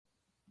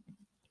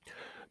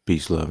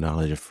Peace, love,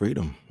 knowledge, and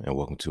freedom. And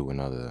welcome to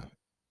another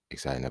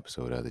exciting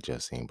episode of the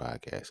Just Seen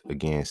podcast.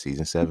 Again,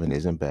 season 7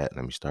 isn't bad.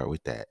 Let me start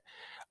with that.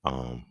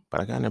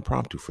 But I got an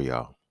impromptu for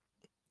y'all.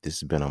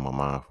 This has been on my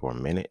mind for a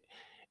minute,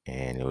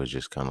 and it was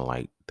just kind of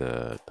like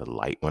the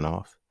light went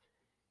off,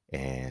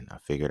 and I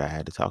figured I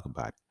had to talk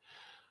about it.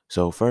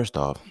 So first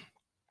off,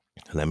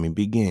 let me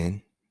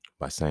begin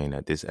by saying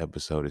that this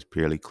episode is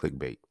purely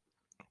clickbait.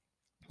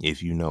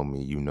 If you know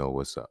me, you know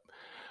what's up.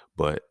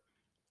 But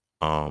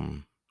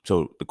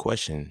so the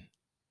question,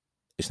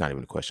 it's not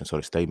even a question. So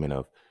the statement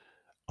of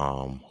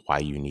why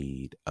you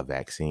need a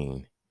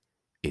vaccine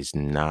is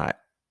not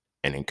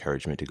an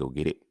encouragement to go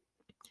get it.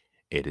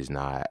 It is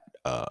not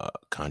a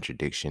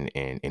contradiction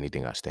in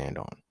anything I stand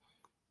on.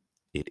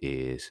 It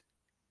is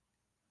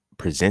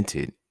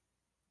presented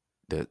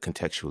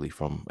contextually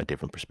from a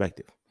different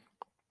perspective.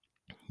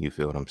 You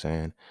feel what I'm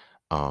saying?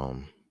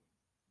 Um,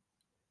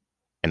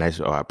 and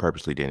I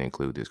purposely didn't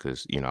include this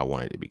because I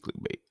wanted it to be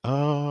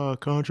clickbait.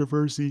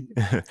 Controversy.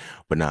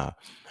 But nah,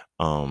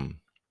 um,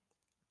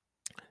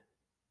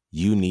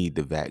 you need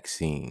the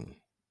vaccine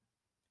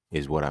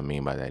is what I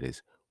mean by that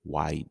is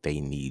why they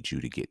need you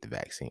to get the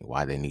vaccine,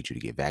 why they need you to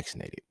get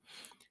vaccinated.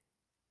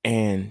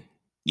 And,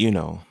 you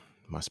know,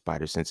 my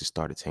spider senses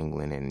started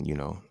tingling and,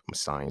 I'm a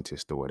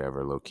scientist or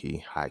whatever, low key,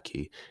 high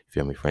key,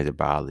 feel me, forensic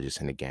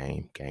biologist in the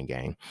game,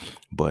 gang.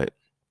 But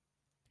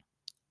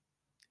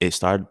it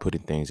started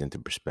putting things into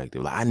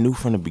perspective. Like I knew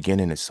from the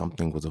beginning that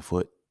something was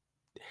afoot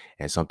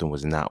and something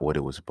was not what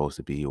it was supposed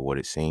to be or what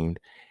it seemed.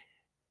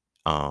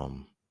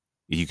 Um,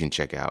 you can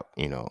check out,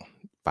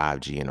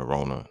 5G and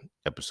Arona,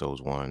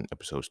 episodes 1,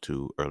 episodes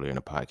 2 earlier in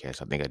the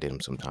podcast. I think I did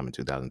them sometime in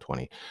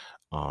 2020.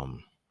 Not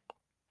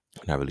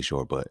really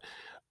sure, but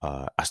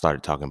I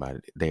started talking about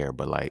it there.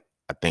 But like,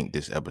 I think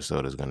this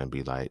episode is gonna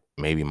be like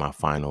maybe my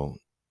final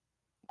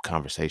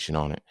conversation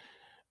on it.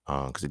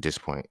 Because at this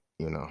point,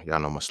 y'all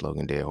know my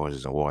slogan, "Dead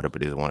horses in water,"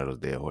 but this is one of those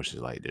dead horses.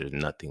 Like, there's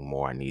nothing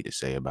more I need to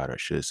say about it or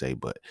should say,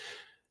 but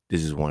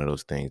this is one of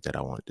those things that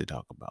I wanted to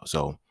talk about.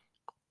 So,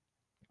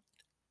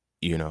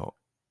 you know,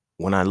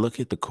 when I look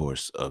at the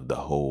course of the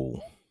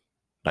whole,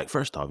 like,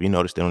 first off, you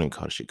notice they don't even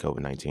call the shit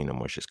COVID-19 no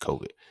more. It's just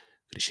COVID.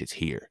 The shit's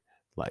here.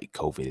 Like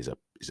COVID is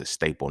a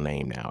staple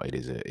name now. It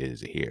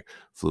is a here.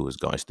 Flu is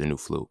gone. It's the new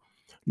flu.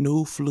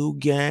 New flu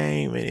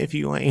game. And if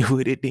you ain't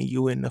with it, then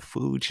you in the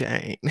food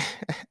chain.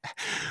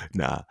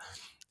 Nah,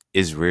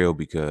 it's real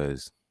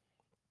because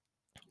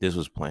this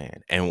was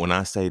planned. And when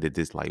I say that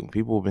this, like when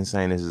people have been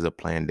saying this is a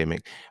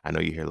pandemic, I know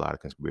you hear a lot of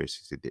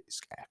conspiracy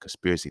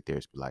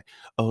theorists be like,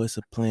 oh, it's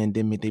a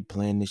pandemic. They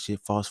planned this shit,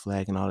 false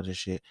flag and all of this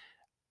shit.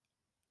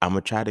 I'm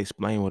gonna try to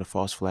explain what a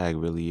false flag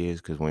really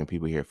is, because when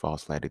people hear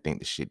false flag, they think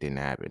the shit didn't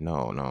happen.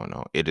 No, no,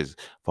 no. It is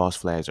false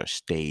flags are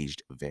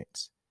staged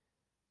events.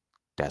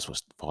 That's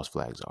what false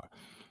flags are.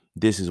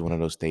 This is one of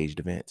those staged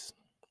events.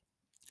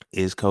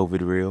 Is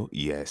COVID real?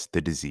 Yes,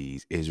 the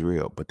disease is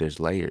real, but there's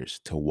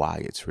layers to why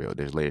it's real.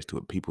 There's layers to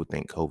it. People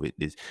think COVID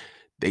is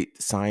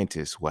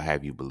scientists will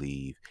have you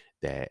believe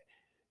that,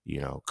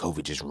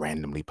 COVID just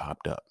randomly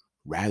popped up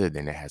rather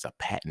than it has a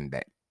patent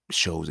that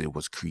shows it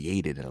was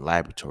created in a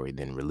laboratory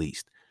then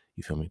released.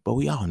 You feel me? But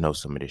we all know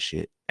some of this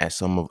shit. As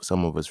some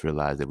of us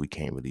realize that we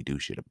can't really do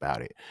shit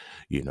about it,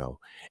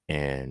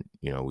 and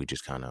we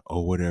just kind of,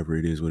 oh, whatever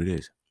it is, what it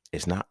is.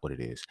 It's not what it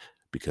is,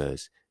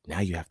 because now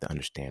you have to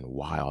understand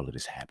why all of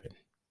this happened.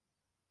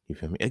 You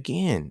feel me?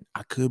 Again,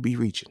 I could be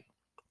reaching.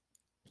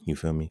 You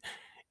feel me?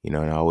 And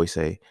I always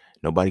say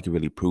nobody can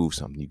really prove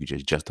something. You can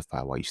just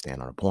justify why you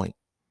stand on a point.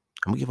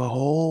 I'm gonna give a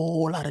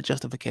whole lot of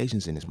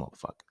justifications in this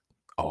motherfucker.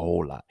 A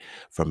whole lot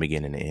from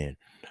beginning to end.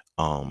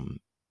 Um,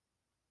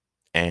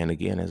 and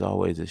again, as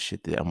always, this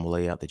shit that I'm gonna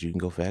lay out that you can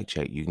go fact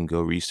check, you can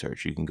go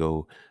research, you can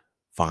go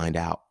find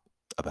out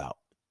about.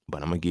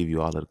 But I'm gonna give you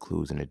all of the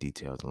clues and the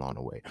details along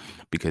the way,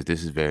 because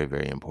this is very,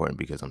 very important,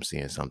 because I'm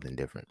seeing something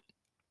different.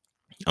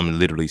 I'm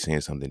literally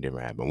seeing something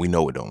different happen. We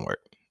know it don't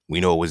work.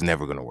 We know it was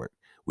never gonna work.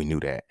 We knew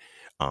that.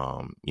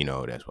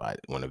 That's why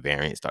when the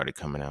variants started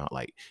coming out,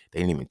 like they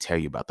didn't even tell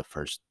you about the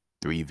first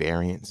 3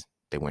 variants.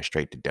 They went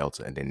straight to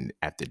Delta, and then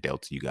after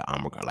Delta, you got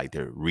Omicron. Like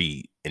they're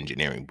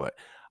re-engineering. But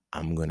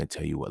I'm gonna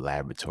tell you what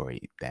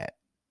laboratory that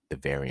the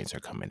variants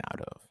are coming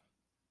out of.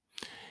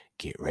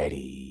 Get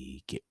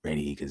ready,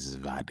 because it's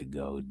about to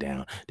go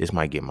down. This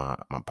might get my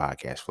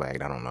podcast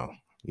flagged. I don't know,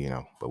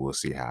 but we'll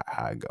see how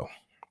it go.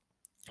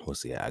 We'll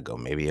see how it go.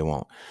 Maybe it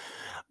won't.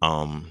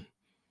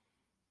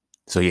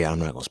 So yeah, I'm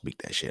not gonna speak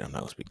that shit.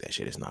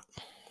 It's not.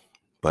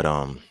 But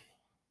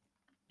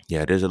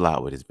yeah, there's a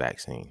lot with this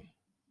vaccine,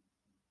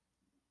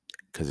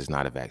 because it's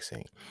not a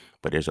vaccine.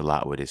 But there's a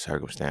lot with this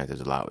circumstance.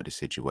 There's a lot with the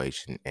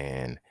situation.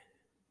 And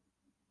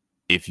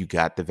if you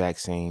got the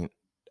vaccine,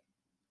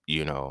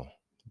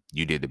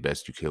 you did the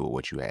best you could with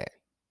what you had.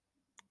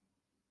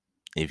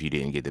 If you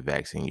didn't get the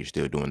vaccine, you're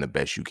still doing the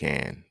best you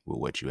can with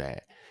what you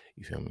had.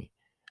 You feel me?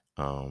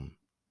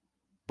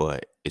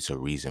 But it's a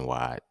reason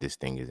why this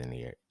thing is in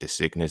the air. The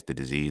sickness, the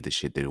disease, the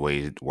shit, the way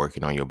it's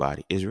working on your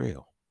body is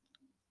real.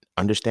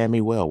 Understand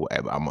me well.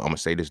 I'm going to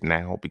say this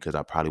now because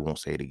I probably won't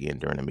say it again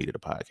during the meat of the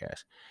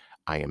podcast.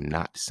 I am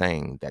not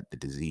saying that the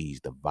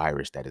disease, the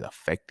virus that is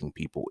affecting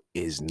people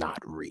is not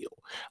real.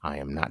 I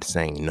am not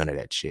saying none of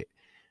that shit.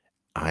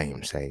 I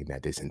am saying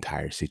that this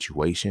entire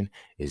situation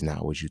is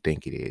not what you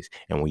think it is.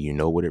 And when you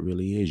know what it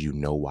really is, you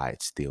know why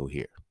it's still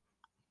here,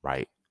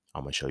 right?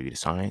 I'm going to show you the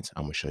science.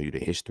 I'm going to show you the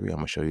history. I'm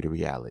going to show you the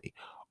reality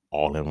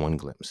all in one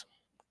glimpse.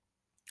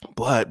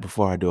 But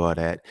before I do all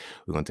that,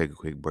 we're going to take a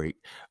quick break.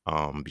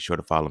 Be sure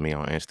to follow me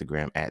on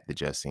Instagram at the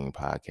Just Seen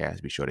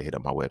Podcast. Be sure to hit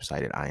up my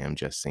website at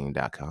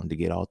IamJustSeen.com to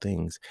get all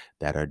things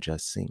that are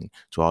just seen.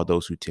 To all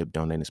those who tip,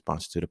 donate, and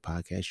sponsor to the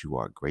podcast, you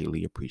are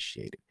greatly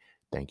appreciated.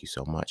 Thank you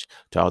so much.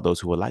 To all those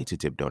who would like to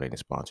tip, donate, and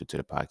sponsor to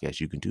the podcast,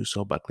 you can do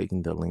so by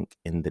clicking the link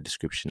in the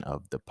description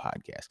of the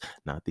podcast.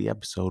 Not the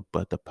episode,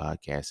 but the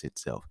podcast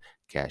itself.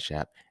 Cash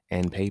App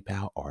and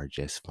PayPal are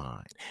just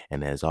fine.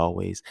 And as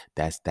always,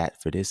 that's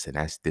that for this and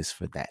that's this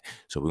for that.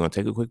 So we're going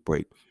to take a quick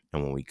break.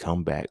 And when we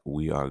come back,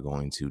 we are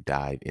going to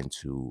dive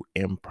into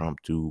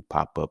impromptu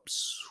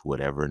pop-ups,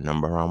 whatever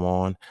number I'm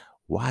on,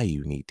 why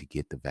you need to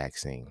get the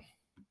vaccine.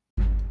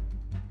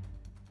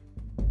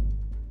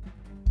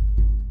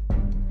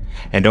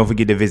 And don't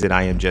forget to visit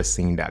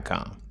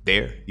IamJustSeen.com.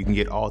 There, you can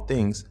get all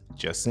things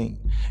Just Seen.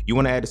 You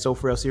want to add the So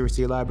For Real series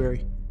to your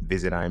library?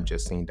 Visit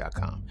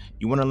IamJustSeen.com.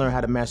 You want to learn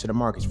how to master the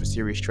markets for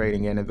serious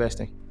trading and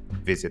investing?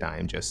 Visit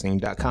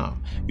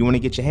IamJustSeen.com. You want to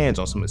get your hands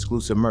on some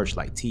exclusive merch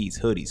like tees,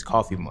 hoodies,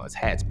 coffee mugs,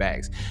 hats,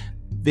 bags?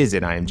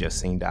 Visit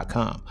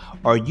IamJustSeen.com.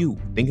 Are you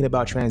thinking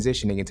about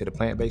transitioning into the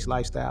plant-based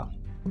lifestyle?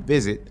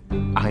 Visit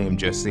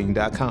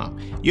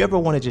IamJustSeen.com. You ever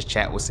want to just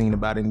chat with Seen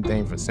about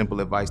anything from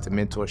simple advice to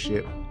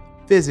mentorship?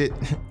 Visit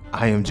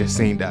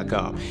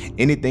IamJustSeen.com.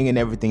 Anything and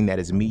everything that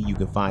is me, you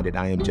can find at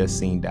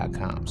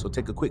IamJustSeen.com. So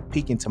take a quick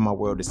peek into my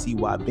world to see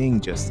why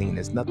being just seen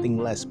is nothing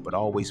less but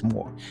always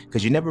more.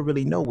 Because you never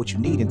really know what you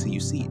need until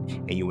you see it,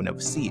 and you will never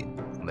see it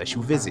unless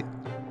you visit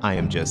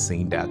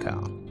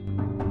IamJustSeen.com.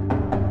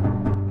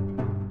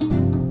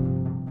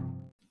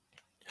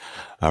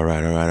 All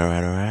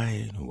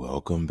right.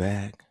 Welcome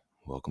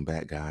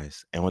back,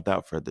 guys. And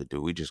without further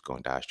ado, we just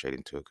gonna dive straight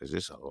into it because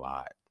it's a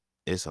lot.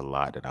 It's a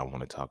lot that I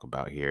want to talk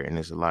about here, and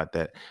it's a lot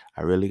that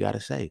I really got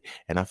to say.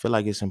 And I feel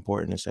like it's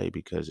important to say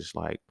because it's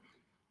like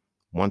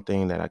one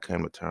thing that I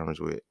came to terms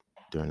with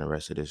during the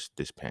rest of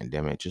this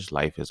pandemic, just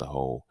life as a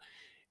whole,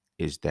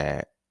 is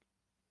that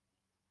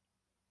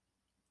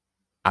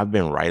I've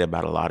been right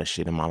about a lot of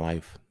shit in my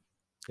life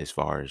as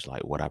far as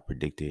like what I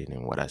predicted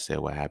and what I said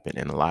what happened.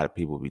 And a lot of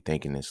people be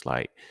thinking it's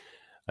like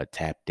a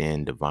tapped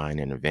in divine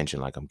intervention,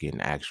 like I'm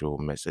getting actual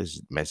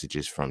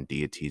messages from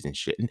deities and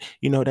shit. And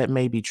that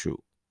may be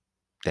true.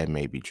 That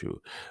may be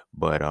true.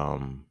 But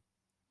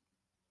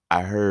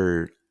I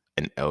heard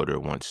an elder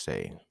once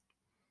say,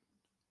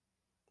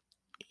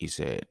 he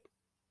said,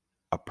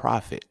 a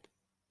prophet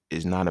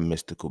is not a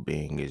mystical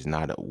being, is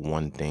not a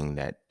one thing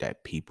that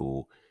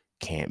people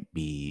can't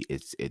be.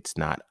 It's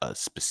not a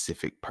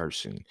specific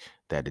person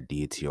that a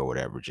deity or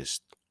whatever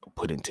just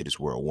put into this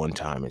world one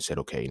time and said,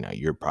 okay, now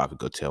you're a prophet,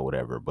 go tell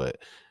whatever. But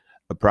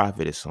a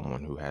prophet is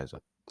someone who has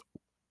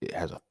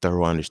a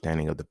thorough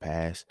understanding of the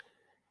past,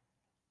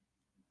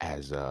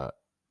 has a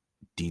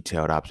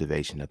detailed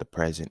observation of the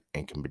present,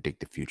 and can predict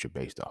the future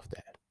based off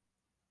that.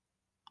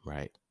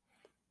 Right?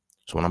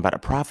 So when I'm about to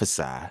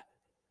prophesy,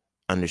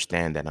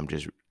 understand that I'm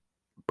just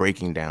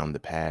breaking down the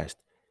past,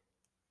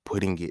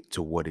 putting it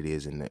to what it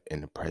is in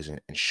the present,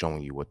 and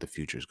showing you what the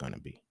future is going to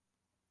be.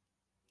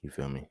 You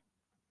feel me?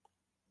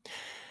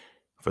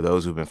 For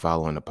those who've been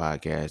following the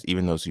podcast,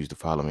 even those who used to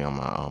follow me on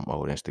my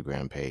old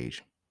Instagram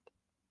page,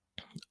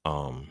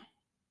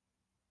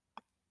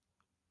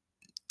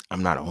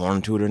 I'm not a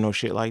horn tooter, no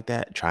shit like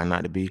that. Try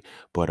not to be,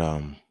 but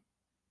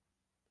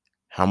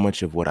how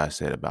much of what I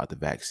said about the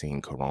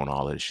vaccine, corona,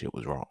 all of this shit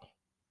was wrong?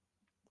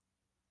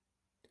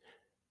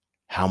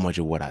 How much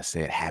of what I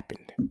said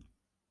happened?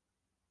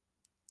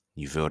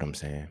 You feel what I'm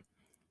saying?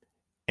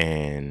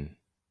 And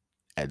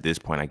at this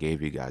point, I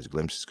gave you guys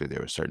glimpses because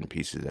there were certain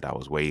pieces that I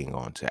was waiting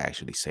on to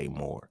actually say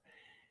more.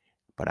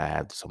 But I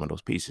have some of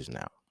those pieces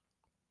now.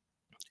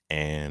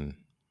 And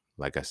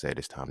like I said,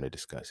 it's time to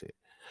discuss it.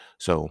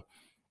 So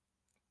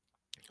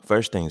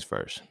first things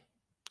first,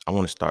 I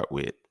want to start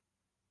with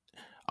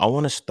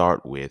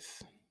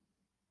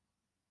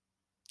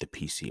the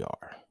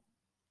PCR.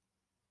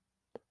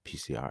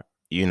 PCR.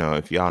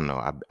 If y'all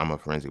know, I'm a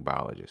forensic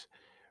biologist,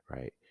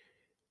 right?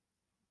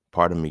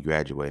 Part of me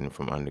graduating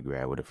from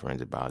undergrad with a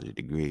forensic biology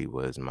degree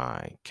was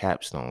my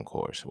capstone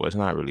course. Well, it's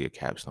not really a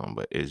capstone,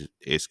 but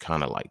it's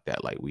kind of like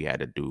that. Like we had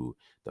to do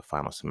the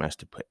final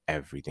semester, put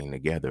everything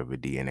together of a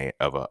DNA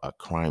of a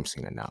crime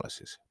scene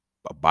analysis,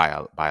 a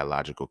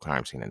biological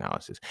crime scene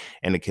analysis,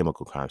 and a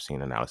chemical crime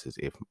scene analysis.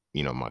 If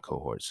my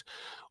cohorts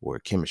were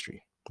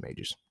chemistry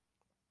majors,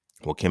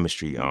 well,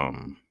 chemistry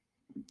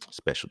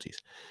specialties.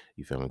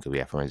 You feel me? Because we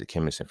have forensic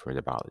chemists and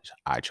forensic biologists.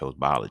 I chose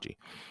biology,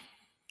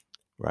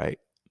 right?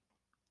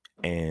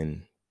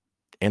 And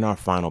in our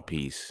final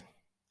piece,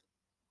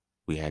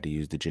 we had to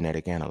use the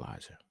genetic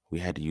analyzer. We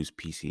had to use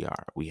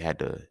PCR. We had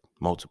to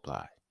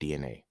multiply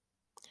DNA.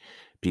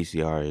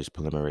 PCR is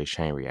polymerase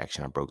chain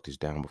reaction. I broke this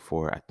down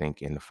before, I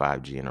think, in the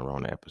 5G and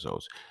Arona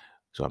episodes.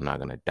 So I'm not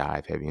going to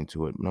dive heavy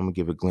into it, but I'm going to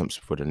give a glimpse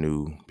for the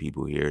new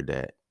people here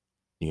that,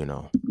 you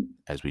know,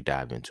 as we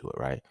dive into it,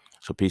 right?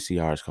 So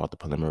PCR is called the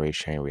polymerase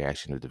chain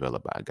reaction. Is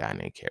developed by a guy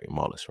named Kerry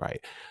Mullis,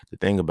 right? The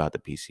thing about the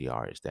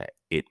PCR is that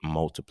it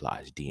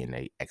multiplies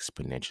DNA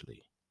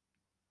exponentially.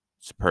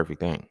 It's a perfect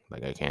thing.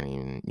 Like I can't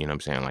even, you know what I'm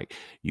saying? Like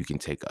you can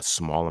take a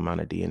small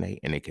amount of DNA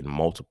and it can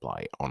multiply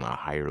it on a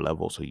higher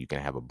level so you can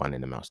have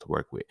abundant amounts to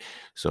work with.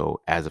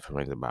 So as a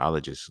forensic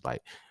biologist,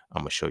 like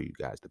I'm gonna show you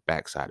guys the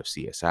backside of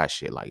CSI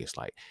shit. Like it's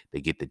like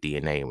they get the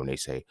DNA and when they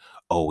say,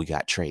 oh, we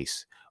got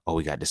trace, oh,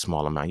 we got this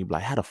small amount, you be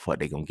like, how the fuck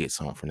they gonna get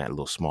something from that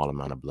little small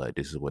amount of blood?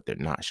 This is what they're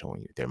not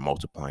showing you. They're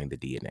multiplying the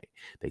DNA.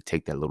 They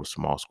take that little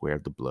small square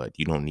of the blood.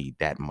 You don't need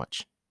that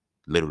much.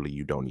 Literally,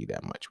 you don't need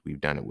that much.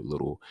 We've done it with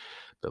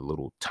the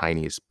little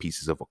tiniest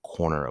pieces of a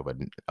corner of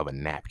a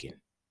napkin,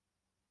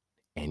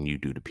 and you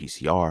do the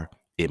PCR.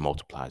 It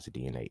multiplies the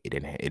DNA.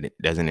 It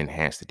doesn't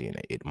enhance the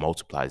DNA. It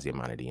multiplies the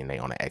amount of DNA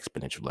on an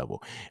exponential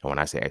level. And when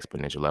I say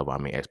exponential level, I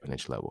mean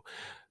exponential level.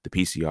 The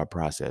PCR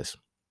process,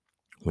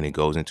 when it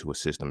goes into a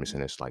system, it's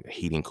in this like a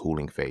heating,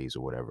 cooling phase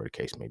or whatever the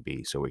case may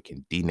be. So it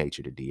can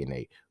denature the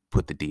DNA,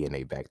 put the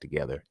DNA back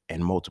together,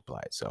 and multiply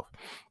itself.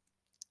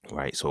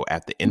 Right. So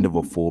at the end of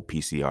a full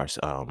PCR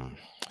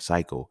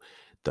cycle,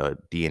 the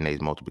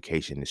DNA's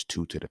multiplication is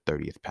 2 to the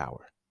 30th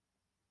power.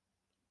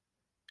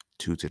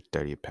 2 to the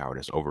 30th power.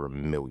 That's over a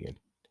million.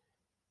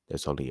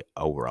 That's only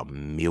over a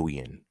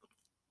million.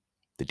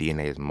 The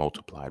DNA is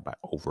multiplied by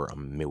over a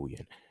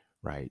million,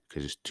 right?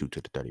 Because it's 2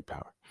 to the 30th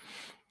power.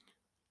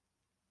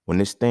 When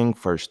this thing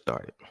first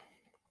started,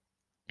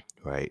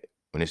 right?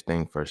 When this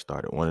thing first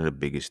started, one of the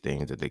biggest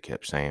things that they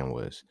kept saying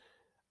was,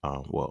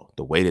 well,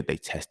 the way that they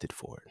tested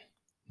for it.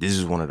 This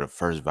is one of the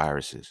first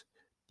viruses.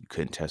 You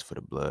couldn't test for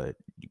the blood.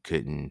 You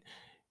couldn't,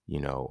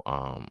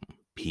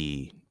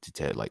 pee to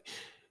test. Like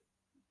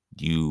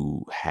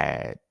you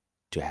had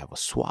to have a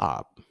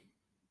swab.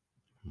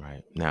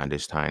 Right. Now,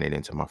 just tying it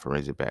into my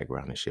forensic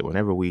background and shit.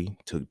 Whenever we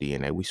took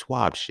DNA, we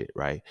swabbed shit,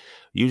 right?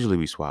 Usually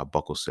we swab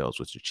buccal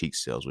cells, which are cheek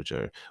cells,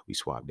 we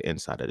swab the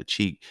inside of the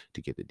cheek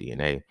to get the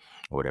DNA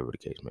or whatever the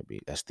case may be.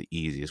 That's the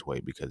easiest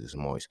way because it's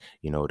moist.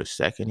 The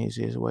second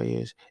easiest way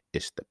is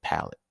it's the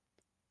palate.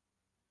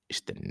 It's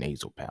the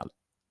nasal palate.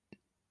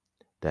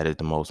 That is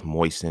the most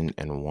moistened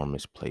and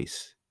warmest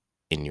place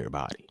in your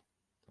body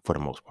for the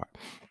most part.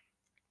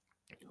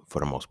 For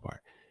the most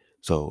part.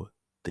 So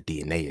the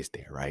DNA is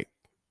there, right?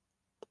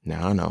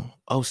 Now I know,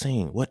 oh,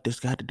 saying what this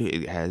got to do?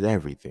 It has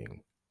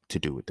everything to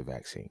do with the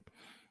vaccine.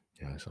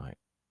 It's like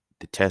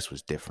the test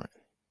was different.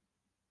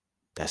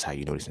 That's how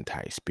you know this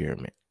entire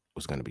experiment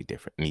was going to be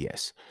different. And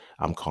yes,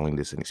 I'm calling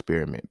this an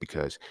experiment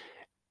because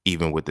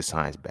even with the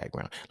science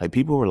background, like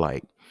people were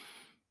like,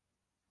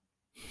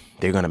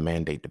 they're going to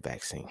mandate the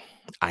vaccine.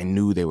 I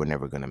knew they were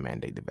never going to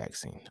mandate the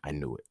vaccine. I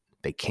knew it.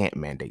 They can't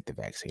mandate the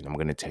vaccine. I'm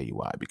going to tell you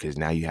why, because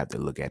now you have to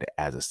look at it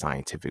as a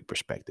scientific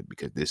perspective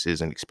because this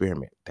is an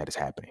experiment that is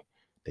happening.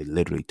 They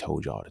literally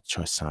told y'all to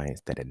trust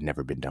science that had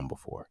never been done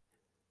before.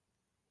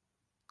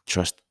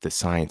 Trust the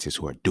scientists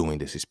who are doing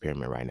this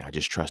experiment right now.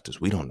 Just trust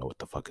us. We don't know what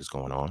the fuck is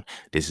going on.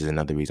 This is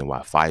another reason why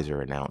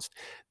Pfizer announced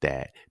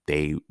that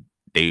they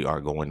are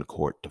going to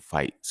court to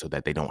fight so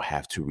that they don't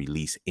have to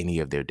release any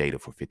of their data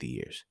for 50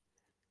 years.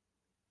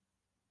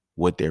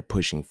 What they're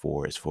pushing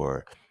for is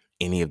for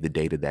any of the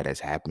data that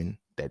has happened,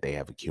 that they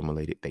have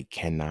accumulated, they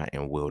cannot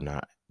and will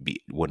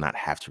not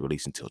have to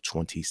release until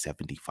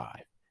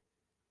 2075.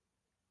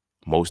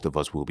 Most of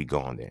us will be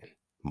gone then.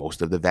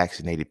 Most of the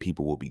vaccinated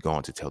people will be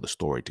gone to tell the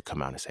story, to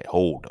come out and say,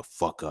 hold the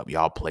fuck up,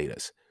 y'all played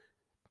us.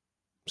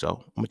 So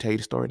I'm gonna tell you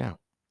the story now.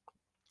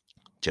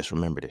 Just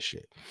remember this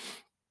shit.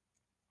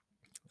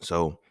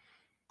 So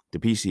the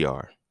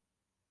PCR,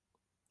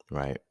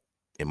 right?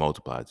 It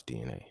multiplies the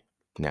DNA.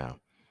 Now,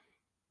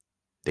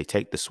 they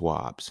take the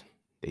swabs.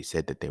 They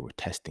said that they were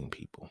testing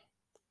people.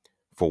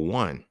 For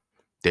one,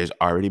 there's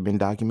already been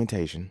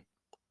documentation,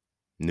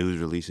 news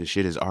releases,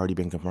 shit has already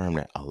been confirmed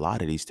that a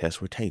lot of these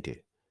tests were tainted.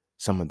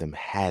 Some of them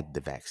had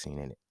the vaccine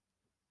in it.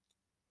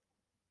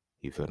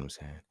 You feel what I'm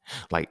saying?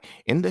 Like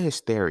in the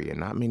hysteria,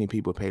 not many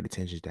people paid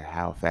attention to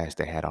how fast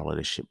they had all of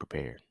this shit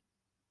prepared.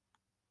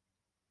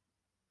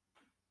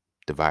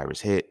 The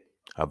virus hit,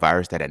 a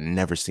virus that had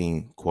never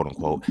seen, quote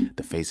unquote,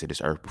 the face of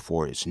this earth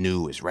before. It's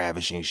new, it's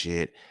ravishing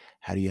shit.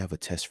 How do you have a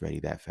test ready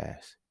that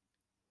fast?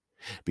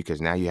 Because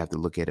now you have to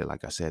look at it,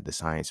 like I said, the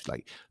science,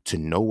 like to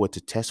know what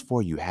to test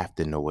for, you have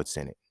to know what's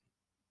in it.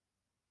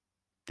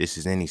 This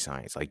is any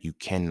science. Like you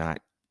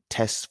cannot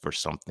test for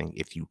something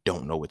if you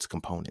don't know its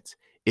components.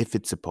 If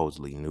it's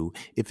supposedly new,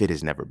 if it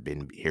has never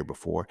been here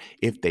before,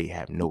 if they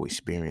have no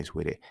experience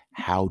with it,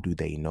 how do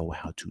they know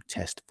how to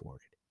test for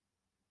it?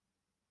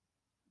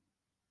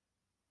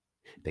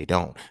 They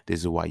don't.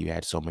 This is why you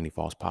had so many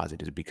false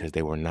positives, because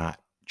they were not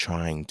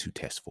trying to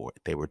test for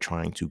it. They were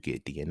trying to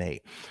get DNA.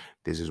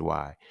 This is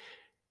why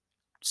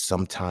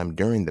sometime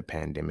during the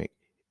pandemic,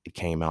 it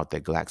came out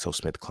that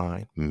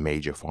GlaxoSmithKline,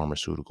 major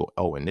pharmaceutical.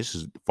 Oh, and this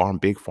is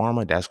big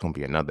pharma. That's gonna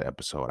be another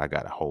episode. I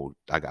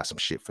got some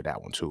shit for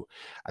that one too.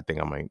 I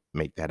think I might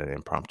make that an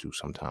impromptu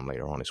sometime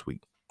later on this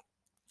week.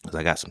 Because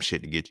I got some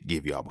shit to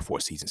give y'all before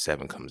season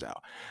 7 comes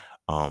out.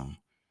 Um,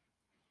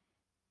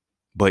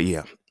 but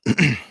yeah.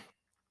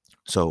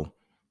 So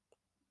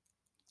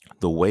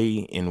the way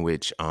in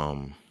which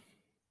the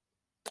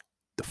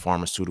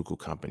pharmaceutical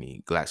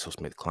company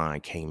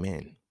GlaxoSmithKline came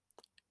in,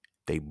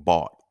 they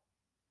bought,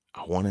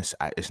 I want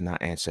to, it's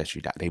not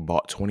Ancestry. They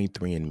bought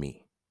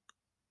 23andMe.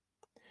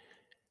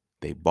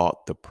 They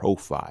bought the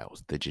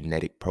profiles, the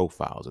genetic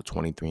profiles of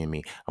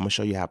 23andMe. I'm going to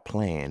show you how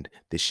planned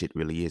this shit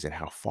really is and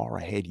how far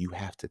ahead you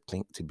have to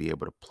think to be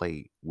able to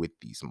play with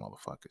these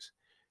motherfuckers,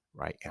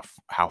 right? And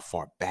how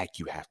far back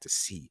you have to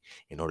see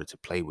in order to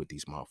play with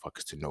these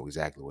motherfuckers to know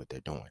exactly what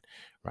they're doing,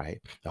 right?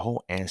 The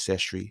whole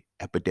ancestry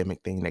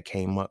epidemic thing that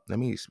came up,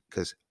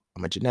 because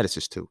I'm a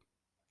geneticist too.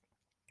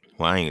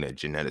 Well, I ain't a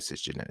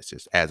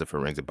geneticist. As a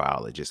forensic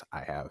biologist,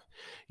 I have,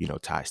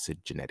 ties to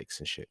genetics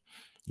and shit.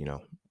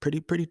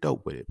 Pretty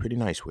dope with it. Pretty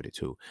nice with it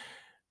too.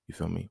 You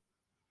feel me?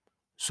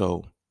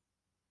 So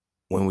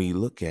when we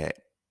look at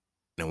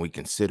and we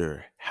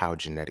consider how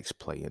genetics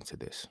play into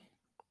this,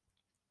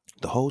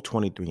 the whole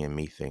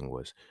 23andMe thing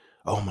was,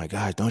 oh my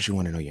gosh, don't you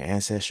want to know your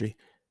ancestry?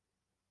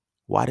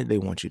 Why did they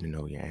want you to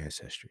know your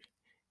ancestry?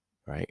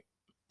 Right?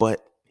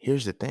 But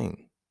here's the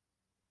thing.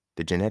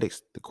 The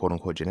genetics, the quote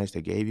unquote genetics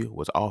they gave you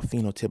was all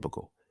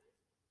phenotypical.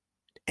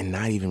 And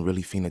not even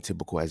really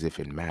phenotypical as if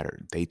it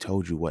mattered. They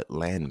told you what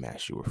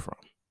landmass you were from.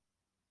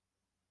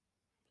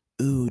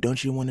 Ooh,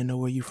 don't you want to know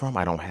where you're from?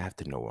 I don't have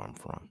to know where I'm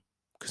from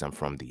because I'm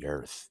from the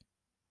earth.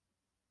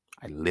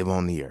 I live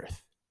on the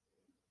earth.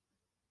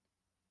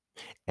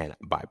 And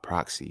by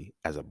proxy,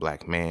 as a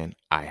black man,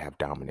 I have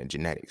dominant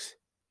genetics.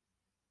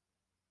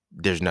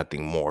 There's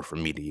nothing more for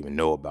me to even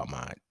know about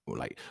mine.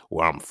 Like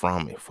where I'm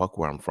from, fuck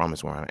where I'm from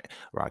is where I'm at.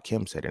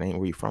 Rakim said, it ain't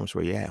where you from, it's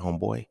where you at,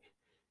 homeboy.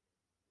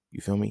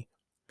 You feel me?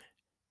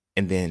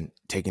 And then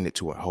taking it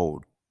to a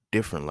whole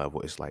different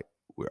level, it's like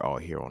we're all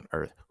here on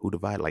Earth. Who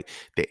divided? Like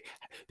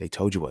they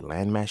told you what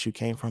landmass you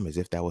came from, as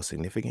if that was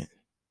significant.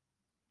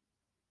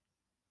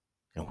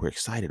 And we're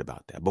excited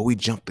about that, but we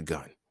jumped the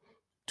gun.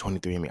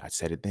 23andMe, I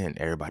said it then.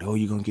 Everybody, oh,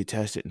 you're gonna get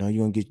tested. No,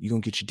 you're gonna get your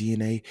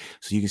DNA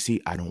so you can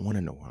see. I don't want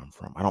to know where I'm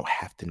from. I don't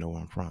have to know where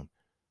I'm from.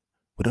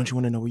 But don't you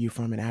want to know where you're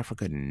from in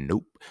Africa?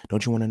 Nope.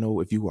 Don't you want to know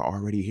if you were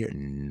already here?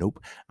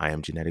 Nope. I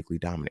am genetically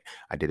dominant.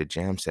 I did a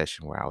jam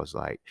session where I was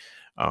like,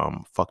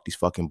 fuck these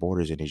fucking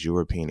borders and these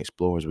European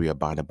explorers. We are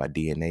bonded by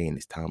DNA, and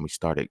it's time we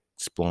started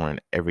exploring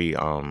every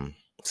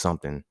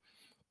something.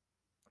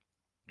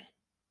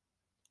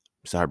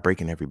 Started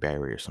breaking every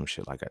barrier, some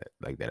shit like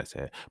that I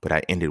said. But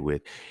I ended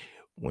with,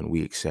 when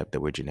we accept that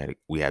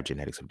we have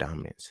genetics of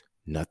dominance,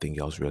 nothing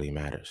else really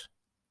matters.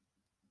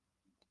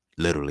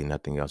 Literally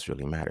nothing else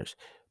really matters,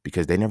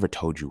 because they never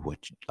told you what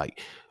like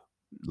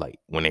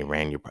when they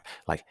ran your,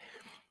 like,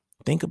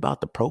 think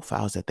about the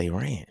profiles that they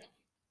ran.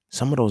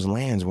 Some of those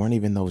lands weren't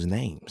even those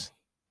names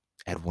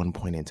at one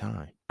point in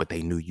time, but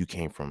they knew you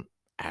came from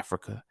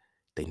Africa.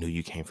 They knew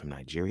you came from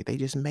Nigeria. They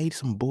just made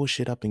some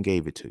bullshit up and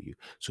gave it to you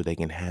so they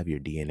can have your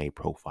DNA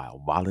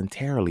profile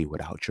voluntarily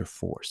without your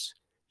force.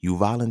 You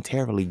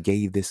voluntarily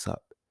gave this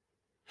up,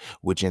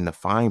 which in the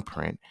fine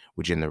print,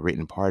 which in the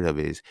written part of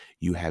it is,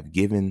 you have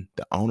given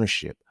the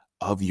ownership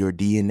of your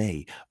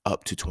DNA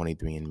up to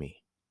 23andMe.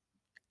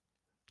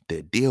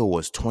 The deal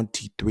was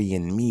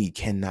 23andMe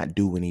cannot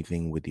do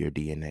anything with your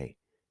DNA.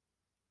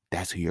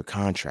 That's who your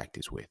contract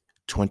is with.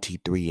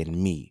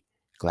 23andMe.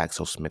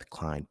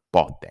 GlaxoSmithKline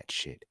bought that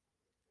shit.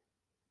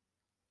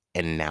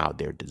 And now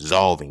they're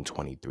dissolving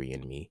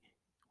 23andMe,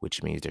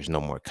 which means there's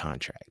no more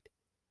contract.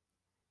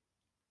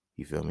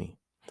 You feel me?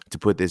 To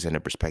put this into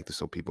perspective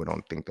so people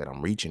don't think that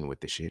I'm reaching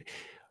with this shit,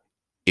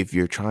 if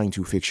you're trying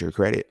to fix your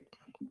credit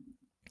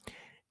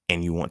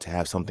and you want to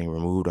have something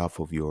removed off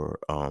of your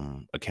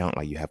account,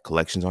 like you have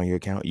collections on your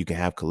account, you can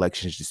have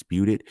collections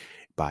disputed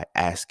by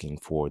asking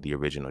for the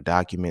original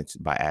documents,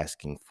 by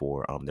asking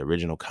for the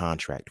original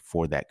contract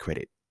for that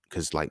credit.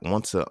 Because like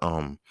once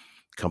a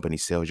company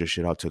sells your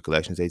shit off to a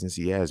collections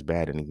agency, yeah, it's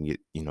bad and it can get,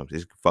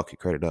 just fuck your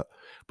credit up.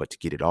 But to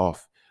get it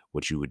off,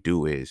 what you would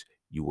do is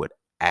you would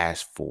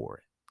ask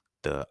for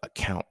the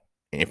account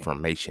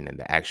information and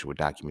the actual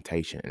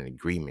documentation and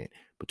agreement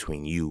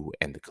between you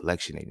and the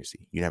collection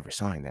agency. You never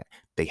sign that.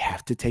 They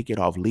have to take it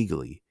off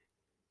legally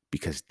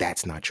because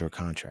that's not your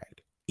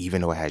contract.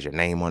 Even though it has your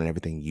name on it and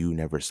everything, you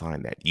never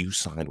signed that. You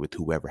signed with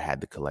whoever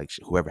had the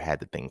collection, whoever had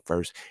the thing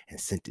first and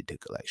sent it to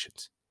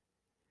collections.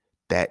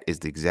 That is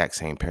the exact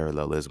same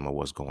parallelism of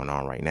what's going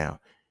on right now.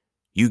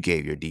 You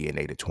gave your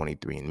DNA to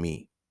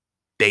 23andMe.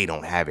 They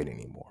don't have it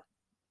anymore.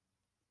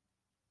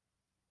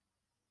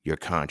 Your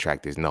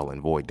contract is null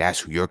and void. That's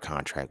who your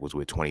contract was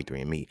with,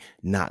 23andMe,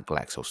 not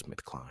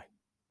GlaxoSmithKline.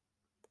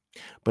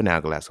 But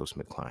now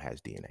GlaxoSmithKline has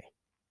DNA,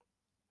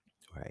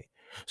 right?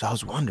 So I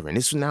was wondering,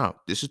 this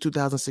is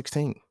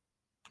 2016,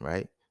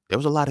 right? There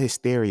was a lot of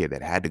hysteria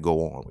that had to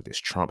go on with this.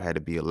 Trump had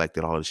to be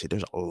elected, all this shit.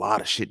 There's a lot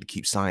of shit to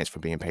keep science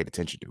from being paid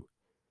attention to.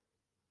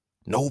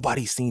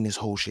 Nobody's seen this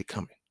whole shit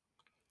coming.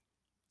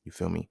 You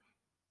feel me?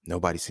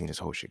 Nobody's seen this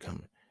whole shit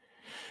coming.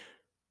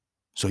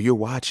 So you're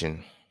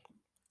watching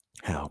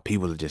how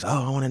people are just,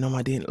 oh, I want to know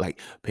my DNA. Like,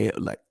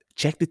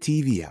 check the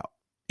TV out.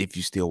 If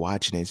you're still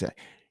watching it,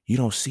 you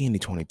don't see any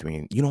 23,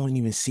 and you don't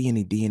even see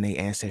any DNA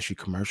ancestry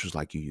commercials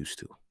like you used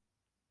to.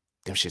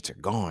 Them shits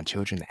are gone,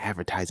 children. The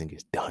advertising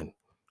is done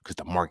because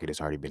the market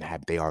has already been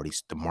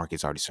the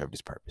market's already served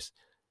its purpose.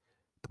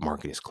 The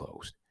market is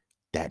closed.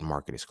 That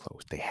market is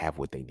closed. They have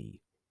what they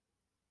need,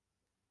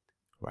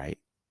 right?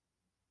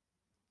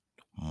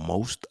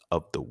 Most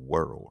of the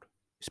world,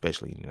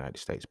 especially in the United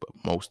States, but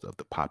most of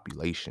the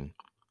population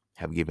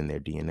have given their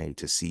DNA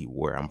to see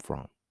where I'm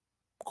from.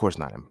 Of course,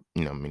 not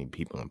many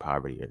people in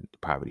poverty or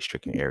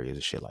poverty-stricken areas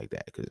and shit like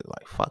that, because it's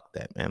like, fuck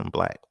that, man. I'm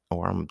black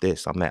or I'm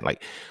this, I'm that.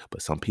 Like,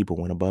 but some people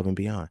went above and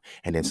beyond,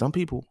 and then some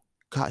people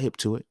caught hip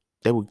to it.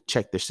 They would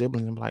check their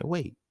siblings and be like,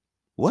 wait,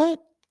 what?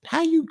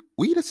 How you?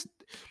 We just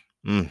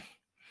mm,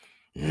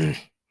 mm,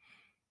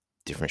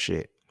 different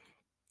shit.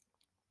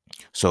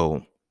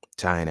 So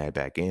tying that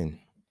back in,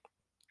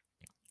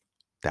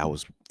 that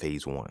was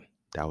phase one.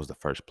 That was the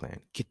first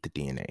plan. Get the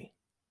DNA.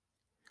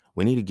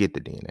 We need to get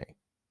the DNA.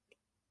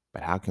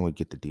 But how can we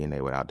get the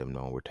DNA without them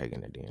knowing we're taking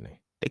their DNA?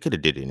 They could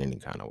have did it in any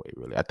kind of way,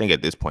 really. I think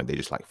at this point they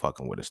just like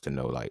fucking with us to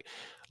know, like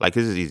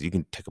this is easy. You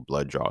can take a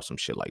blood draw or some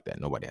shit like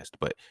that. Nobody has to,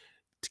 but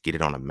to get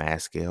it on a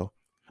mass scale,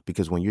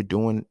 because when you're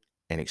doing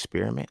an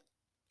experiment,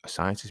 a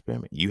science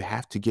experiment, you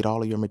have to get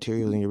all of your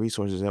materials and your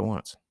resources at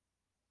once.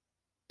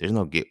 There's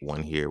no get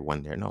one here,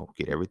 one there. No,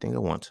 get everything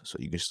at once so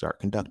you can start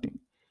conducting,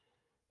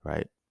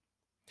 right?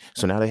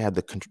 So now they have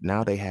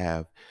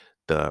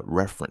the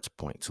reference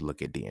point to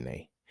look at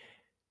DNA.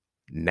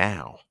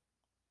 Now,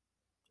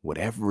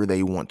 whatever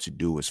they want to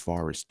do as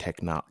far as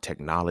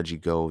technology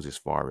goes, as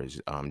far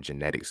as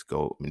genetics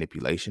go,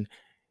 manipulation,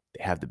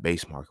 they have the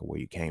base marker where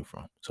you came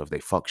from. So if they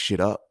fuck shit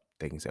up,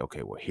 they can say,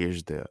 okay, well,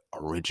 here's the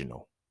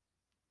original.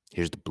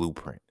 Here's the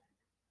blueprint.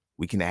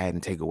 We can add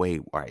and take away.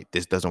 All right,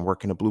 this doesn't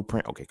work in the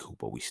blueprint. Okay, cool,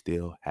 but we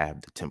still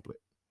have the template.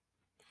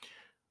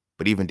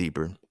 But even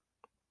deeper,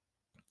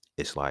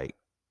 it's like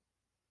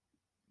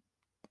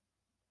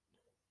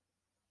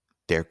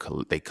they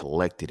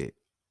collected it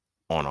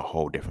on a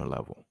whole different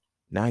level.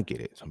 Now I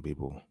get it. Some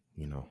people,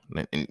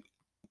 and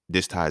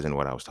this ties into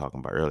what I was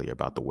talking about earlier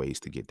about the ways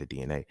to get the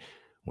DNA.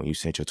 When you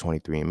sent your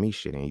 23andMe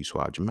shit and you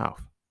swabbed your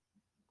mouth,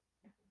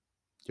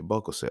 your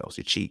buccal cells,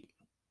 your cheek,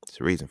 there's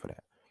a reason for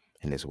that.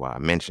 And that's why I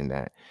mentioned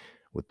that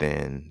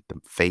within the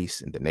face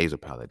and the nasal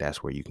palate,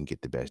 that's where you can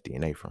get the best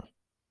DNA from.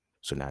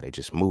 So now they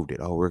just moved it.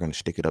 Oh, we're going to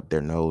stick it up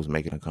their nose,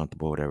 make it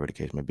uncomfortable, whatever the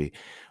case may be.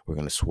 We're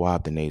going to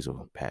swab the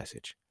nasal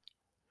passage.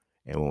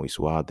 And when we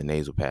swab the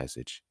nasal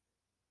passage,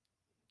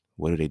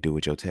 what do they do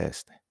with your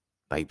test?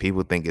 Like,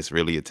 people think it's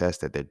really a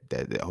test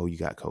that oh, you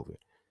got COVID.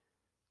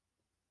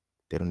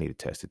 They don't need a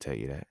test to tell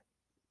you that.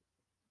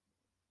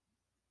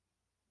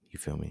 You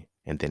feel me?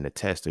 And then the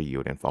tests are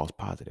yielding false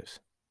positives.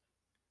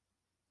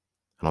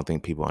 I don't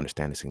think people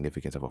understand the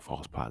significance of a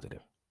false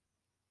positive.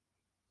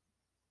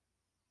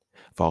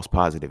 False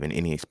positive in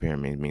any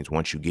experiment means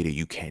once you get it,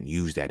 you can't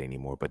use that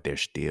anymore, but they're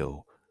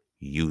still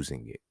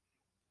using it.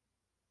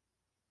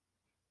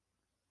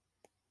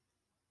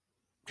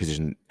 Because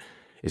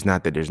it's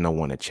not that there's no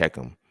one to check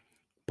them,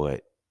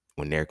 but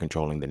when they're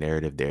controlling the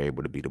narrative, they're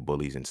able to be the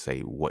bullies and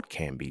say what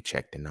can be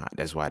checked and not.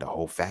 That's why the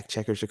whole fact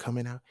checkers are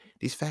coming out.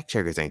 These fact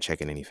checkers ain't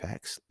checking any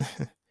facts.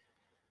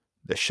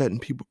 They're shutting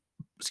people,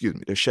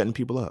 they're shutting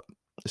people up.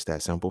 It's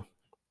that simple.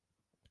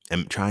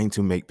 And trying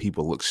to make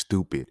people look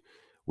stupid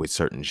with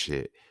certain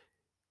shit.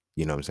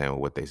 You know what I'm saying? With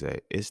what they say.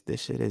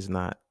 This shit is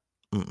not,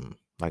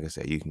 like I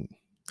said,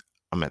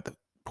 I'm at the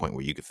point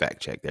where you can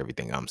fact check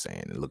everything I'm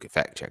saying and look at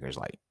fact checkers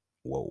like,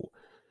 whoa,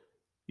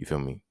 you feel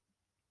me?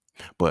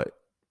 But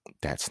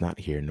that's not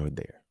here nor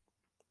there.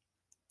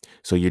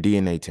 So your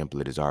DNA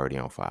template is already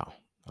on file.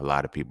 A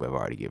lot of people have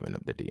already given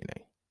up their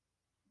DNA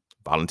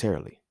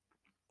voluntarily.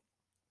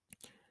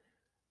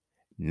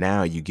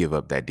 Now you give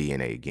up that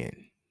DNA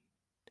again,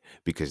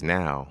 because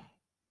now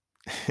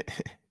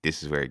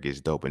this is where it gets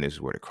dope, and this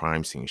is where the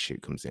crime scene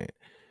shit comes in.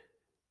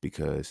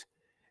 Because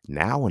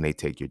now when they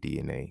take your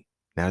DNA,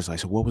 now it's like,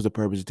 so what was the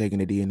purpose of taking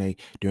the DNA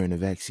during the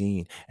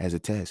vaccine as a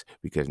test?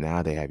 Because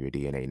now they have your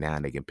DNA. Now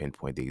they can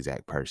pinpoint the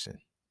exact person.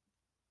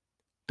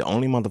 The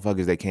only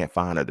motherfuckers they can't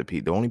find are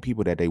the only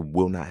people that they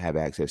will not have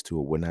access to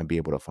or will not be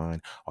able to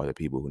find are the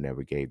people who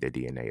never gave their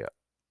DNA up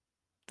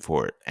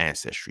for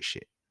ancestry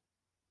shit,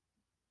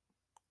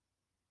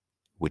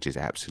 which is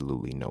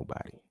absolutely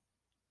nobody.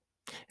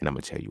 And I'm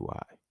going to tell you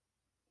why.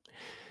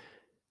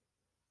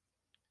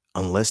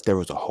 Unless there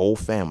was a whole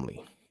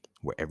family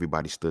where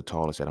everybody stood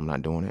tall and said, I'm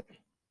not doing it.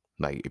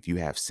 Like, if you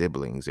have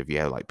siblings, if you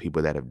have like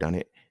people that have done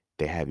it,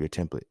 they have your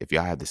template. If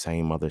y'all have the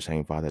same mother,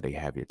 same father, they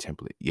have your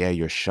template. Yeah,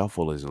 your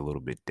shuffle is a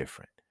little bit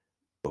different,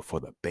 but for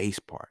the base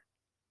part,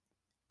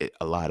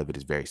 a lot of it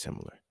is very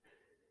similar.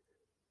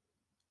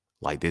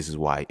 Like, this is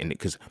why, and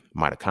because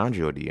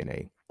mitochondrial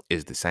DNA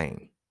is the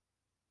same.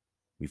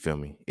 You feel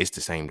me? It's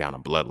the same down a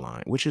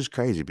bloodline, which is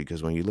crazy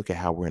because when you look at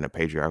how we're in a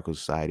patriarchal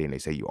society and they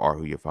say you are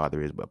who your father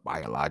is, but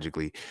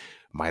biologically,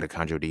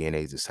 mitochondrial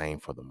DNA is the same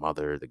for the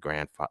mother, the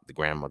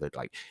grandmother.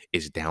 Like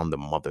it's down the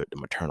mother, the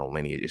maternal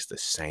lineage. It's the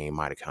same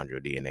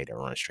mitochondrial DNA that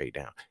runs straight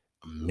down.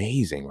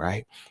 Amazing,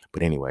 right?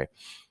 But anyway,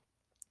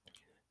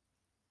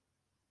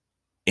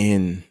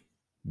 in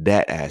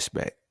that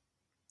aspect,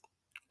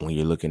 when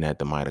you're looking at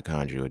the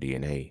mitochondrial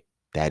DNA,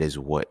 that is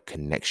what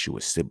connects you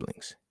with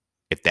siblings.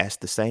 If that's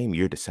the same,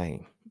 you're the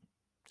same.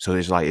 So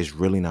it's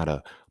really not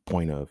a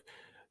point of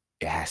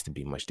it has to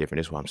be much different.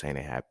 That's why I'm saying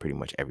they have pretty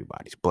much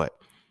everybody's. But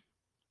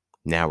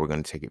now we're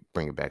going to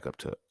bring it back up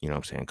to,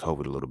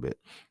 COVID a little bit.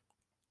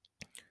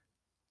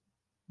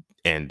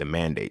 And the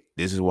mandate.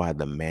 This is why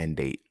the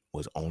mandate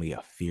was only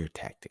a fear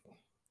tactic.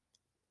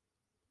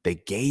 They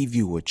gave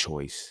you a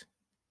choice.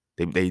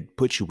 They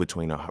put you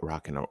between a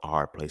rock and a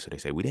hard place. So they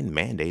say, we didn't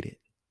mandate it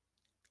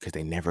because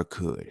they never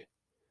could.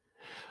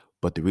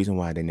 But the reason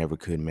why they never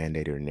could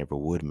mandate it or never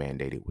would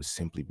mandate it was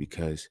simply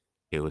because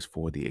it was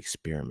for the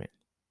experiment.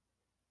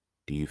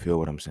 Do you feel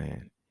what I'm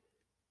saying?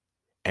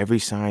 Every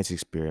science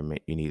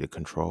experiment, you need a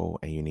control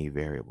and you need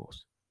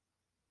variables.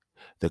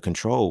 The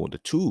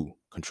two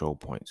control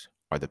points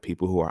are the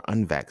people who are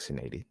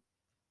unvaccinated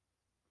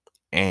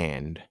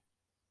and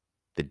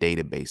the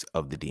database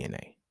of the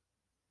DNA.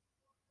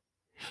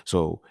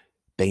 So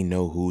they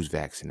know who's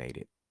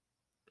vaccinated,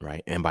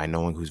 right? And by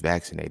knowing who's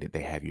vaccinated,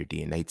 they have your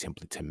DNA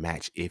template to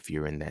match if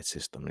you're in that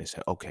system. And they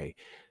say, okay,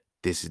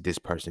 this is this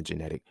person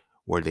genetic.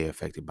 Were they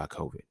affected by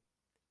COVID?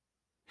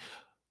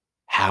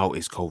 How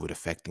is COVID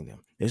affecting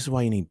them? This is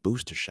why you need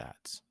booster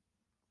shots.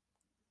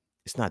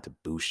 It's not to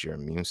boost your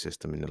immune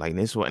system. And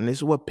this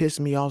is what pissed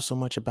me off so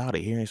much about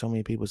it. Hearing so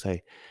many people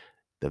say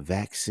the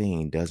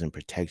vaccine doesn't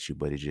protect you,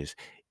 but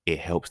it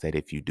helps that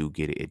if you do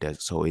get it, it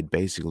does. So it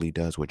basically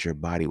does what your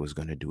body was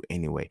going to do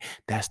anyway.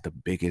 That's the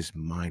biggest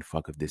mind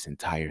fuck of this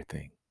entire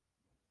thing.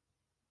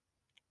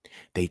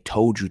 They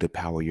told you the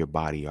power your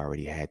body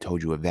already had,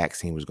 told you a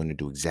vaccine was going to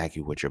do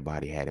exactly what your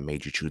body had and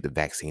made you choose the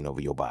vaccine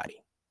over your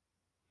body.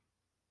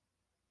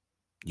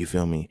 You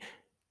feel me?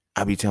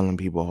 I be telling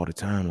people all the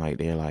time, like,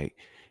 they're like,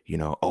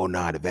 oh,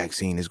 nah, the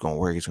vaccine is going to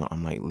work.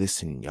 I'm like,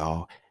 listen,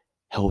 y'all,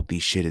 healthy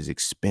shit is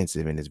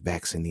expensive and this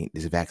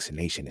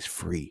vaccination is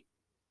free.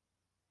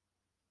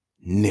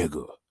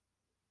 Nigga,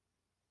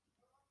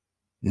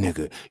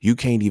 you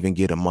can't even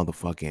get a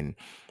motherfucking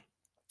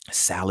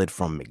salad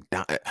from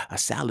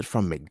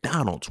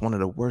McDonald's, one of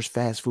the worst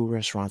fast food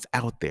restaurants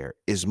out there,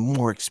 is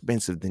more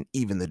expensive than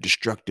even the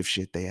destructive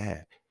shit they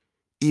have.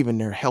 Even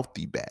their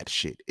healthy bad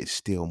shit is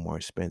still more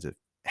expensive.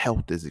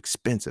 Health is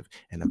expensive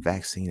and a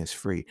vaccine is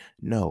free.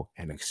 No,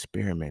 an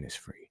experiment is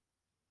free.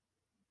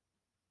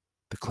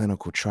 The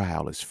clinical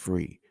trial is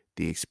free.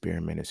 The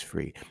experiment is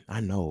free.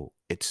 I know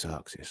it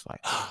sucks. It's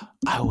like,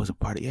 I was a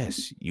part of,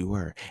 yes, you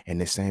were.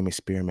 And the same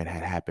experiment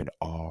had happened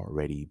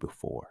already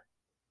before.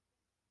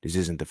 This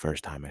isn't the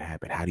first time it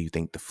happened. How do you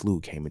think the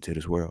flu came into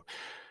this world?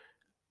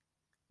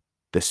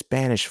 The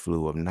Spanish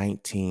flu of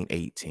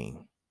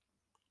 1918.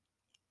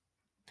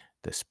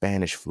 The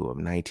Spanish flu of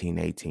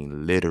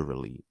 1918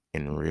 literally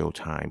in real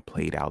time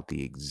played out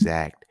the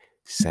exact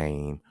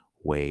same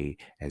way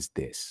as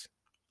this.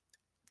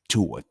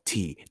 To a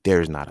T.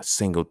 There's not a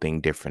single thing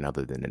different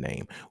other than the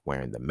name.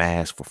 Wearing the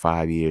mask for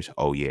 5 years.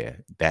 Oh yeah,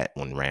 that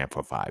one ran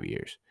for 5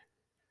 years.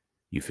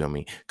 You feel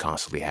me?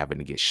 Constantly having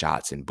to get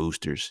shots and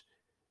boosters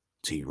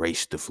to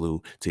erase the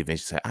flu, to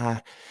eventually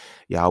say,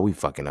 y'all, we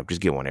fucking up.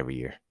 Just get one every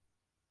year.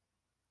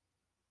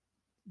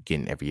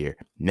 Getting every year.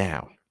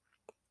 Now,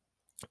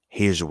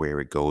 here's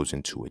where it goes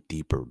into a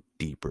deeper,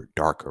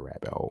 darker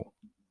rabbit hole.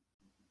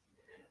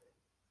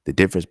 The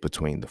difference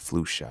between the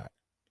flu shot.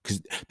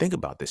 Because think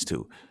about this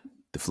too.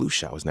 The flu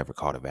shot was never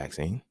called a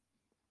vaccine.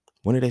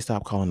 When did they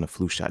stop calling the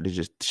flu shot? They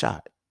just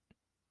shot.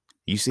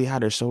 You see how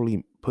they're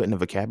slowly putting the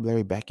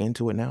vocabulary back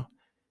into it now?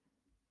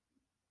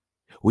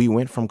 We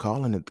went from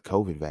calling it the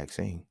COVID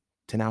vaccine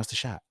to now it's the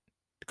shot,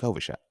 the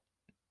COVID shot.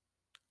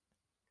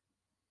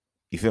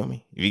 You feel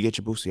me? If you get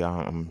your booster,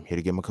 y'all, I'm here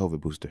to get my COVID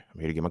booster. I'm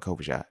here to get my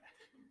COVID shot.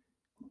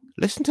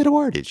 Listen to the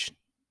wordage.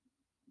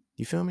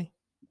 You feel me?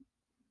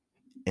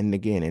 And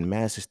again, in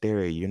mass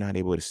hysteria, you're not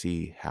able to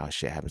see how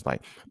shit happens.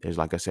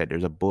 Like I said,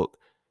 there's a book.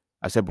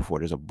 I said before,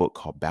 there's a book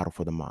called Battle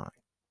for the Mind.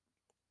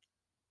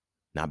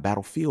 Not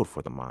Battlefield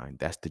for the Mind.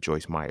 That's the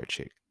Joyce Meyer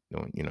chick.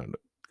 The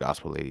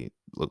gospel lady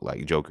looked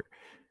like Joker.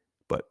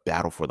 But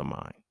Battle for the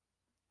Mind.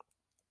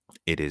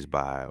 It is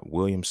by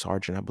William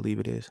Sargent, I believe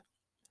it is.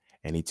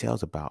 And he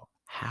tells about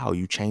how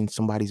you change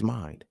somebody's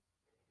mind.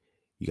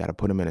 You got to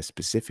put them in a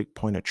specific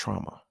point of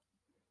trauma.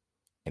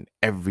 And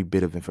every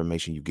bit of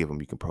information you give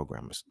them, you can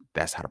program them.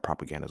 That's how the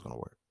propaganda is going to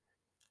work.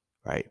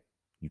 Right?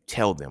 You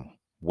tell them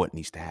what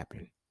needs to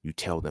happen. You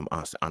tell them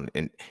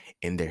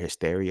in their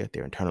hysteria,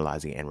 they're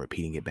internalizing and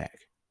repeating it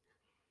back.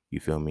 You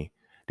feel me?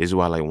 This is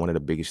why, like, one of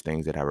the biggest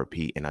things that I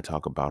repeat and I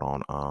talk about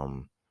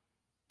on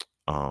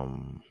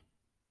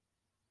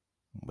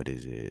what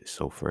is it?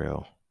 So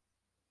Frail.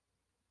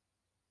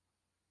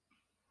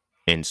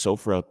 In So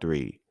Frail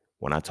 3,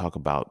 when I talk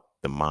about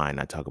the mind.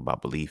 I talk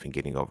about belief and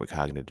getting over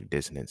cognitive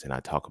dissonance. And I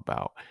talk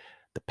about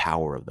the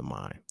power of the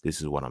mind.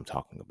 This is what I'm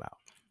talking about,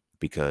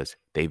 because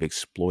they've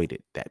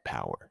exploited that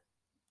power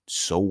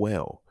so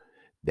well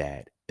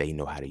that they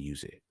know how to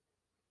use it.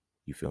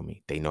 You feel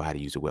me? They know how to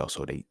use it well.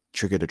 So they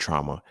trigger the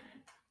trauma,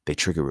 they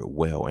trigger it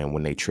well. And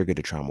when they trigger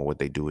the trauma, what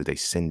they do is they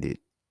send it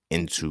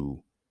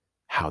into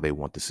how they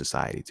want the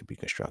society to be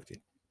constructed.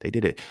 They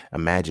did it.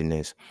 Imagine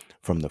this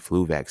from the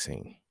flu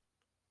vaccine,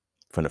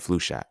 from the flu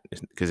shot,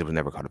 because it was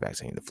never called a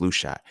vaccine. The flu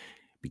shot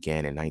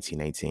began in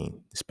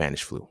 1918, the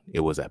Spanish flu.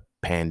 It was a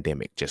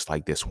pandemic just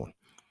like this one,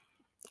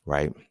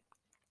 right?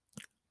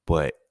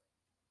 But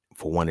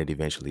for one, it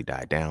eventually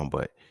died down.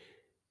 But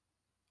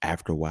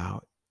after a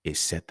while, it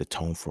set the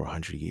tone for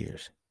 100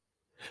 years.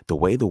 The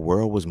way the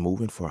world was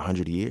moving for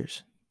 100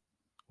 years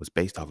was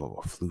based off of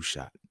a flu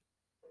shot.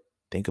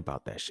 Think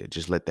about that shit.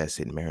 Just let that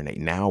sit and marinate.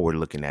 Now we're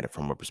looking at it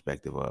from a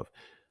perspective of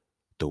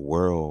the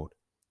world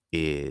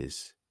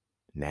is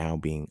now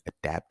being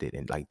adapted,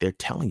 and like they're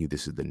telling you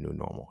this is the new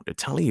normal. They're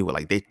telling you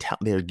like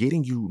they're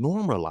getting you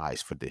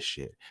normalized for this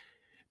shit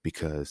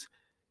because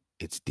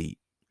it's deep.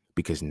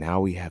 Because now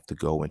we have to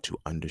go into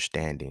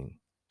understanding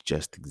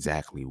just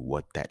exactly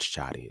what that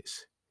shot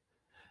is.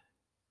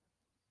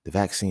 The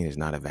vaccine is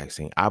not a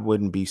vaccine. I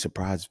wouldn't be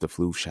surprised if the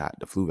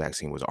flu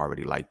vaccine was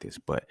already like this,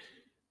 but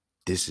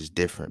this is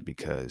different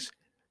because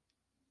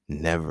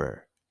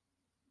never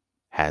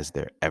has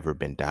there ever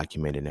been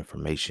documented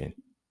information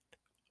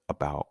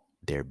about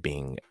there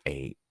being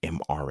a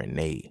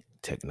mRNA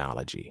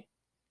technology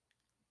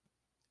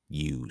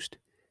used.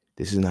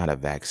 This is not a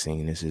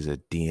vaccine. This is a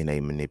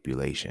DNA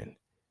manipulation.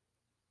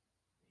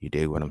 You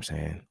dig what I'm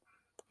saying?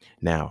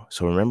 Now,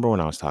 so remember when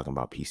I was talking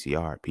about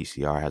PCR?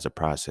 PCR has a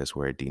process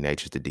where it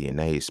denatures the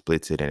DNA,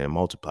 splits it, and it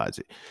multiplies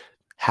it.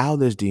 How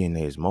this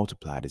DNA is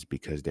multiplied is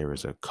because there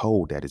is a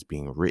code that is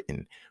being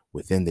written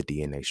within the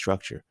DNA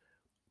structure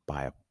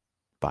by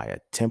a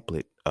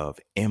template of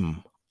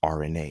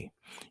mRNA.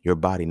 Your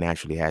body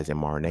naturally has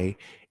mRNA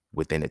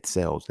within its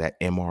cells. That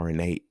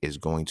mRNA is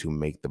going to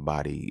make the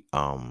body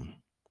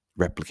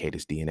replicate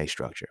its DNA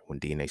structure.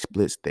 When DNA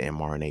splits, the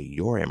mRNA,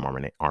 your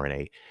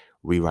mRNA,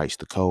 rewrites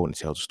the code and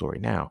tells the story.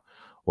 Now,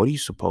 what do you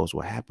suppose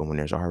will happen when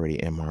there's already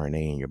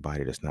mRNA in your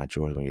body that's not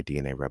yours when your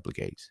DNA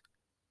replicates?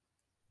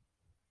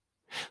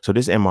 So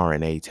this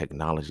mRNA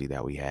technology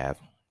that we have,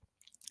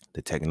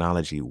 the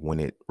technology, when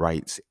it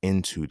writes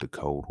into the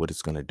code, what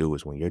it's going to do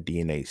is when your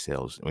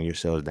when your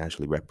cells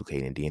naturally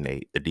replicating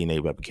DNA, the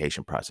DNA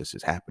replication process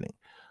is happening.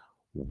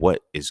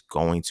 What is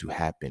going to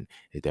happen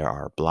is there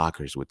are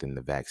blockers within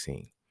the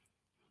vaccine.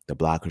 The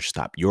blockers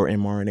stop your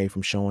mRNA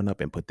from showing up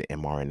and put the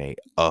mRNA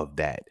of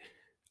that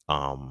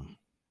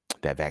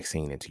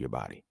vaccine into your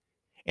body,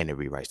 and it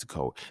rewrites the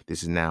code.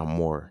 This is now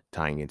more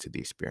tying into the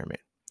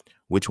experiment.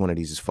 Which one of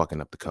these is fucking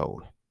up the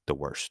code the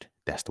worst?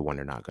 That's the one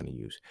they're not going to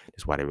use.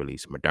 That's why they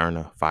released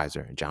Moderna,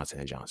 Pfizer, and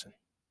Johnson & Johnson.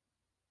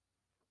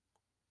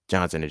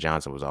 Johnson &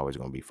 Johnson was always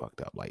going to be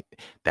fucked up. Like,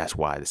 that's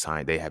why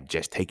they have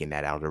just taken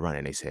that out of the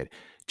running. They said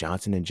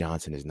Johnson &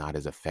 Johnson is not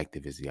as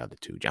effective as the other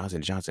two.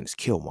 Johnson & Johnson has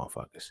killed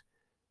motherfuckers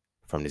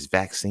from this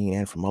vaccine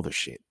and from other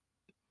shit.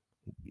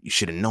 You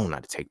should have known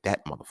not to take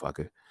that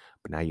motherfucker.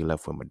 But now you're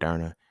left with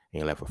Moderna and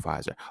you're left with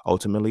Pfizer.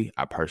 Ultimately,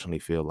 I personally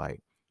feel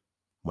like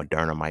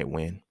Moderna might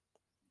win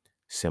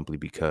simply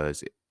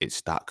because its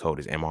stock code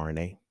is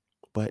mRNA,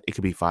 but it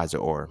could be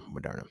Pfizer or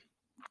Moderna.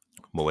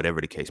 But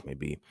whatever the case may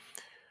be,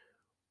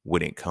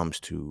 when it comes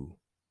to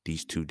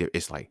these two,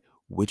 it's like,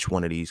 which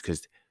one of these,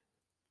 because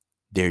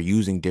they're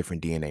using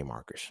different DNA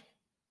markers.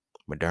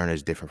 Moderna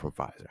is different from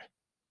Pfizer.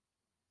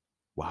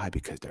 Why?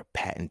 Because they're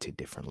patented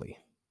differently.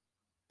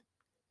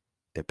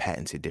 They're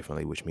patented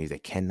differently, which means they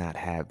cannot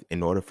have,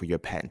 in order for your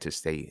patent to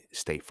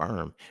stay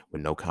firm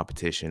with no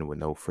competition, with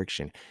no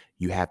friction,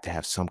 you have to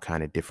have some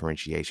kind of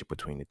differentiation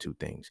between the two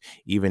things.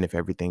 Even if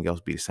everything else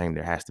be the same,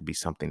 there has to be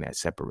something that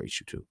separates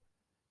you two.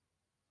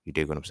 You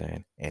dig what I'm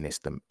saying? And it's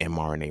the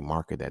mRNA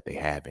marker that they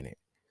have in it.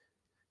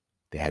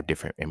 They have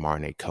different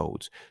mRNA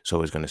codes.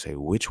 So it's going to say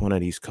which one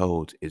of these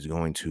codes is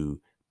going to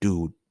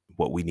do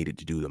what we needed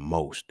to do the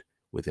most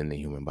within the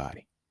human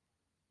body.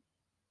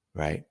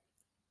 Right?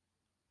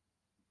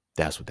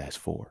 That's what that's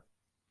for.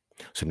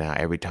 So now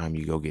every time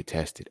you go get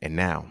tested, and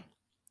now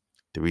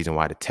the reason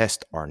why the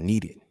tests are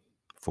needed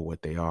for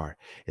what they are,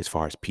 as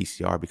far as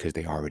PCR, because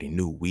they already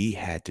knew we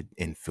had to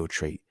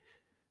infiltrate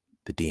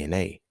the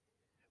DNA.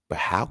 But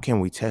how can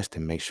we test to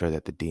make sure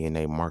that the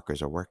DNA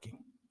markers are working?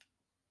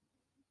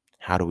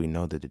 How do we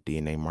know that the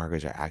DNA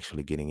markers are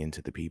actually getting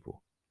into the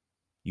people?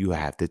 You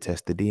have to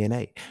test the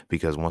DNA,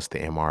 because once the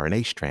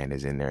mRNA strand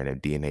is in there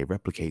and the DNA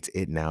replicates,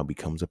 it now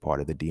becomes a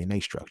part of the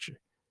DNA structure.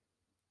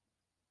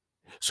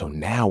 So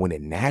now when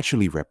it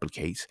naturally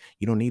replicates,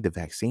 you don't need the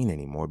vaccine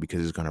anymore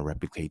because it's going to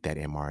replicate that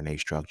mRNA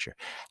structure.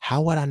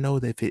 How would I know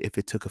that if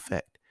it took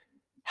effect?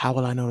 How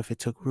will I know if it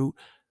took root?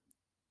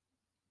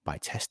 By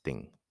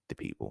testing the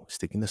people,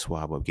 sticking the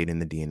swab up, getting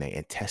the DNA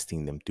and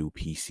testing them through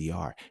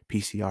PCR.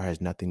 PCR has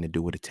nothing to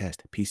do with a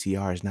test.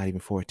 PCR is not even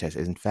for a test.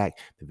 In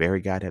fact, the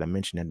very guy that I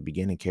mentioned at the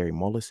beginning, Kerry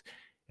Mullis,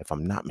 If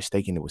I'm not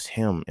mistaken, it was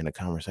him in a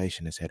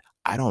conversation that said,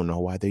 I don't know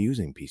why they're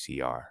using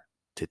PCR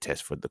to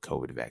test for the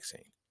COVID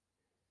vaccine.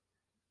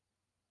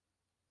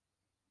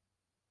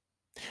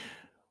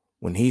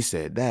 When he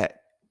said that,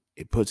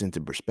 it puts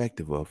into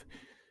perspective of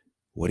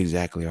what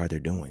exactly are they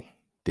doing?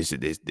 This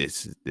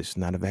is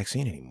not a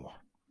vaccine anymore.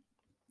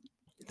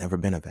 It's never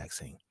been a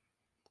vaccine.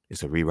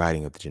 It's a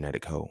rewriting of the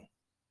genetic code.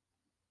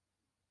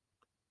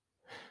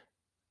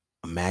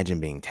 Imagine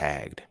being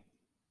tagged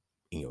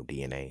in your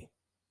DNA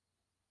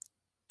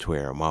to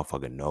where a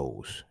motherfucker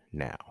knows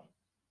now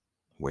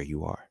where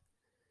you are.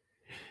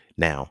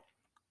 Now,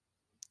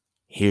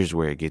 here's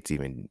where it gets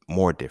even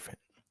more different.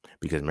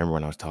 Because remember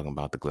when I was talking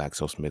about the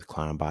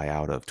GlaxoSmithKline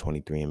buyout of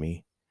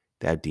 23andMe?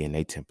 They have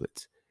DNA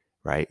templates,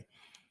 right?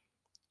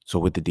 So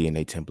with the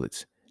DNA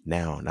templates,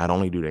 now not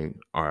only do they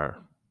are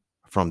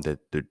from the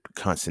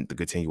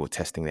continual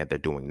testing that they're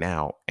doing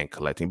now and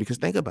collecting, because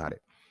think about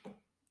it.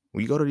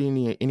 When you go to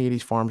any of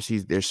these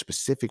pharmacies, there's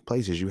specific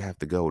places you have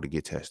to go to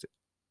get tested.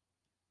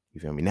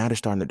 You feel me? Now they're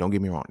starting to, don't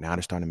get me wrong, now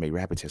they're starting to make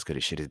rapid tests because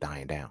the shit is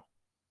dying down.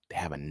 They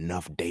have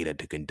enough data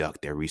to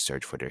conduct their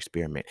research for their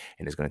experiment,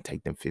 and it's going to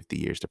take them 50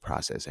 years to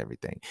process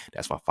everything.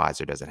 That's why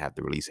Pfizer doesn't have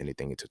to release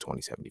anything until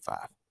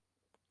 2075.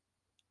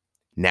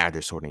 Now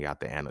they're sorting out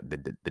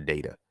the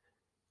data.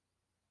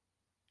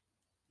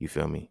 You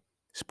feel me?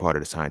 It's part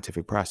of the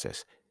scientific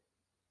process.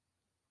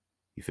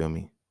 You feel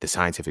me? The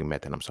scientific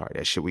method, I'm sorry.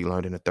 That shit we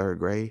learned in the third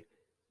grade,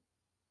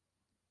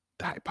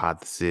 the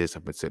hypothesis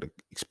up into the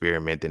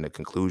experiment and the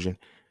conclusion,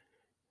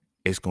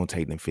 it's going to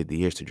take them 50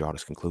 years to draw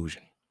this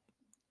conclusion.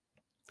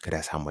 Because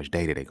that's how much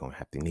data they're going to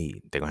have to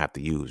need. They're going to have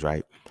to use,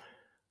 right?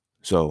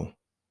 So,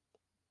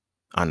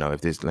 I know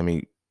if this, let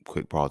me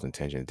quick pause and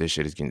tension. If this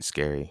shit is getting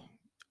scary,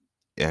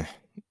 yeah,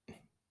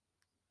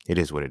 it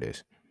is what it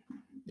is.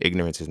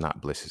 Ignorance is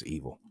not bliss, is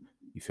evil.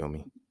 You feel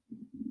me?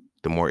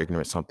 The more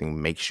ignorant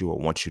something makes you or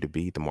wants you to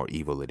be, the more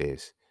evil it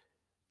is.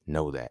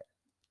 Know that.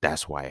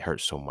 That's why it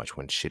hurts so much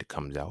when shit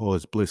comes out. Oh,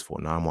 it's blissful.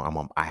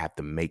 No, I have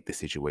to make the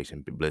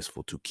situation be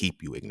blissful to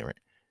keep you ignorant.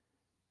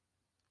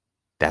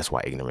 That's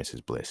why ignorance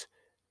is bliss.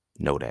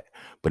 Know that.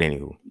 But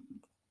anywho,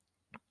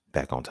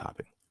 back on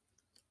topic.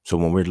 So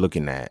when we're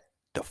looking at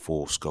the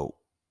full scope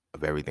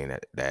of everything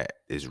that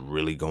is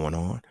really going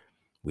on,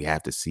 we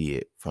have to see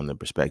it from the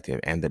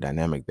perspective and the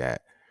dynamic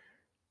that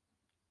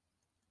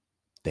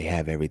they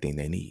have everything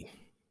they need.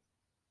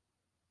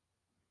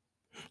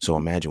 So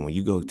imagine when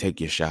you go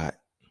take your shot,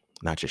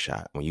 not your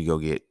shot, when you go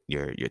get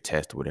your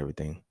test with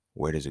everything,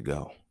 where does it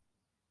go?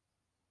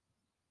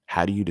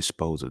 How do you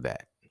dispose of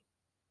that?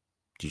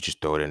 Do you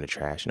just throw it in the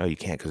trash? No, you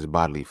can't, because it's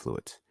bodily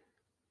fluids.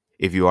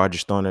 If you are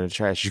just throwing it in the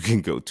trash, you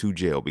can go to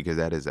jail because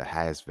that is a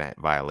hazmat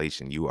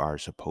violation. You are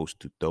supposed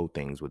to throw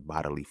things with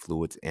bodily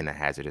fluids in a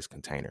hazardous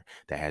container.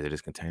 The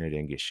hazardous container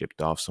then gets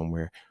shipped off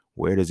somewhere.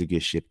 Where does it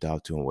get shipped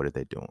out to, and what are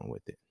they doing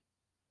with it?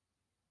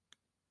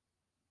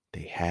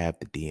 They have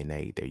the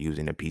DNA. They're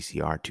using the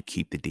PCR to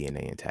keep the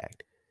DNA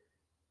intact.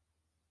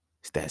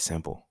 It's that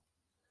simple.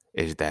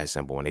 It's that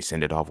simple. When they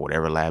send it off,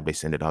 whatever lab they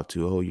send it off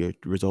to, oh, your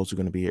results are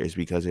going to be here. It's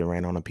because it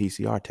ran on a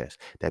PCR test.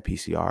 That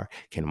PCR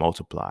can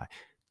multiply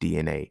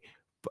DNA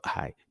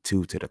by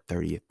 2 to the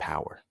 30th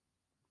power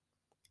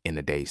in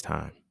a day's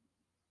time.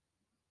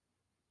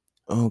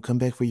 Oh, come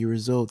back for your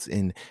results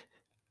in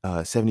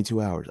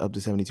 72 hours, up to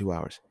 72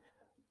 hours.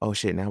 Oh,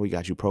 shit, now we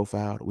got you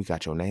profiled. We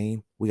got your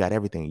name. We got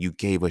everything. You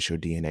gave us your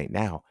DNA.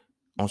 Now,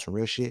 on some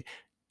real shit,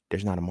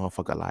 there's not a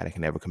motherfucker alive that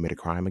can ever commit a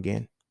crime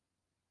again.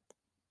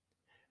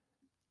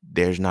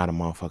 There's not a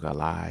motherfucker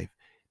alive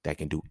that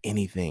can do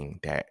anything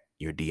that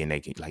your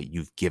DNA can, like,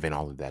 you've given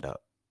all of that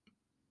up.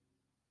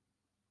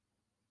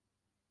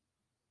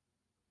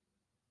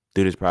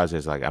 Through this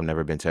process, like, I've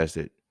never been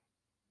tested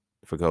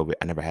for COVID.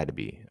 I never had to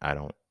be. I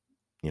don't,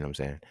 you know what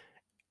I'm saying?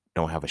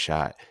 Don't have a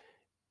shot.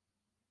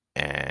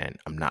 And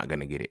I'm not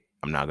going to get it.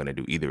 I'm not going to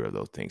do either of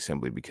those things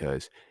simply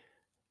because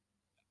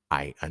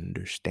I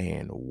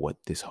understand what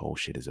this whole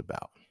shit is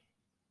about.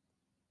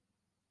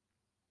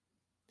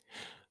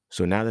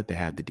 So now that they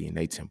have the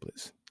DNA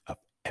templates of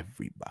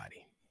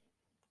everybody,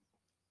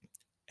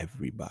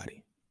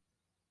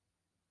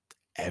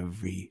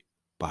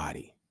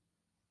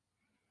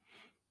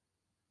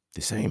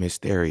 the same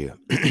hysteria.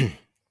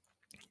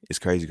 It's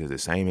crazy because the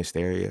same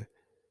hysteria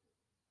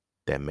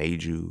that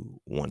made you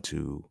want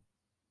to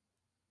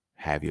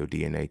have your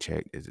DNA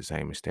checked is the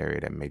same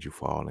hysteria that made you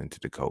fall into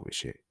the COVID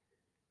shit.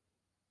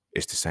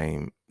 It's the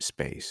same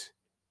space,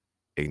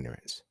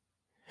 ignorance.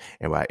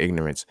 And by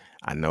ignorance,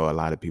 I know a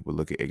lot of people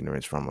look at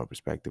ignorance from a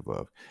perspective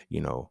of,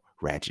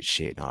 ratchet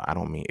shit. No, I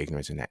don't mean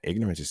ignorance in that.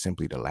 Ignorance is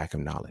simply the lack of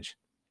knowledge.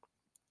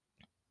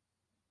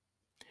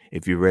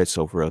 If you read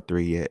Sophia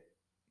 3 yet,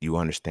 you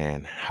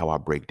understand how I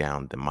break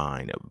down the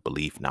mind of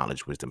belief,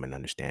 knowledge, wisdom, and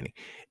understanding.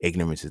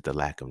 Ignorance is the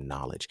lack of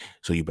knowledge.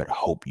 So you better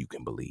hope you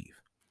can believe.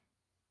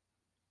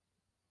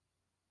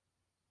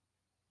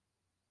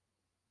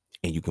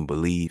 And you can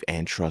believe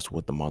and trust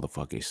what the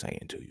motherfucker is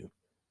saying to you.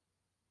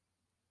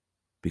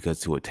 Because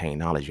to attain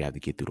knowledge, you have to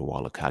get through the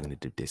wall of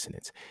cognitive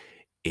dissonance.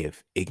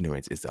 If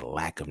ignorance is a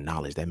lack of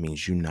knowledge, that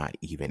means you're not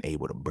even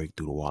able to break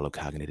through the wall of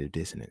cognitive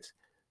dissonance.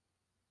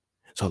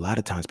 So a lot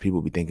of times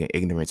people be thinking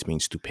ignorance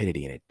means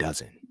stupidity, and it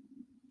doesn't.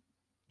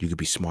 You could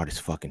be smart as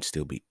fuck and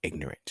still be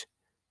ignorant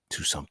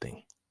to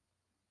something.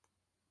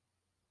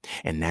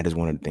 And that is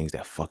one of the things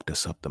that fucked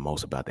us up the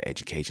most about the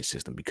education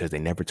system, because they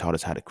never taught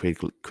us how to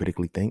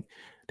critically think.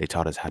 They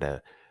taught us how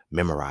to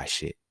memorize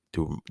shit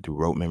through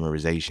rote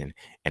memorization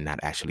and not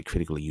actually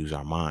critically use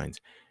our minds.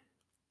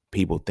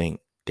 People think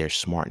they're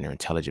smart and they're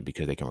intelligent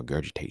because they can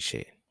regurgitate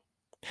shit.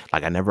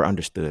 Like, I never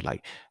understood.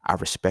 Like, I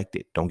respect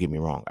it. Don't get me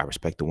wrong. I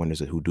respect the winners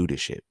who do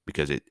this shit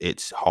because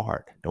it's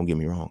hard. Don't get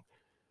me wrong.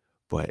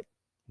 But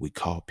we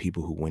call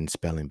people who win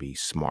spelling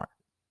bees smart.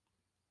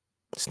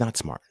 It's not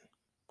smart.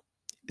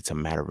 It's a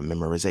matter of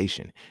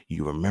memorization.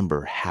 You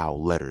remember how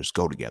letters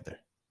go together.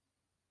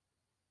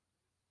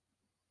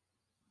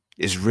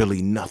 It's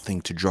really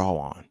nothing to draw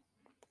on.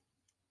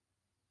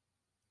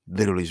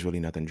 Literally, it's really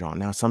nothing to draw on.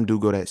 Now, some do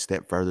go that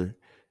step further.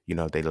 You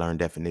know, they learn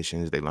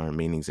definitions, they learn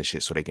meanings and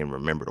shit so they can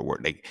remember the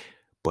word.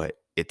 But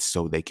it's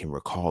so they can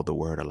recall the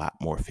word a lot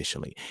more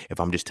efficiently. If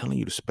I'm just telling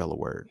you to spell a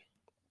word,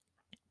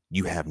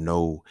 you have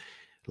no,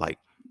 like,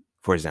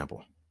 for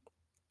example,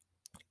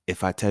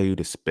 if I tell you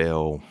to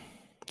spell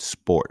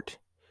sport,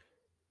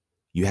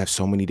 you have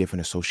so many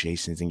different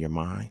associations in your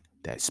mind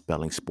that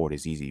spelling sport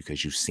is easy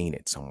because you've seen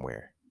it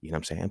somewhere. You know what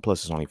I'm saying? And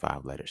plus, it's only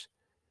 5 letters.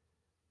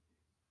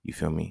 You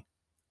feel me?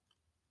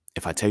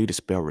 If I tell you to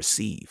spell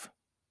receive,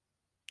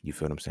 you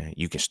feel what I'm saying?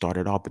 You can start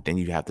it off, but then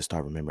you have to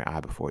start remembering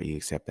I before E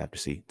except after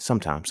C.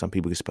 Sometimes, some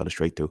people can spell it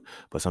straight through,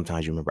 but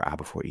sometimes you remember I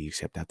before E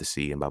except after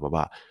C and blah, blah,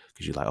 blah.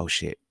 Because you're like, oh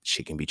shit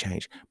can be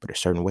changed. But there's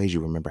certain ways you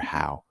remember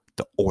how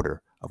the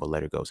order of a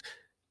letter goes.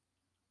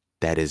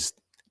 That is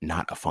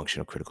not a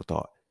function of critical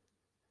thought.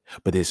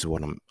 But this is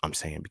what I'm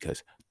saying,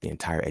 because the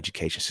entire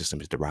education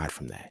system is derived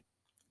from that.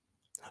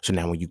 So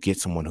now when you get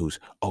someone who's,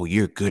 oh,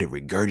 you're good at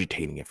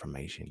regurgitating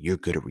information, you're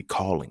good at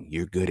recalling,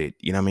 you're good at,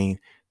 you know what I mean?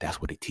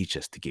 That's what they teach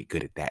us, to get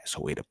good at that.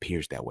 So it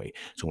appears that way.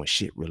 So when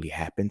shit really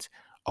happens,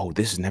 oh,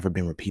 this has never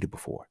been repeated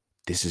before.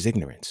 This is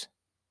ignorance.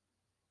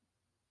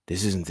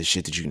 This isn't the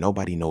shit that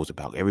nobody knows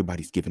about.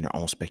 Everybody's giving their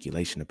own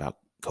speculation about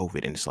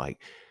COVID. And it's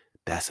like,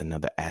 that's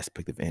another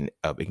aspect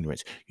of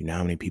ignorance. You know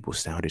how many people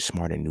sounded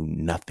smart and knew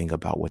nothing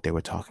about what they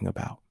were talking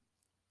about?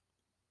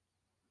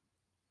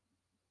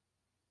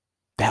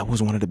 That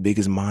was one of the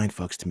biggest mind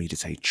fucks to me, to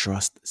say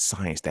trust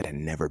science that had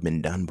never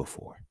been done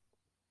before.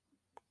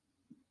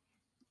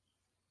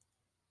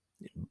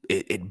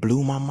 It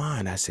blew my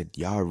mind. I said,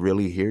 y'all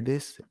really hear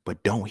this,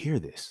 but don't hear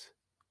this.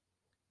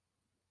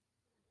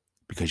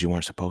 Because you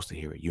weren't supposed to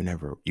hear it.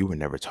 You were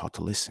never taught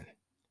to listen.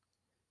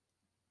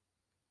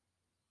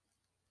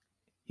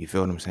 You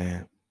feel what I'm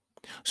saying?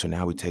 So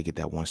now we take it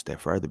that one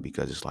step further,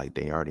 because it's like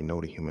they already know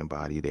the human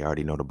body. They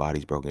already know the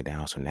body's broken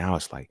down. So now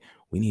it's like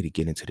we need to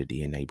get into the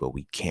DNA, but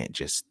we can't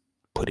just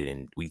put it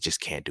in. We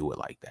just can't do it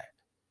like that.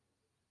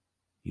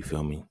 You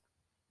feel me?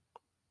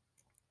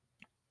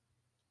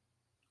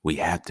 We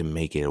have to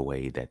make it a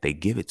way that they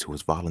give it to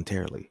us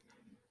voluntarily,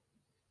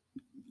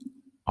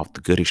 off the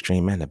good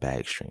extreme and the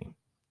bad extreme.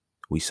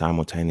 We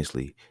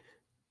simultaneously,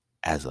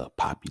 as a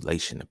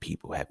population of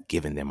people, have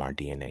given them our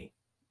DNA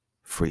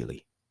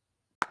freely.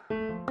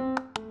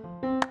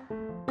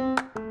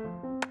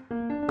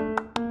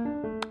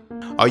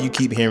 All you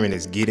keep hearing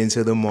is get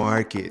into the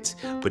markets,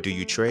 but do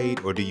you trade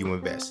or do you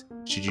invest?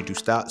 Should you do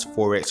stocks,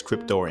 forex,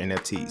 crypto, or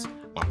NFTs?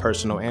 My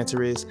personal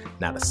answer is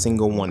not a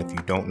single one if you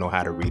don't know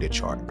how to read a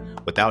chart.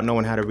 Without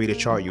knowing how to read a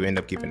chart, you end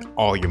up giving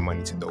all your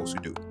money to those who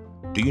do.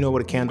 Do you know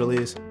what a candle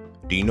is?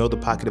 Do you know the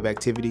pocket of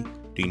activity?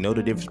 Do you know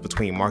the difference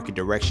between market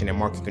direction and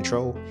market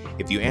control?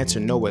 If you answer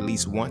no at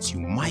least once, you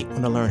might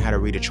want to learn how to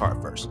read a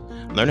chart first.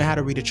 Learning how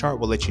to read a chart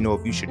will let you know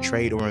if you should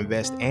trade or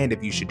invest, and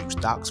if you should do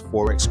stocks,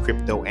 forex,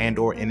 crypto, and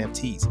or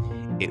NFTs.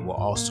 It will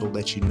also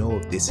let you know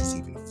if this is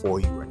even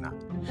for you or not.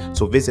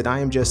 So visit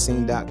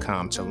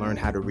IamJustSeen.com to learn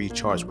how to read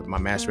charts with my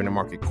Mastering the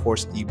Market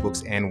course,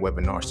 ebooks, and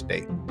webinars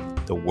today.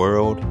 The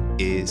world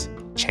is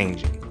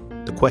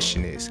changing. The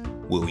question is,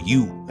 will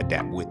you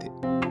adapt with it?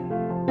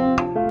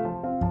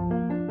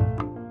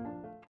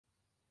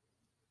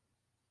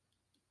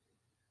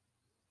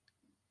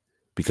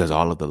 Because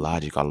all of the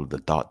logic, all of the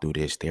thought through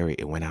this theory,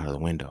 it went out of the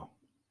window.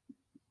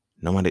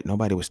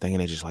 Nobody was thinking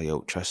it, just like,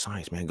 yo, trust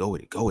science, man. Go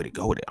with it, go with it,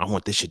 go with it. I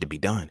want this shit to be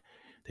done.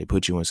 They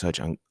put you in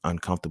such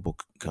uncomfortable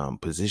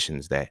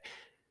positions that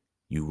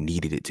you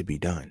needed it to be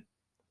done,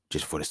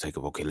 just for the sake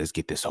of, okay, let's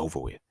get this over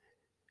with.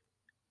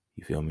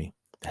 You feel me?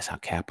 That's how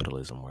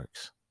capitalism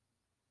works.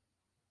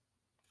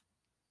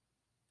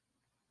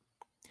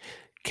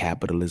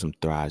 Capitalism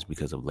thrives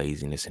because of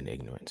laziness and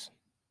ignorance.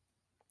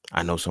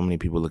 I know so many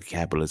people look at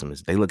capitalism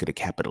as, they look at a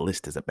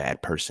capitalist as a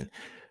bad person,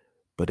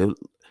 but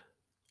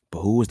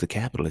who was the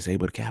capitalist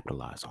able to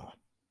capitalize on?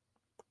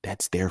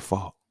 That's their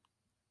fault.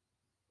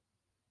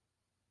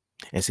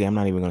 And see, I'm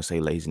not even going to say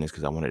laziness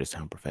because I wanted to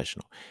sound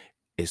professional.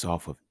 It's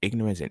off of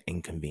ignorance and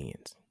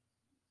inconvenience.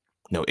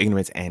 No,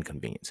 ignorance and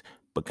convenience.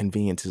 But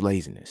convenience is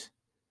laziness.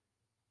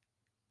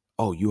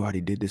 Oh, you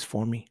already did this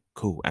for me?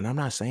 Cool. And I'm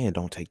not saying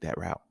don't take that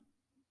route.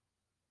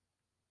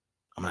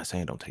 I'm not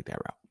saying don't take that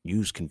route.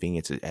 Use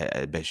convenience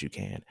at best you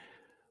can,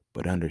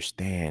 but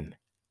understand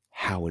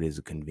how it is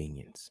a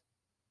convenience.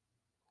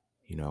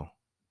 You know,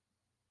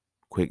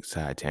 quick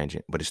side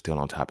tangent, but it's still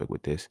on topic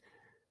with this.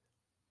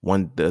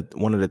 One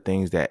of the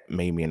things that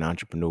made me an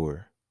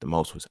entrepreneur the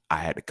most was I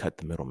had to cut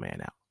the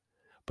middleman out.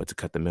 But to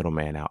cut the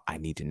middleman out, I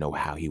need to know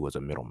how he was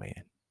a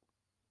middleman.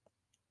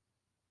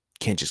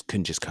 Couldn't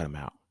just cut him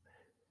out.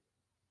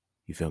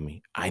 You feel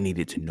me? I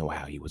needed to know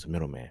how he was a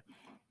middleman.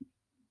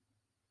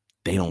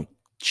 They don't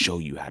show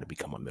you how to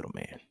become a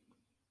middleman.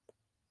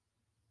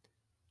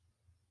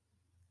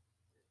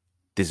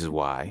 This is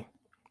why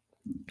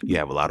you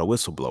have a lot of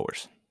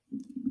whistleblowers.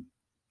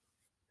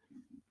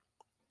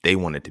 They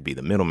wanted to be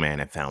the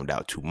middleman and found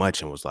out too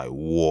much and was like,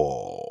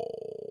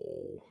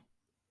 whoa.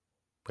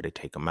 But they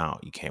take them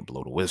out. You can't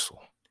blow the whistle.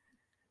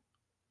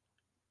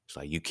 It's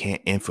like you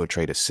can't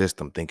infiltrate a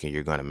system thinking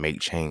you're going to make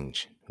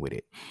change with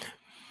it.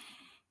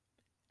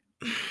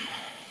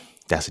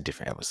 That's a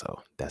different episode.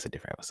 That's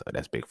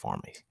big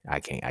pharma. I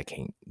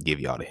can't give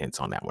you all the hints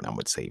on that one. I'm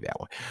going to save that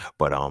one.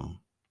 But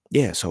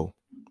yeah, so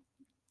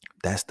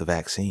that's the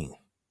vaccine.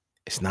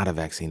 It's not a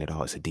vaccine at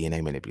all. It's a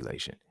DNA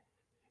manipulation.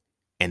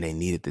 And they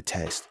needed the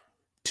test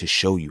to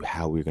show you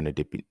how we're going to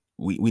dip it.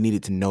 We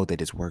needed to know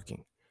that it's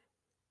working.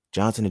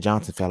 Johnson &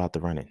 Johnson fell out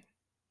the running.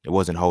 It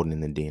wasn't holding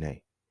in the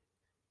DNA.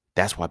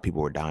 That's why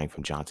people were dying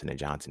from Johnson &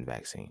 Johnson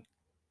vaccine.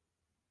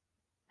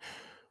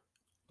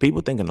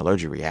 People think an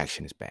allergic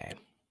reaction is bad.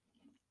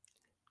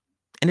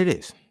 And it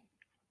is.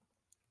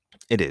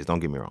 It is. Don't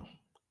get me wrong.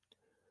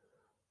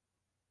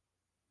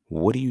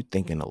 What do you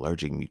think an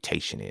allergic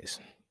mutation is?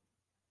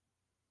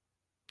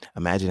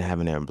 Imagine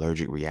having an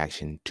allergic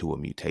reaction to a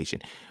mutation.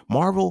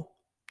 Marvel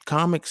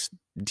Comics,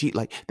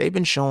 like they've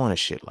been showing us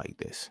shit like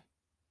this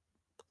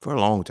for a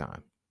long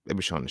time. They've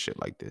been showing us shit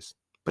like this.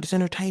 But it's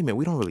entertainment.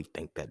 We don't really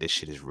think that this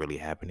shit is really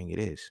happening. It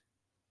is.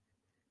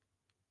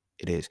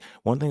 It is.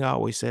 One thing I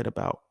always said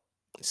about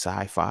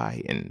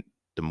sci-fi and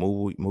the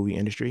movie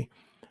industry,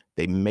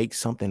 they make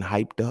something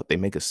hyped up. They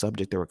make a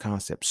subject or a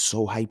concept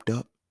so hyped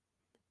up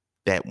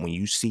that when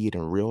you see it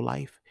in real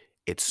life,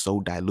 it's so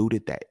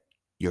diluted that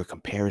your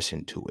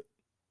comparison to it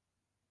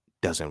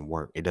doesn't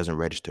work. It doesn't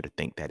register to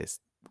think that it's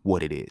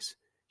what it is.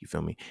 You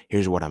feel me?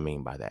 Here's what I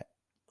mean by that.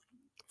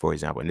 For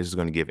example, and this is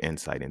going to give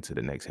insight into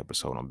the next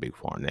episode on Big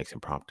Farm, next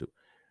Impromptu,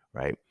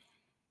 right?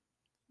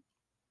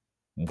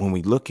 When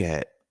we look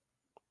at,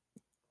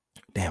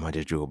 damn, I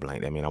just drew a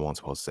blank. That means I wasn't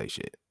supposed to say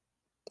shit.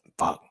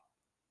 Fuck.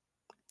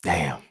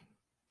 Damn.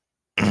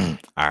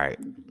 All right.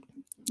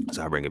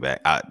 So I bring it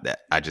back.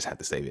 I just have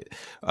to save it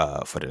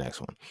for the next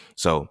one.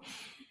 So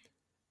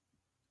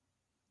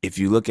if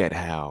you look at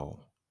how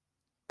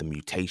the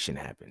mutation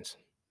happens,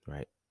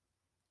 right?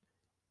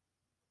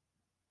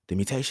 The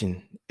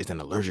mutation is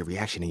an allergic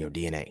reaction in your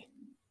DNA.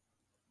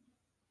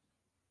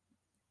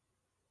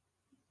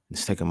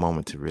 Let's take a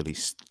moment to really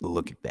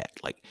look at that.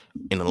 Like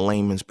in a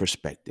layman's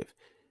perspective,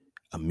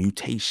 a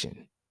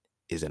mutation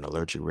is an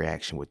allergic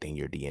reaction within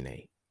your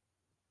DNA.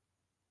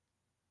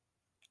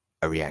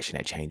 A reaction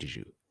that changes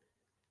you.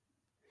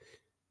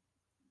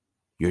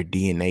 Your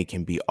DNA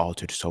can be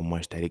altered so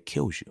much that it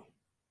kills you.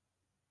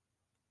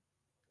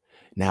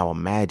 Now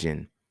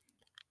imagine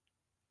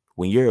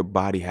when your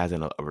body has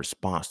a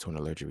response to an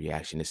allergic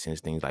reaction, it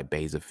sends things like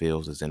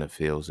basophils,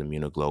 eosinophils,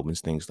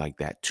 immunoglobulins, things like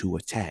that to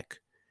attack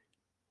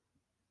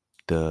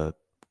the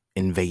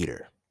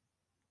invader.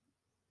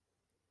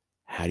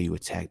 How do you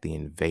attack the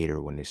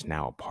invader when it's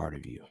now a part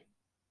of you?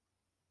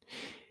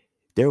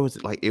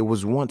 It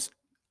was once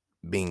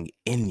being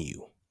in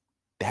you.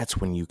 That's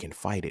when you can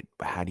fight it.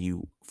 But how do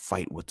you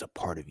fight what's a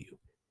part of you?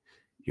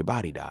 Your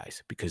body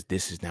dies because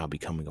this is now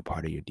becoming a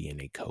part of your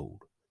DNA code.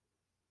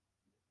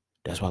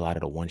 That's why a lot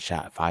of the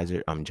one-shot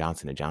Pfizer,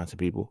 Johnson & Johnson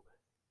people,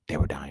 they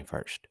were dying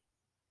first.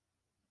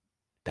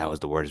 That was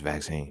the worst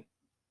vaccine.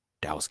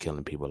 That was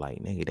killing people.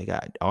 Like,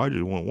 nigga, I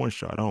just want one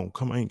shot. I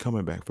ain't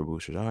coming back for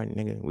boosters. All right,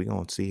 nigga, we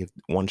gonna see if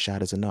one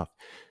shot is enough.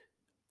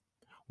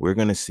 We're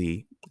gonna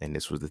see, and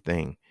this was the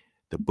thing,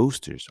 the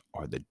boosters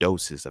are the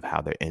doses of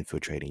how they're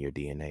infiltrating your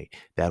DNA.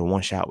 That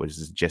one shot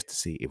was just to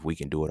see if we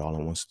can do it all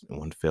in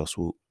one fell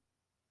swoop.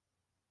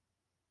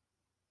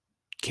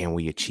 Can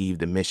we achieve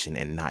the mission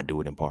and not do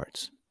it in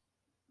parts?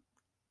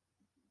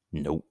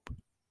 Nope.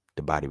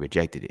 The body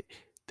rejected it.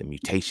 The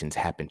mutations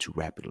happen too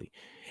rapidly.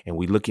 And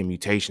we look at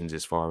mutations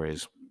as far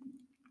as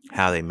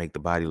how they make the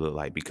body look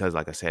like, because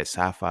like I said,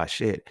 sci-fi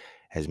shit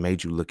has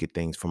made you look at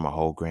things from a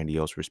whole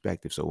grandiose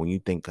perspective. So when you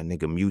think a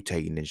nigga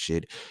mutating and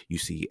shit, you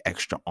see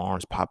extra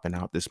arms popping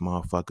out this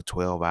motherfucker,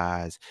 12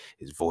 eyes,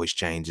 his voice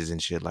changes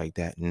and shit like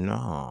that.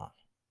 No.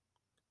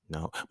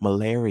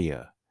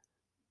 Malaria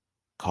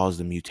caused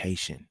a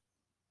mutation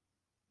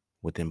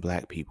within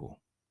black people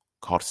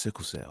called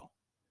sickle cell.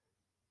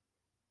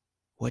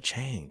 What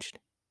changed?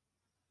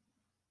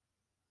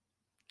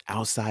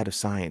 Outside of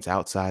science,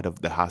 outside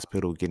of the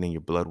hospital getting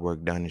your blood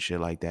work done and shit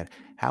like that,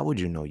 how would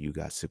you know you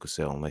got sickle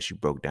cell unless you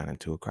broke down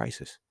into a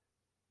crisis?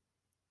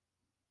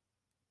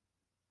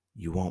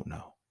 You won't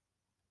know.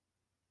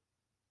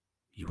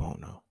 You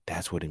won't know.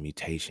 That's what a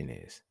mutation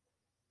is.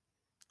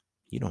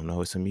 You don't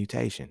know it's a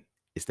mutation.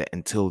 It's that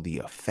until the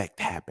effect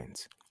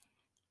happens,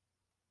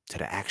 to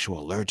the actual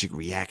allergic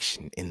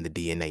reaction in the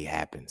DNA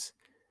happens.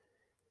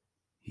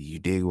 You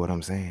dig what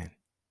I'm saying?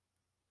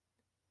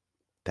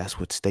 That's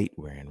what state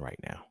we're in right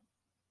now.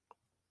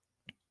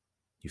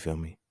 You feel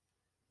me?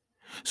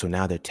 So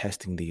now they're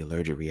testing the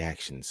allergic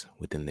reactions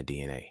within the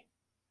DNA.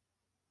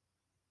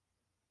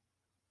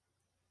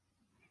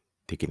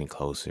 They're getting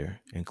closer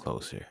and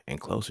closer and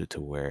closer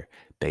to where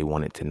they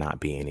want it to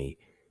not be any.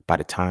 By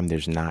the time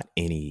there's not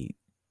any,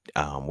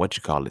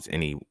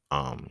 any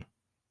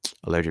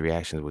allergic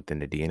reactions within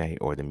the DNA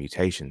or the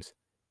mutations,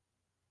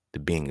 the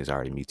being is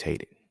already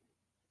mutated.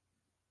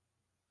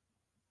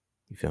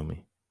 You feel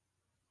me?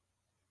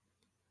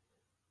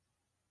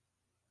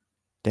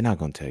 They're not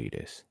going to tell you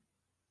this.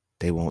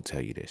 They won't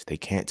tell you this. They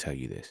can't tell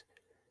you this.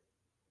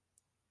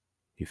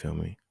 You feel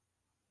me?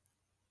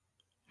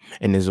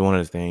 And this is one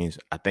of the things,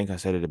 I think I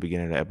said at the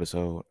beginning of the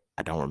episode.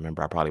 I don't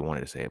remember. I probably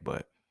wanted to say it,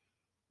 but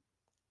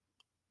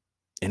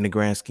in the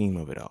grand scheme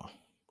of it all,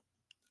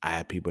 I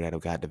have people that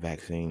have got the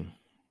vaccine,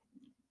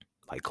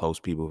 like close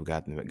people who've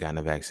gotten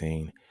the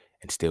vaccine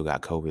and still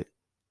got COVID.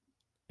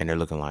 And they're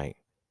looking like,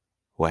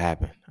 what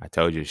happened? I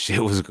told you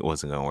shit wasn't going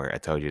to work. I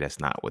told you that's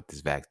not what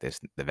the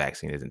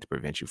vaccine isn't to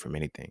prevent you from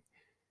anything.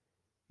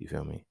 You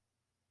feel me?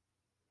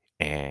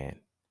 And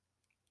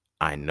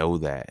I know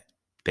that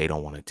they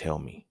don't want to tell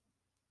me.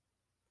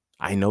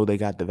 I know they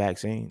got the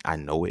vaccine. I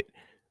know it,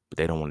 but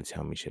they don't want to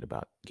tell me shit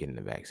about getting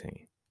the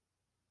vaccine.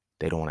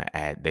 They don't want to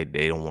add.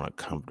 They don't want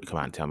to come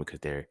out and tell me because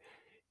they're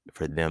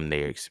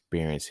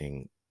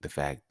experiencing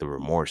the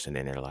remorse, and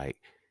then they're like,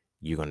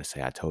 "You're gonna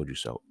say I told you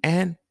so,"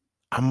 and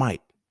I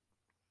might.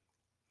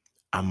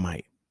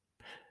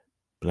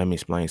 But let me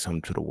explain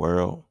something to the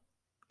world.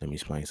 Let me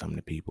explain something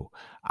to people.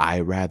 I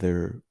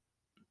rather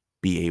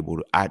be able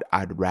to.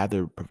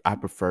 I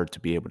prefer to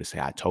be able to say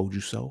I told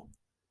you so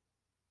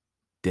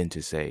than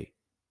to say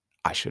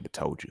I should have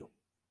told you.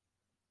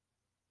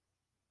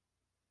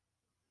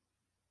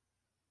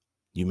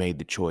 You made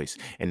the choice.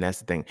 And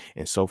that's the thing.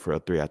 In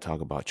Sofer 3, I talk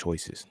about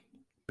choices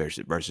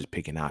versus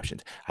picking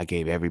options. I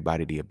gave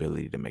everybody the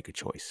ability to make a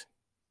choice.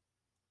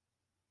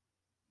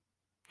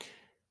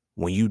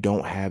 When you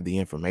don't have the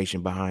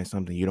information behind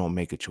something, you don't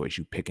make a choice.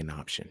 You pick an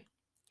option.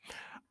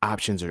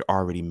 Options are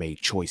already made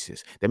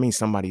choices. That means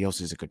somebody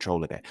else is in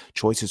control of that.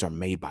 Choices are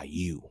made by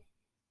you.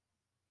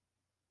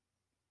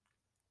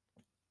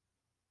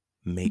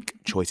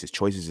 Make choices.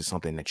 Choices is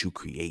something that you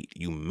create.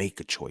 You make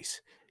a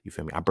choice. You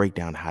feel me? I break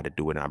down how to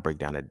do it, and I break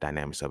down the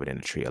dynamics of it in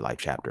the Tree of Life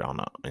chapter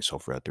in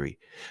Sofer 3.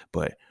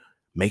 But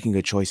making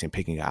a choice and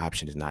picking an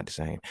option is not the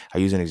same. I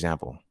use an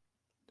example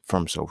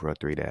from Sofer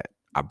 3 that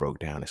I broke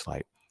down. It's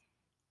like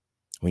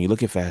when you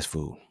look at fast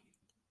food,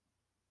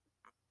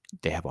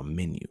 they have a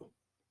menu.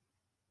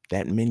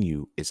 That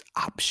menu is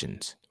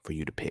options for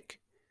you to pick,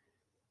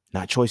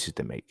 not choices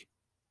to make,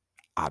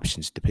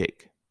 options to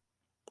pick,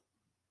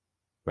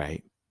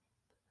 right?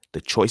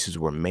 The choices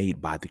were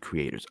made by the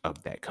creators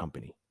of that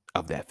company,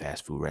 of that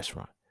fast food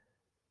restaurant.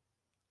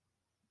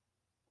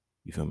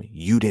 You feel me?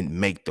 You didn't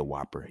make the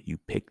Whopper. You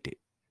picked it.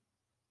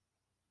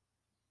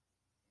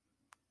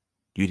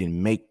 You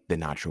didn't make the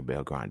Nacho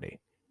Bel Grande.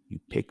 You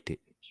picked it.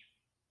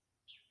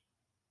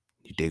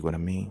 You dig what I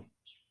mean?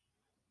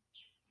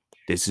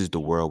 This is the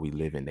world we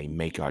live in. They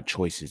make our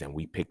choices and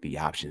we pick the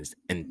options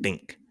and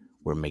think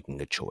we're making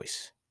a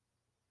choice.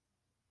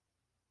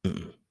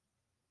 Mm-mm.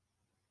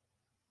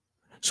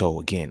 So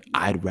again,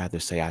 I'd rather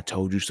say I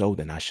told you so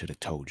than I should have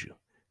told you.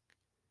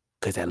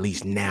 Because at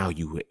least now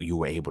you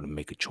were able to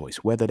make a choice.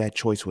 Whether that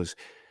choice was,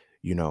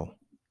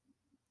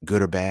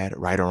 good or bad,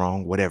 right or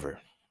wrong, whatever.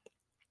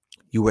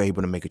 You were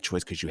able to make a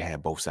choice because you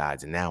had both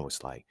sides. And now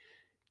it's like,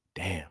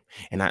 damn.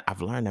 And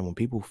I've learned that when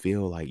people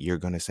feel like you're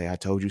going to say, I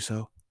told you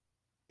so,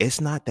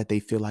 it's not that they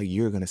feel like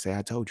you're going to say,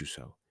 I told you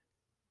so.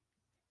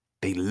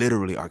 They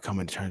literally are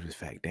coming to terms with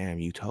the fact, damn,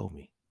 you told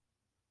me.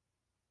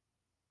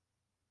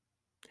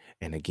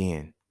 And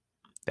again,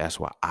 that's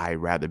why I'd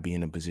rather be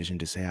in a position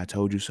to say, I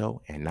told you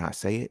so and not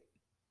say it.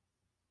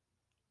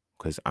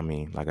 Because, I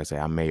mean, like I say,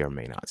 I may or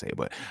may not say it,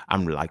 but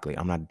I'm not a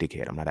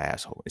dickhead. I'm not an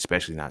asshole,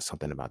 especially not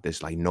something about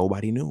this. Like,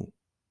 nobody knew.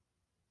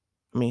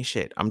 I mean,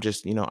 shit, I'm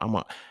just, I'm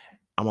a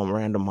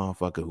random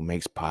motherfucker who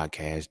makes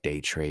podcasts, day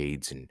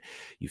trades, and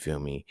you feel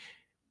me?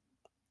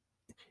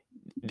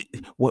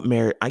 What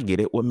merit, I get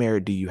it. What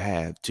merit do you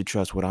have to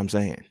trust what I'm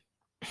saying?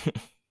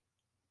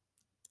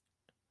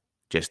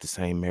 Just the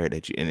same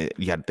merit you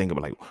got to think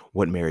about, like,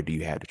 what merit do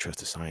you have to trust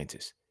the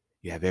scientists?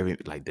 You have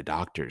the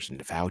doctors and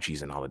the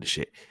Faucis and all of the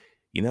shit.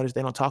 You notice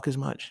they don't talk as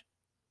much.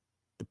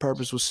 The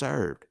purpose was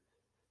served.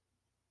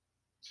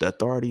 The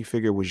authority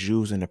figure was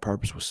used and the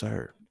purpose was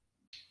served.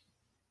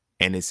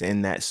 And it's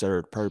in that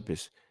served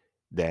purpose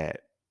that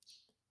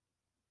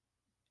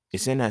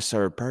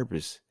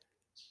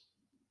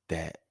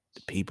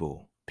the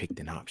people picked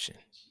an option.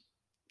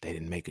 They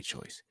didn't make a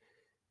choice.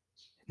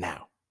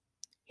 Now,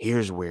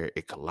 here's where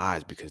it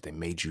collides because they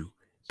made you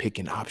pick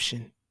an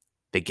option.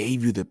 They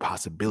gave you the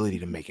possibility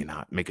to make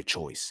a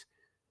choice.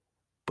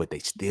 but they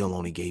still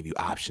only gave you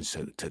options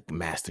to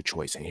master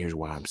choice. And here's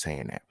why I'm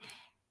saying that.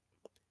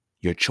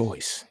 Your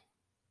choice,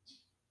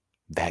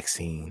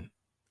 vaccine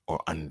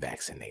or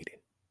unvaccinated,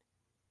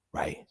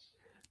 right?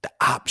 The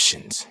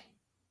options,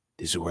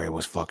 this is where it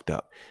was fucked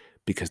up,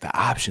 because the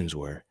options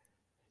were,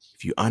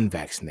 if you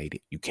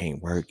unvaccinated, you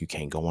can't work, you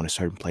can't go on to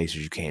certain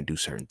places, you can't do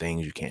certain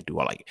things, you can't do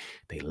all, like,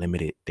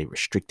 they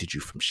restricted you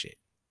from shit,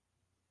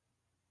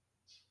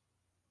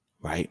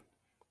 right?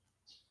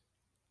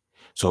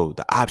 So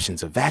the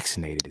options of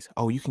vaccinated is,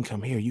 oh, you can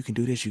come here, you can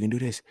do this, you can do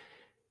this.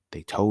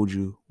 They told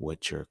you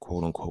what your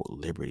quote unquote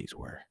liberties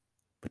were,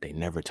 but they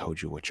never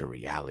told you what your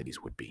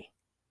realities would be.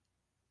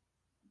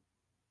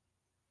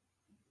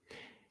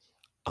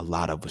 A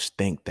lot of us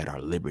think that our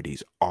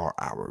liberties are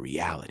our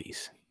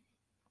realities.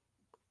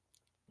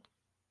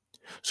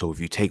 So if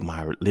you take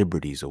my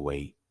liberties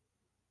away,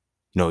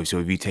 no, so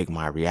if you take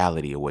my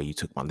reality away, you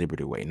took my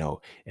liberty away.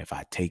 No, if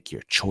I take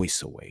your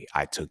choice away,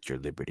 I took your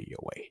liberty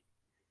away.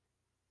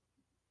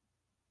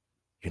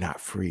 You're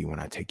not free when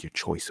I take your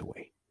choice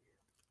away.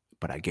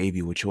 But I gave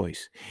you a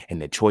choice.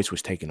 And the choice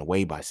was taken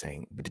away by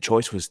but the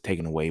choice was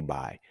taken away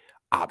by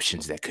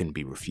options that couldn't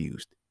be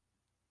refused.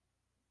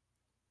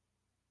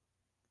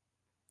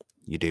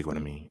 You dig what I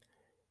mean?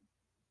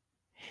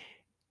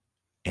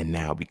 And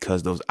now,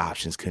 because those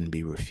options couldn't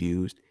be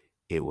refused,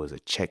 it was a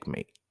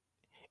checkmate.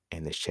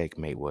 And the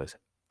checkmate was,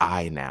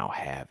 I now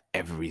have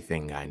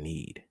everything I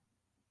need.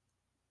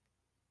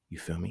 You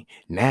feel me?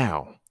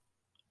 Now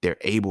they're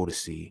able to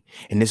see,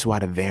 and this is why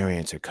the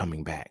variants are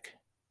coming back.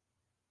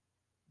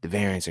 The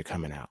variants are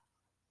coming out.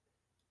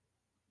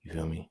 You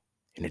feel me?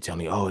 And they're telling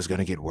me, oh, it's going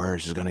to get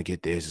worse. It's going to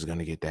get this. It's going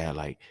to get that.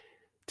 Like,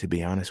 to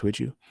be honest with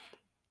you,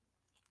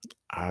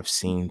 I've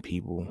seen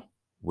people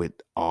with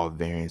all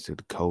variants of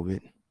the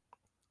COVID.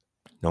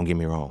 Don't get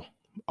me wrong.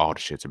 All the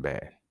shits are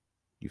bad.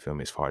 You feel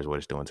me? As far as what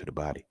it's doing to the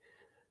body.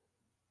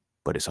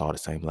 But it's all the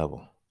same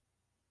level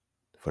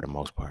for the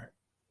most part.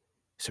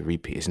 It's a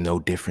repeat. It's no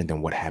different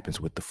than what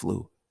happens with the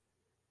flu.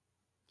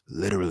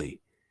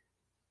 Literally,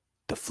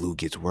 the flu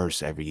gets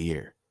worse every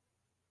year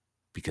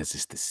because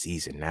it's the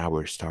season. Now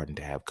we're starting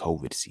to have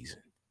COVID season.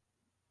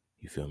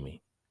 You feel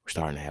me? We're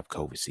starting to have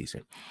COVID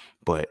season.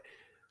 But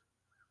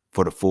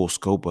for the full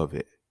scope of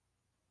it,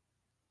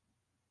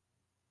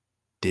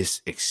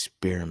 this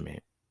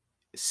experiment,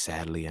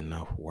 sadly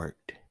enough,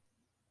 worked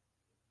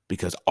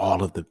because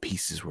all of the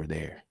pieces were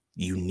there.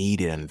 You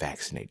needed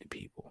unvaccinated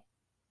people.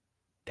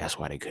 That's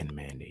why they couldn't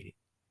mandate it.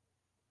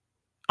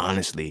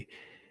 Honestly,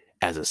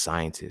 as a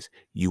scientist,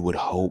 you would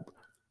hope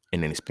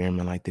in an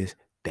experiment like this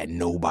that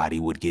nobody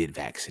would get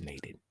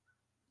vaccinated.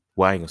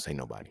 Well, I ain't gonna say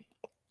nobody.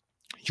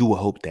 You would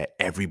hope that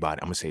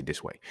everybody, I'm gonna say it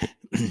this way.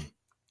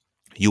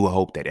 You would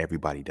hope that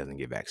everybody doesn't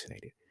get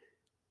vaccinated.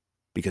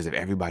 Because if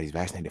everybody's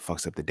vaccinated, it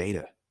fucks up the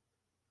data.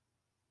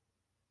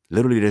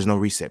 Literally, there's no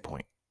reset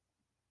point.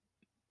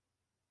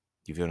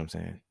 You feel what I'm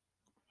saying?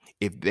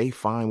 If they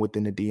find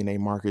within the DNA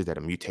markers that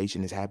a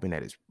mutation has happened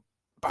that is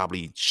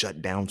probably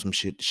shut down some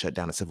shit, shut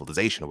down a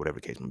civilization or whatever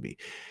the case may be,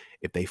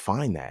 if they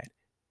find that,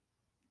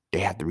 they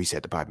have to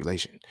reset the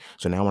population.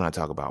 So now when I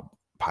talk about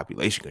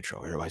population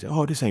control, everybody says,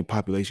 oh, this ain't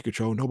population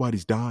control.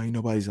 Nobody's dying.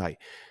 Nobody's like,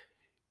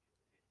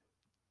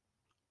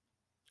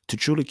 to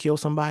truly kill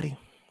somebody,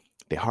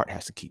 their heart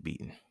has to keep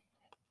beating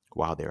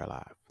while they're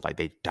alive. Like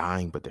they're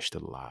dying, but they're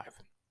still alive.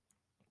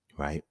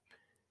 Right?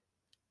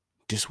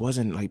 This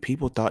wasn't like,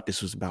 people thought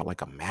this was about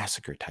like a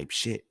massacre type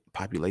shit.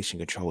 Population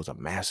control is a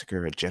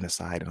massacre, a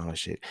genocide, and all that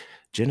shit.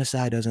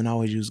 Genocide doesn't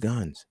always use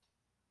guns.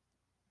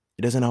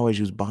 It doesn't always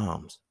use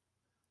bombs.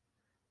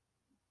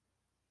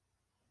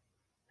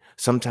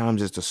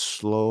 Sometimes it's a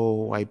slow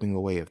wiping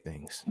away of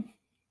things.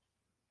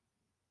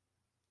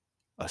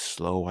 A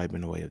slow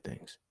wiping away of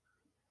things.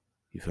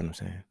 You feel what I'm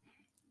saying?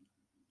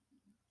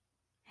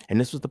 And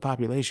this was the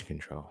population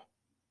control.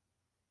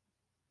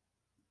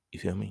 You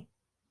feel me?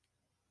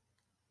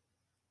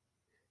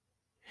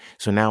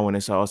 So now when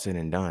it's all said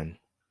and done,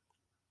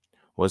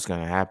 what's going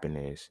to happen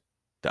is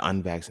the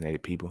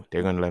unvaccinated people,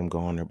 they're going to let them go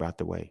on about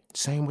their way.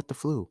 Same with the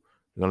flu.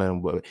 They're going to let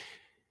them go.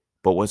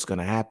 But what's going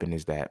to happen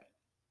is that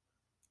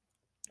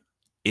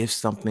if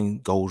something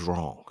goes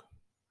wrong,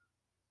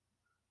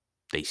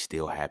 they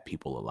still have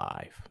people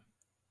alive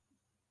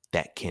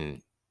that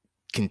can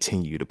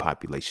continue the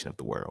population of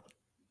the world.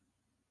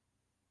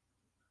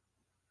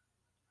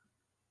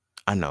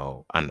 I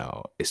know.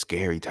 It's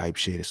scary type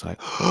shit. It's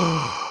like,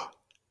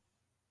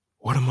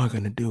 what am I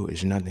going to do?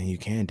 There's nothing you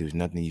can do. There's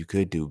nothing you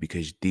could do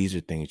because these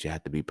are things you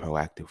have to be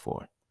proactive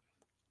for.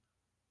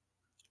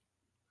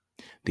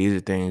 These are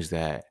things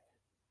that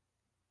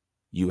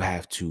you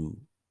have to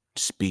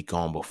speak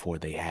on before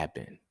they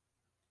happen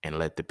and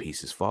let the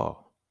pieces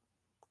fall.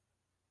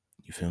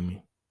 You feel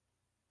me?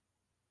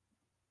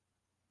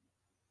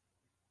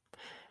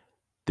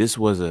 This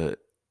was a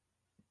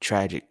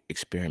tragic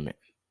experiment.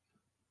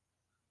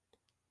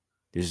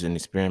 This is an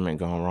experiment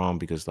gone wrong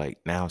because like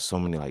now so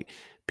many like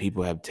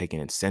people have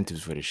taken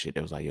incentives for this shit.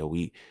 It was like, yo,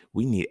 we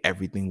need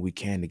everything we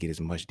can to get as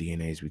much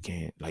DNA as we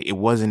can. Like it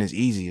wasn't as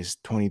easy as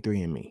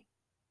 23andMe.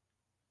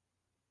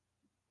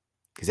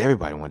 Because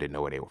everybody wanted to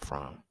know where they were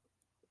from.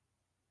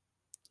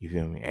 You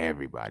feel me?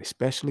 Everybody,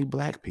 especially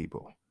black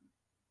people.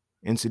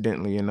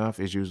 Incidentally enough,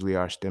 it's usually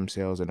our stem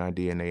cells and our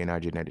DNA and our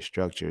genetic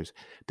structures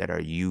that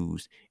are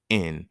used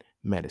in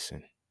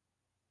medicine.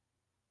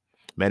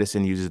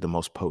 Medicine uses the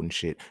most potent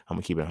shit. I'm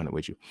going to keep it 100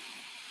 with you.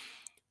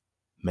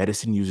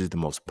 Medicine uses the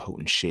most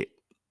potent shit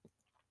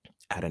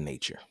out of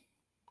nature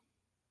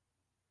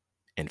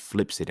and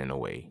flips it in a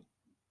way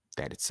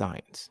that it's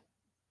science.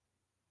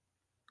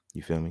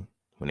 You feel me?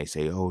 When they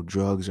say, oh,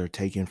 drugs are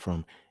taken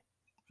from,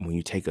 when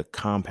you take a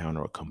compound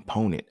or a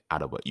component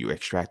out of you're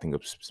extracting a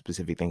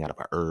specific thing out of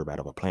a herb, out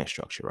of a plant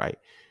structure, right?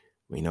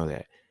 We know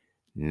that.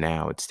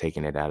 Now it's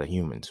taking it out of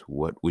humans.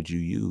 What would you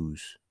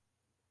use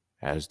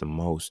as the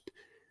most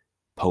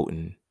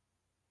potent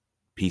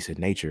piece of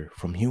nature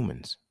from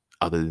humans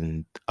other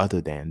than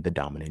the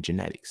dominant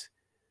genetics?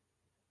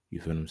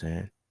 You feel what I'm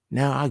saying?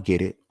 Now I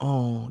get it.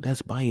 Oh,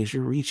 that's bias.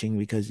 You're reaching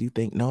because you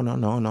think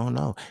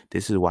no.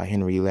 This is why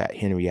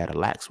Henrietta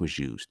Lacks was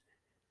used.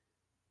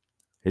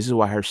 This is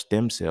why her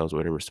stem cells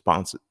were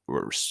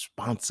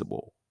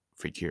responsible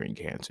for curing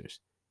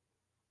cancers.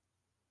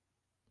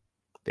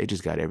 They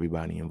just got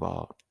everybody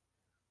involved.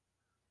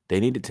 They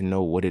needed to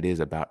know what it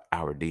is about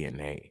our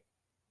DNA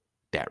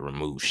that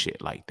removes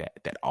shit like that,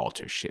 that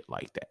alters shit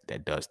like that,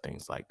 that does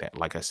things like that.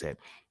 Like I said,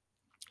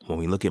 when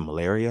we look at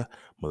malaria,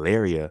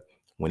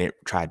 when it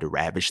tried to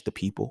ravage the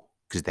people,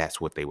 because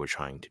that's what they were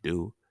trying to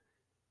do.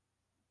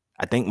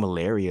 I think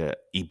malaria,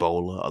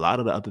 Ebola, a lot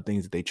of the other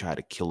things that they try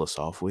to kill us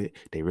off with,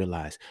 they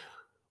realize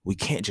we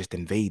can't just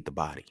invade the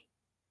body.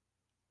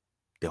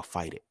 They'll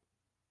fight it.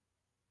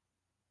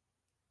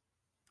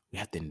 We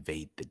have to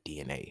invade the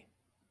DNA.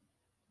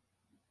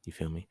 You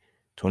feel me?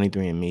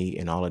 23andMe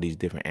and all of these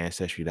different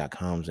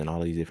ancestry.coms and all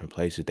of these different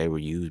places, they were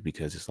used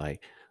because it's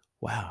like,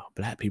 wow,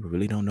 black people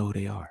really don't know who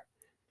they are.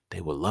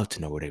 They would love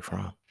to know where they're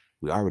from.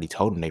 We already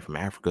told them they from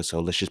Africa,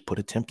 so let's just put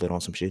a template on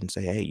some shit and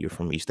say, hey, you're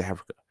from East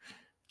Africa.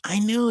 I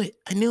knew it.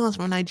 I knew I was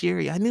from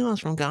Nigeria. I knew I was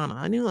from Ghana.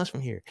 I knew I was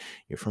from here.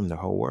 You're from the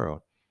whole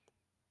world.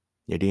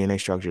 Your DNA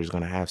structure is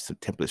going to have some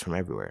templates from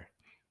everywhere.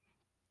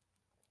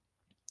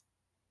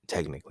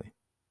 Technically.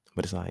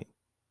 But it's like,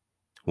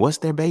 what's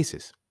their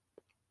basis?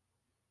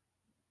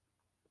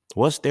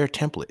 What's their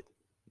template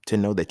to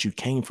know that you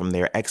came from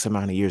there X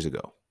amount of years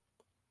ago?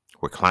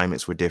 Where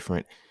climates were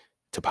different,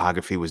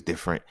 topography was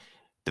different,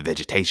 the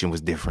vegetation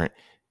was different.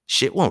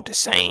 Shit wasn't the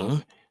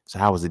same. So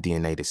how was the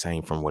DNA the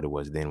same from what it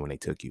was then when they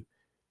took you?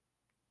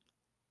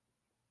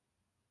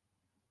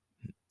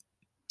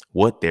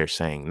 What they're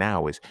saying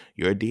now is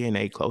your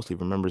DNA closely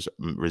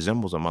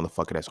resembles a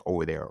motherfucker that's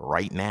over there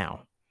right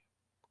now.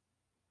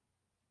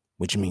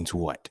 Which means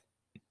what?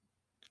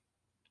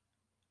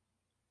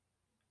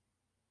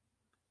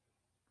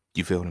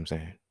 You feel what I'm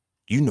saying?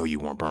 You know you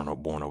weren't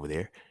born over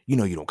there. You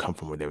know you don't come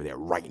from where they're there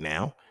right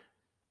now.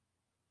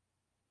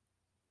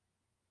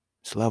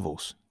 It's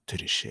levels to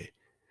this shit.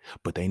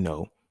 But they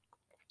know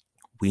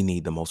we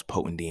need the most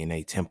potent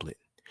DNA template.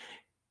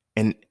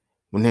 And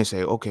when they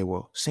say, okay,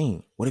 well,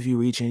 scene, what if you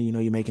reach in,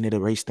 you're making it a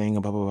race thing,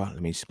 blah, blah, blah.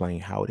 Let me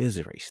explain how it is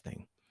a race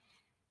thing.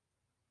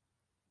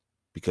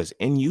 Because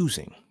in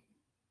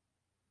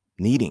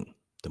needing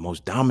the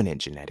most dominant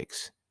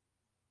genetics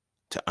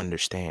to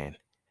understand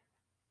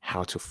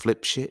how to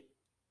flip shit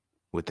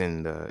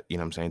within the,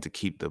 to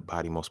keep the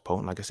body most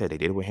potent. Like I said, they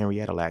did it with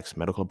Henrietta Lacks,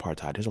 medical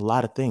apartheid. There's a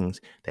lot of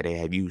things that they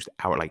have used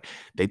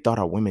they thought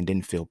our women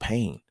didn't feel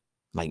pain.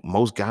 Like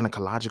most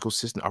gynecological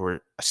systems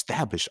are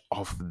established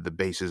off of the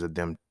basis of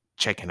them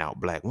checking out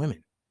black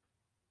women.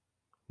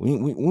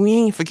 We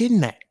ain't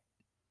forgetting that.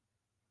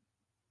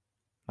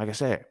 Like I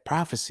said,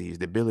 prophecy is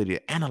the ability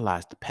to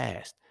analyze the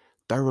past,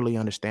 thoroughly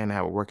understand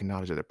how a working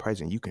knowledge of the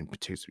present. You can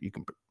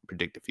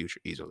predict the future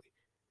easily.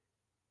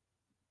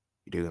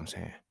 You do what I'm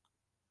saying?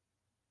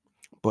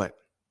 But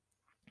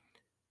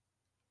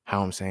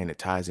how I'm saying it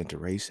ties into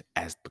race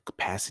as the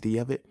capacity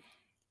of it.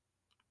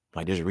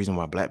 Like there's a reason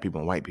why black people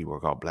and white people are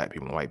called black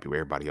people and white people.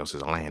 Everybody else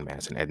is a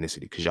landmass and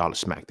ethnicity because y'all are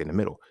smacked in the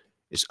middle.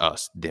 It's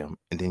us, them,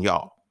 and then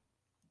y'all.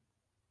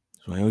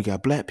 So we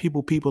got black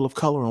people, people of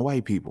color, and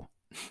white people.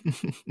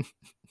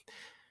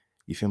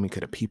 You feel me?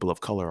 Because the people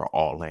of color are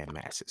all land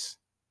masses.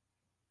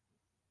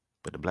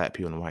 But the black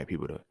people and the white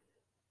people, the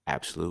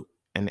absolute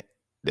and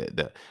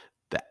the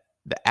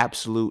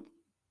absolute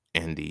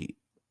and the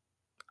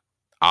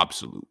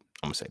absolute.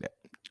 I'm gonna say that.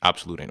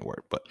 Absolute ain't a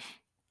word, but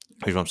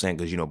here's what I'm saying,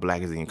 because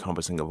black is the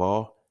encompassing of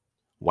all,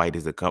 white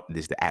is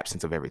the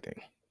absence of everything.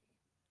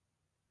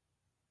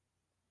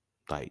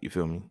 Like, you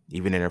feel me?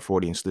 Even in their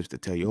 40 and slips to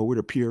tell you, oh, we're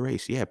the pure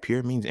race. Yeah,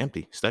 pure means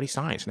empty. Study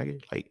science,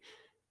 nigga. Like,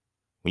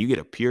 when you get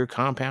a pure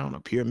compound, a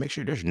pure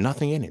mixture, there's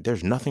nothing in it.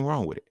 There's nothing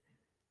wrong with it.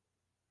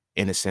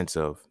 In a sense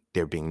of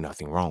there being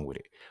nothing wrong with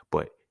it.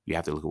 But you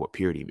have to look at what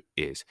purity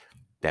is.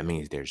 That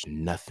means there's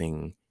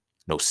nothing,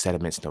 no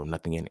sediments,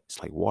 nothing in it.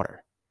 It's like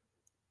water.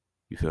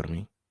 You feel what I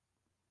mean?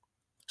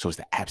 So it's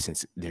the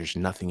absence. There's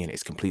nothing in it.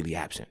 It's completely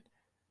absent.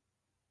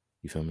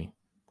 You feel me?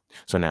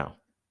 So now,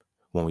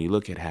 when we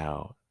look at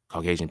how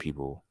Caucasian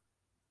people,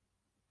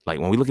 like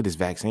when we look at this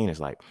vaccine,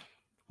 it's like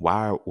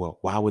Why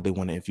would they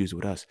want to infuse it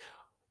with us?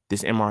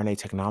 This mRNA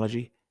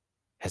technology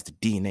has the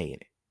DNA in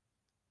it.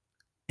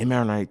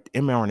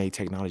 mRNA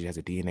technology has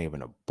the DNA of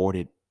an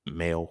aborted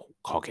male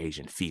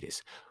Caucasian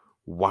fetus.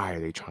 Why are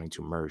they trying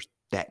to merge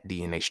that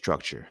DNA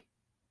structure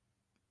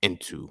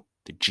into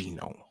the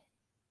genome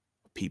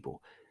of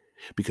people?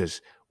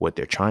 Because what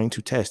they're trying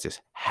to test is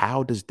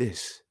whatever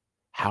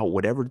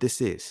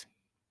this is,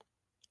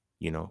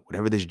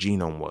 whatever this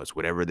genome was,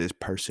 whatever this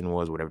person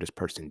was, whatever this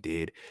person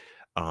did,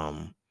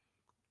 um,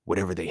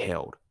 whatever they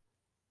held,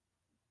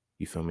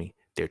 you feel me?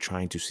 They're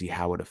trying to see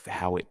how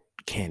it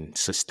can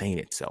sustain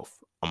itself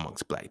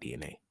amongst Black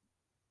DNA.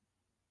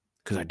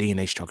 Because our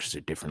DNA structures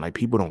are different. Like,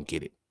 people don't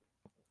get it.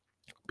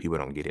 People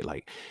don't get it.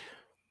 Like,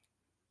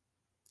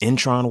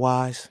 intron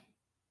wise,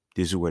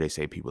 this is where they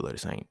say people are the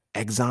same.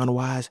 Exon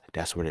wise,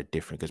 that's where they're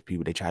different,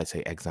 because they try to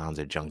say exons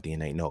are junk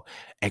DNA. No,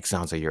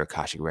 exons are your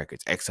Akashic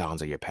records.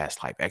 Exons are your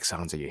past life.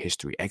 Exons are your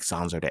history.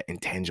 Exons are the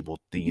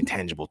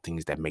intangible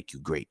things that make you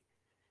great.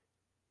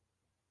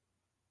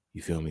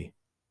 You feel me?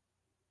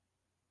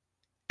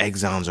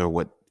 Exons are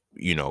what,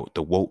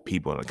 the woke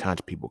people and the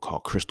conscious people call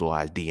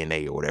crystallized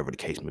DNA, or whatever the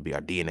case may be.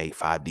 Our DNA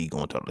 5D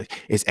going to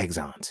it's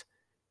exons.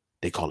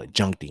 They call it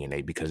junk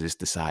DNA because it's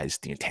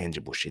the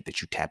intangible shit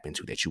that you tap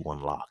into, that you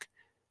unlock.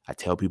 I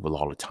tell people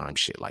all the time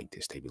shit like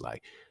this. They be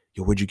like,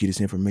 yo, where'd you get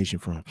this information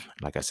from?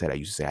 Like I said, I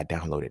used to say I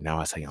download it. Now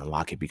I say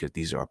unlock it, because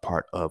these are a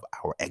part of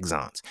our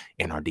exons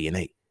in our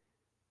DNA.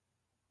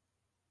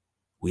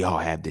 We all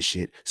have this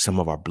shit. Some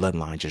of our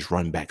bloodlines just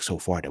run back so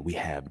far that we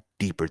have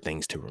deeper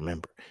things to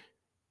remember.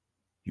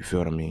 You feel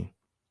what I mean?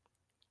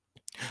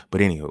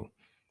 But anywho,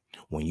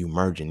 when you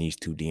merge in these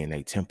two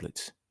DNA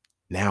templates,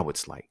 now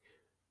it's like,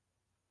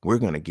 we're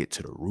going to get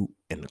to the root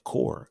and the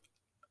core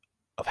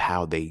of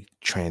how they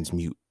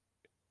transmute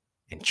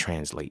and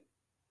translate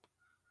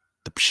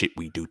the shit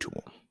we do to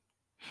them.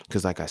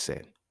 Because like I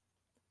said,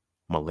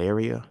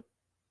 malaria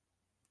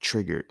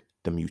triggered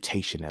the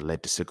mutation that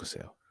led to sickle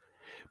cell.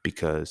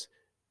 Because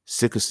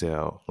sickle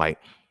cell, like,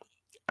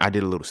 I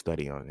did a little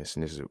study on this,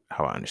 and this is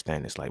how I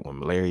understand this. Like, when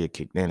malaria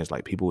kicked in, it's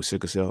like people with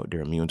sickle cell,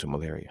 they're immune to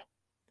malaria.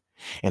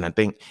 And I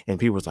think, and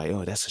people was like,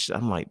 oh,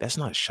 I'm like, that's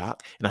not a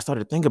shock. And I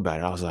started to think about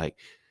it. I was like,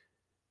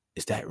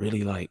 is that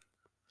really like,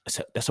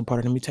 that's a part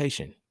of the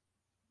mutation?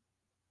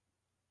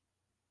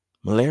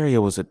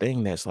 Malaria was a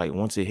thing that's like,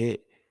 once it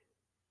hit,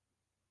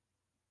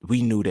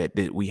 we knew that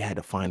we had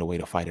to find a way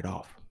to fight it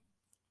off.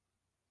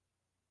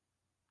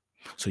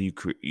 So you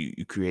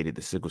created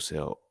the sickle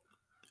cell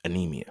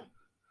anemia.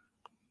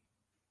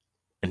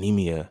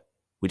 Anemia,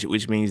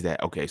 which means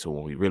that, okay, so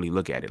when we really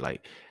look at it,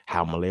 like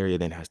how malaria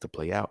then has to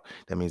play out,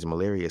 that means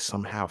malaria is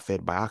somehow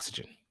fed by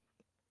oxygen.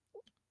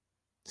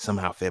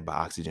 Somehow fed by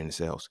oxygen in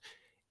cells.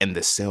 And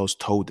the cells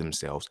told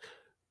themselves,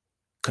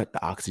 cut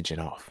the oxygen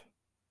off.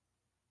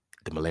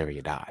 The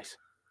malaria dies.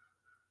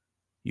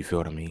 You feel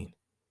what I mean?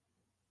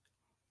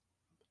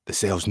 The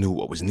cells knew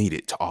what was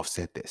needed to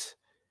offset this.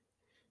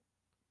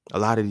 A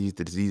lot of these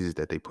diseases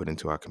that they put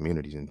into our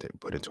communities and they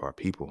put into our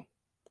people,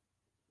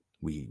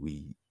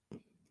 we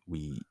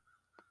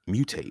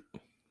mutate.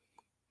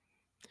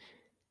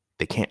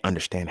 They can't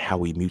understand how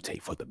we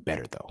mutate for the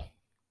better, though.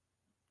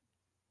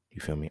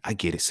 You feel me? I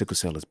get it. Sickle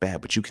cell is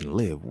bad, but you can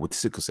live with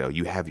sickle cell.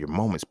 You have your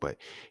moments, but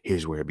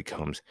here's where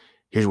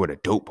the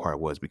dope part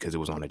was, because it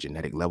was on a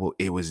genetic level.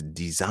 It was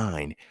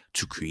designed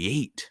to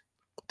create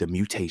the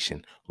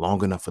mutation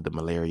long enough for the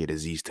malaria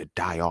disease to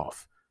die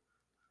off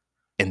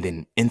and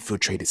then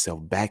infiltrate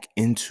itself back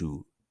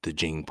into the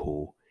gene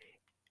pool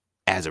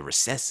as a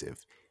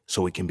recessive,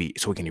 so it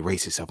can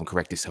erase itself and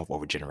correct itself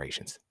over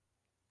generations.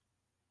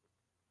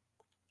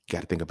 You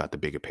got to think about the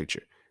bigger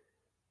picture.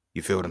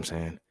 You feel what I'm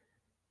saying?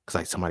 Because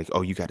like somebody,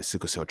 oh, you got a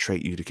sickle cell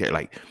trait, you care.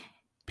 Like,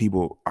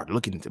 people are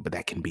looking into, but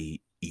that can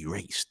be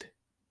erased.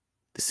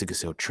 The sickle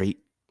cell trait,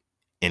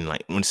 and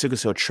like when sickle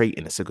cell trait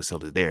and the sickle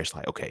cell is there, it's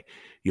like, okay,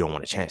 you don't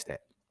want to chance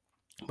that.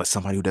 But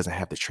somebody who doesn't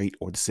have the trait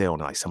or the cell,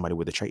 and like somebody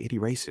with the trait, it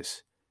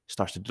erases,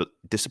 starts to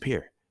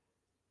disappear.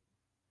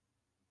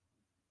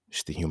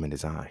 It's the human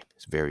design.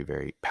 It's very,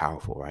 very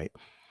powerful, right?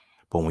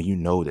 But when you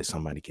know that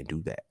somebody can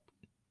do that,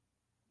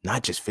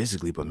 not just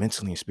physically, but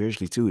mentally and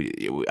spiritually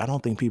too. I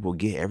don't think people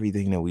get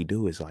everything that we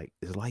do is like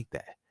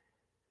that.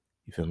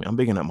 You feel me? I'm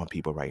bigging up my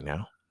people right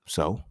now.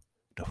 So,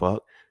 the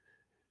fuck?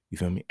 You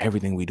feel me?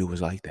 Everything we do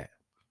is like that.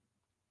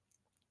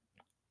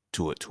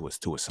 To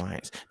a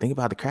science. Think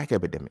about the crack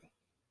epidemic.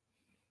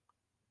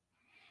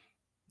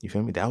 You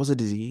feel me? That was a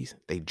disease.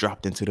 They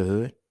dropped into the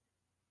hood.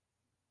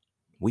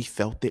 We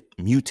felt it,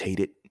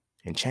 mutated,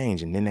 and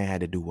changed. And then they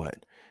had to do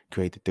what?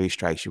 Create the 3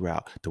 strikes you're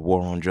out. The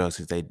war on drugs.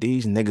 Because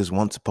these niggas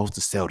weren't supposed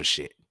to sell the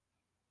shit.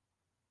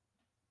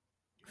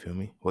 You feel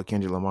me? What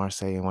Kendrick Lamar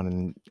say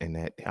in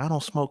that, I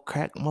don't smoke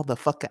crack,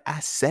 motherfucker, I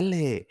sell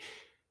it.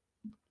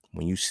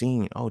 When you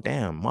seen, oh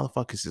damn,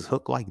 motherfuckers is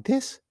hooked like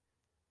this.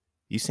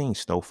 You seen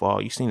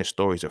Snowfall, you seen the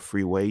stories of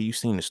Freeway, you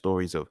seen the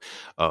stories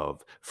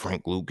of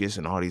Frank Lucas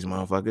and all these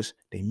motherfuckers.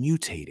 They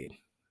mutated.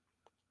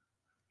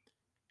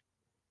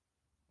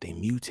 They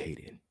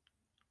mutated.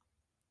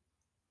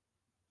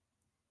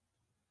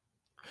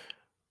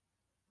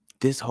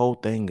 This whole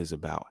thing is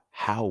about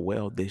how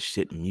well this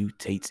shit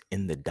mutates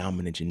in the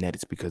dominant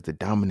genetics, because the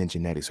dominant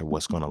genetics are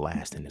what's going to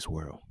last in this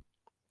world.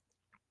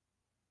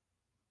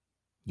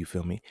 You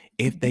feel me?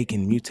 If they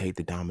can mutate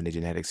the dominant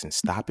genetics and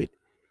stop it,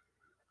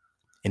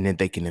 and then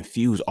they can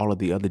infuse all of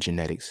the other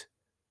genetics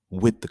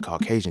with the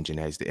Caucasian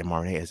genetics, the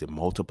mRNA, as it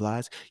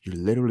multiplies, you're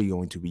literally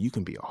going to be, you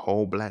can be a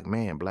whole black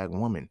man, black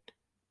woman,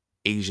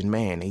 Asian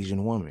man,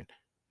 Asian woman.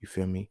 You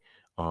feel me?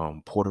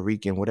 Puerto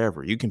Rican,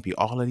 whatever. You can be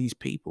all of these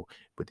people,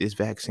 but this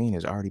vaccine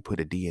has already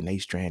put a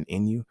DNA strand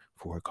in you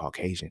for a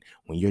Caucasian.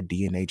 When your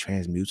DNA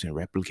transmutes and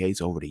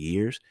replicates over the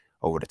years,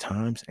 over the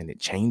times, and it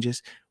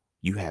changes,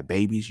 you have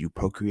babies, you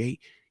procreate,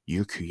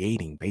 you're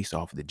creating based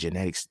off of the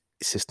genetics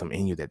system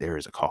in you that there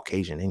is a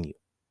Caucasian in you.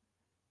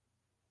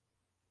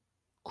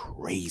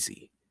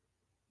 Crazy,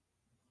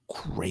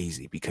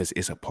 because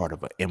it's a part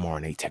of an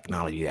mRNA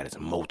technology that is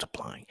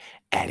multiplying,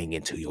 adding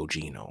into your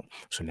genome.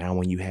 So now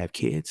when you have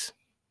kids,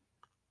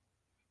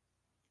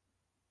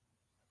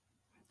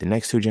 the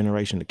next 2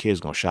 generations, the kids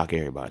gonna shock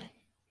everybody,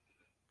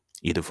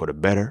 either for the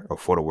better or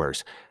for the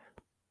worse.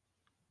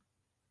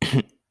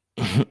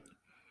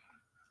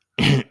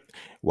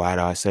 Why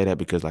do I say that?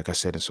 Because like I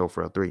said in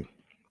SoFrail 3,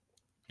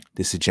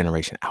 this is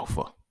Generation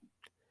Alpha.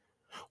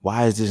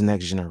 Why is this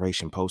next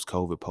generation,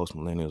 post-COVID,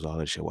 post-millennials, all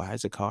this shit, why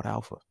is it called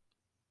Alpha?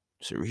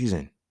 It's a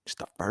reason. It's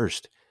the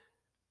first.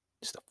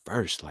 It's the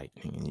first. Like,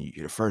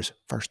 you're the first.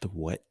 First of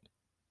what?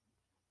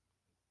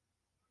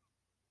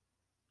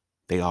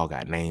 They all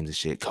got names and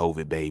shit,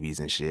 COVID babies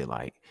and shit.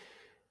 Like,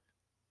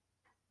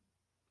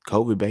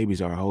 COVID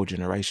babies are a whole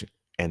generation.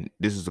 And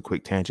this is a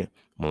quick tangent.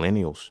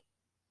 Millennials,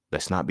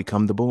 let's not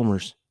become the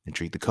boomers and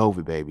treat the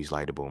COVID babies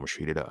like the boomers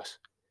treated us.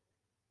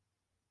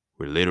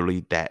 We're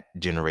literally that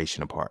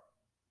generation apart.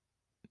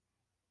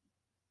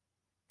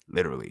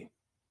 Literally.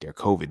 They're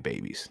COVID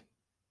babies.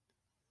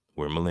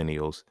 We're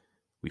millennials.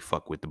 We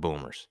fuck with the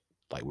boomers.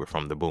 Like, we're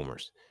from the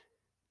boomers.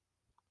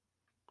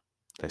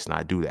 Let's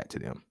not do that to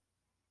them.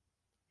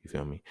 You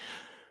feel me?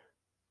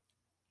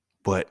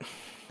 But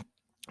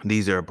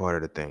these are a part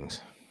of the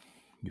things.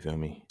 You feel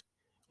me?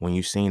 When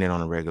you seen it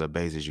on a regular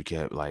basis, you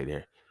kept like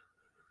there.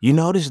 You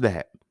notice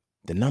that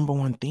the number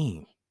one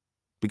theme,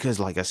 because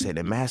like I said,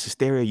 in mass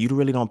hysteria, you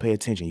really don't pay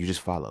attention. You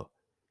just follow.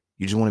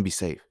 You just want to be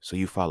safe. So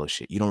you follow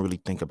shit. You don't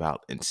really think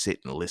about and sit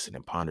and listen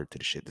and ponder to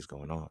the shit that's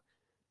going on.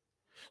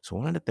 So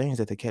one of the things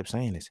that they kept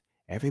saying is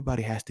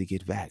everybody has to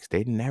get vaxxed.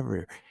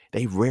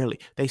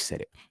 They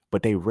said it,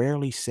 but they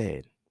rarely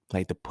said,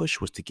 like, the push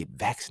was to get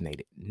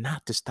vaccinated,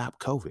 not to stop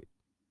COVID.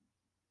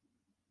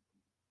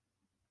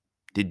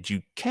 Did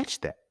you catch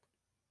that?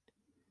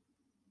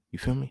 You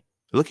feel me?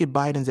 Look at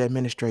Biden's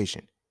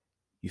administration.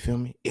 You feel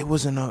me? It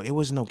wasn't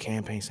no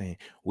campaign saying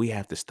we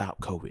have to stop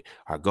COVID.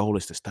 Our goal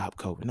is to stop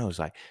COVID. No, it's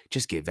like,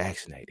 just get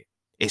vaccinated.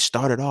 It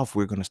started off,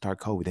 we're going to start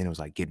COVID. Then it was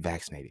like, get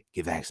vaccinated,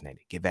 get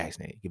vaccinated, get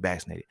vaccinated, get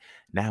vaccinated.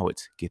 Now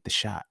it's get the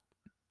shot.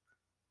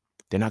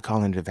 They're not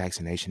calling it a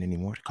vaccination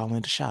anymore. They're calling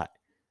it a shot.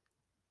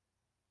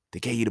 They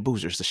gave you the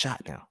booster. It's a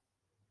shot now.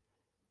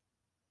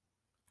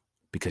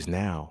 Because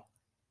now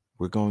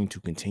we're going to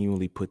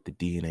continually put the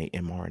DNA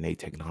mRNA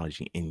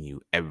technology in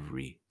you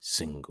every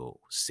single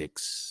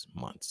 6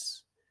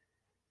 months.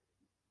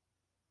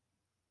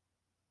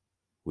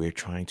 We're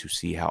trying to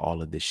see how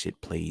all of this shit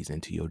plays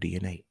into your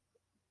DNA.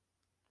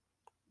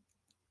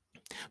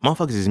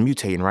 Motherfuckers is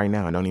mutating right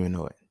now and don't even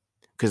know it.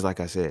 Because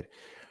like I said,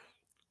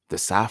 the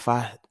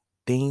sci-fi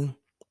theme,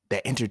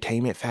 the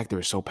entertainment factor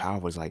is so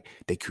powerful. It's like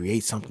they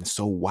create something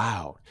so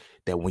wild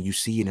that when you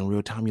see it in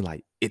real time, you're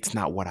like, it's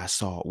not what I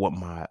saw, what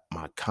my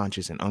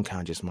conscious and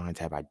unconscious minds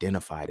have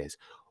identified as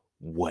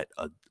what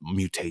a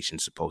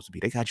mutation's supposed to be.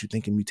 They got you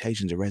thinking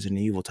mutations are Resident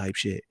Evil type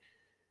shit.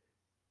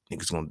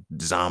 Niggas gonna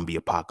zombie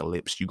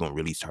apocalypse. You gonna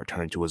really start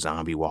turning to a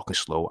zombie, walking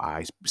slow,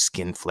 eyes,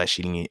 skin, flesh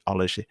eating, all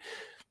that shit.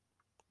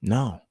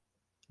 No,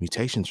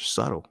 mutations are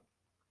subtle.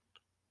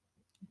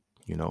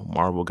 You know,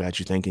 Marvel got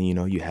you thinking, you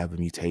know, you have a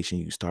mutation,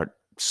 you start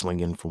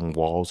slinging from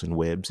walls and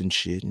webs and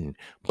shit, and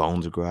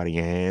bones will grow out of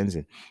your hands,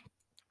 and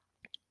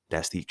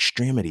that's the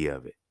extremity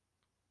of it.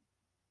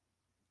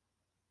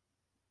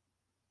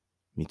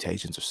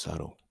 Mutations are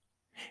subtle,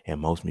 and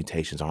most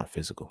mutations aren't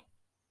physical.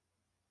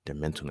 They're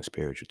mental and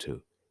spiritual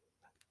too.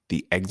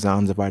 The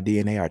exons of our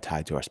DNA are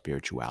tied to our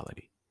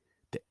spirituality.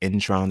 The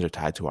introns are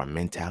tied to our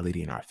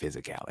mentality and our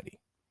physicality.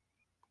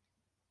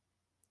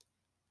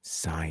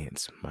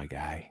 Science, my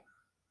guy.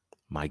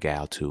 My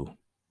gal too.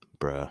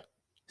 Bruh.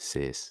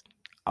 Sis.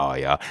 Oh,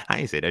 y'all.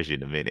 I ain't said that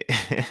shit in a minute.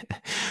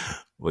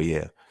 Well,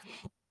 yeah.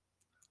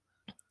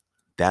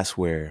 That's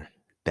where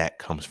that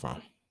comes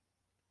from.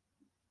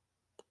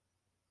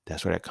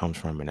 That's where that comes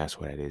from, and that's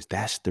what it is.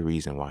 That's the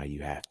reason why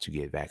you have to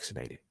get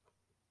vaccinated.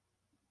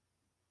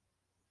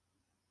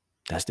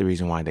 That's the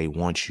reason why they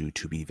want you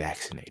to be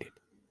vaccinated.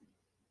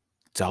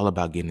 It's all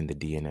about getting the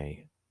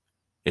DNA.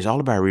 It's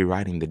all about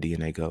rewriting the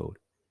DNA code.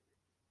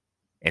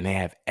 And they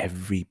have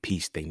every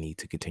piece they need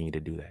to continue to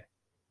do that.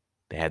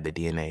 They have the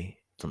DNA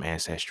from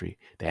Ancestry.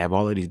 They have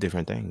all of these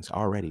different things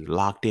already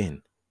locked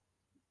in.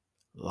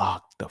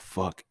 Locked the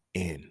fuck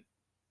in.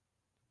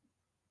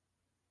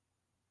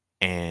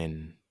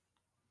 And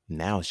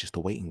now it's just a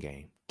waiting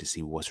game to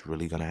see what's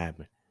really going to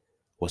happen,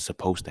 what's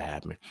supposed to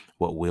happen,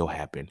 what will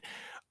happen,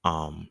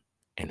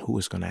 and who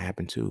it's going to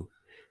happen to.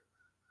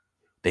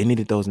 They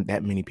needed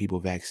that many people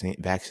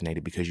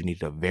vaccinated because you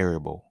needed a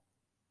variable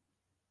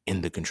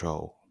in the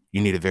control.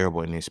 You need a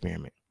variable in the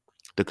experiment.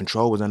 The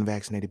control was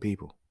unvaccinated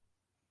people.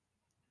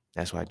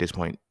 That's why at this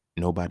point,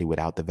 nobody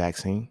without the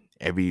vaccine,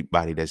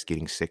 everybody that's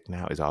getting sick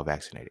now is all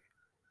vaccinated.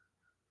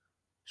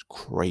 It's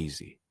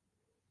crazy,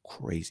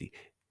 crazy,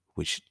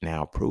 which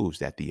now proves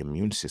that the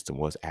immune system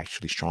was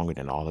actually stronger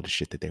than all of the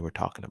shit that they were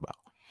talking about.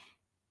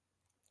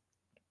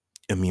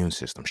 Immune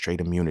system,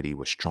 straight immunity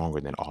was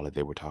stronger than all that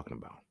they were talking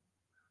about.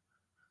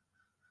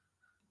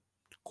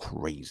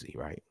 Crazy,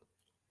 right?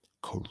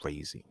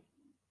 Crazy.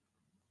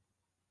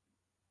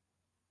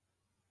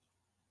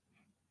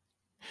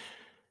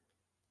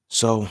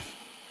 So,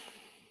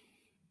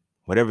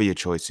 whatever your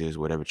choice is,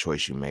 whatever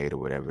choice you made, or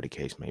whatever the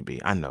case may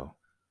be, I know.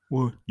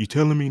 Well, you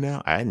telling me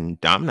now? I'm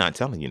not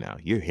telling you now.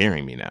 You're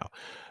hearing me now.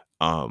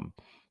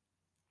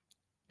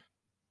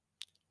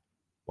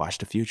 Watch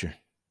the future.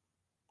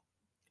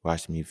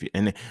 Watch me.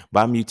 And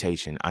by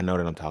mutation, I know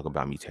that I'm talking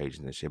about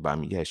mutations and shit.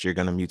 But yes, you're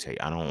gonna mutate.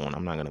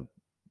 I'm not gonna,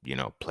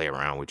 play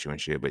around with you and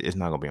shit. But it's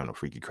not gonna be on a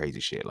freaky crazy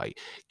shit. Like,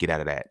 get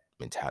out of that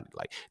mentality.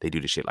 Like, they do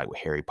the shit like with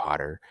Harry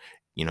Potter.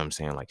 You know what I'm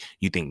saying? Like,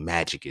 you think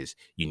magic is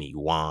you need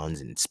wands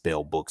and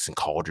spell books and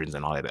cauldrons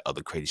and all that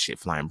other crazy shit,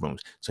 flying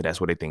brooms. So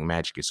that's what they think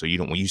magic is. So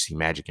when you see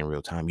magic in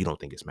real time, you don't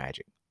think it's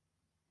magic.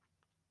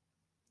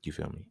 You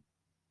feel me?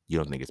 You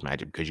don't think it's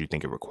magic because you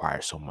think it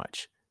requires so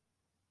much.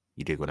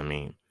 You dig what I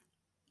mean?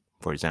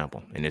 For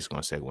example, and this is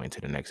going to segue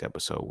into the next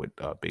episode with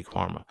Big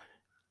Pharma.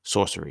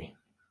 Sorcery.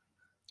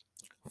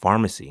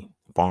 Pharmacy.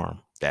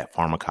 That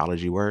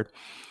pharmacology word.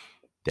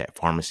 That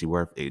pharmacy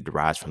word, it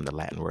derives from the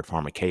Latin word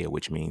pharmakeia,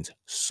 which means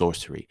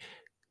sorcery.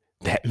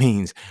 That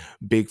means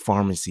big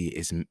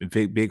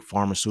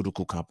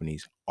pharmaceutical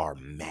companies are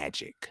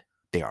magic.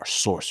 They are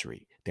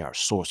sorcery. They are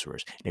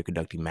sorcerers. They're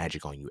conducting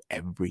magic on you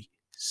every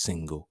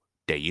single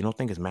day. You don't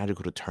think it's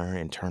magical to turn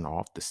and turn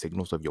off the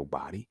signals of your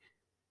body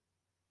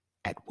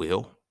at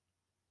will?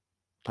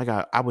 Like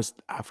I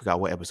forgot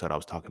what episode I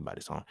was talking about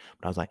this on,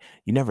 but I was like,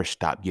 you never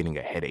stop getting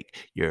a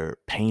headache. Your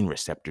pain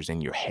receptors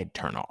in your head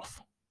turn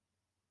off.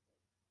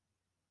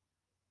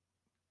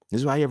 This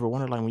is why you ever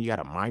wonder, like, when you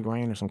got a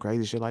migraine or some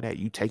crazy shit like that,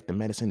 you take the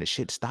medicine, the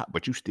shit stop,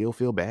 but you still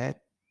feel bad.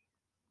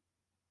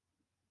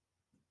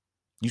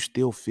 You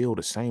still feel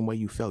the same way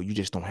you felt. You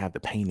just don't have the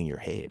pain in your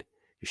head.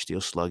 You're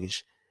still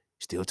sluggish,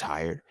 still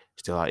tired,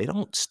 it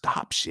don't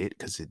stop shit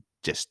because it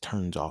just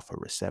turns off a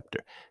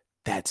receptor.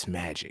 That's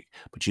magic,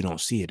 but you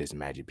don't see it as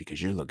magic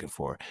because you're looking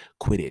for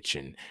Quidditch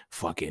and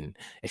fucking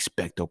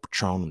Expecto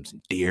Patronums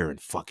and deer and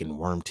fucking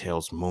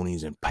wormtails,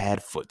 moonies and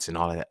padfoots and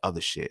all that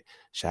other shit.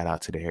 Shout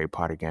out to the Harry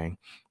Potter gang.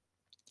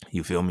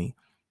 You feel me?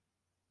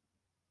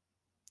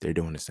 They're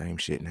doing the same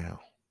shit now.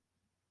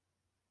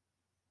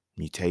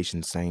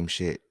 Mutations, same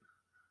shit.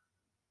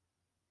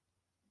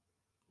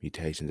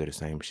 Mutations are the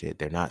same shit.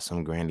 They're not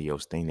some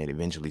grandiose thing that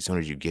eventually, as soon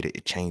as you get it,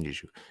 it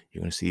changes you.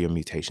 You're going to see your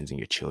mutations in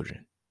your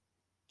children.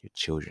 Your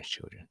children's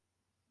children.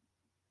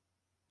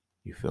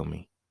 You feel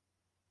me?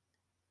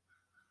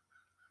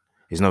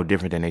 It's no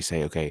different than they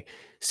say, okay,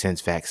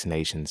 since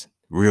vaccinations,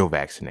 real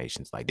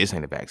vaccinations, like this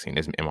ain't a vaccine,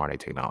 this is mRNA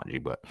technology,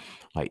 but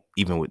like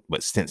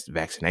but since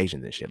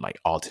vaccinations and shit, like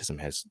autism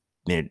has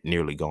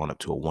nearly gone up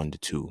to a 1 to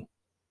 2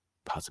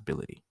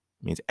 possibility.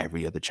 It means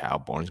every other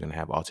child born is going to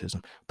have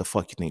autism. The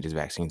fuck you think this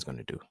vaccine is going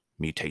to do,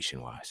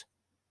 mutation wise?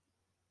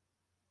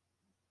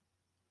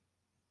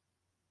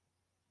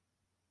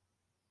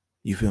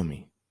 You feel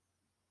me?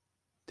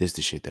 This is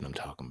the shit that I'm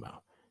talking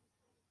about.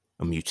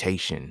 A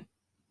mutation.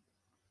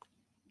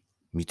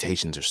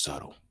 Mutations are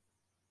subtle.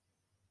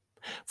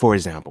 For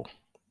example,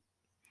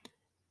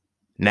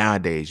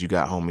 nowadays you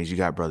got homies, you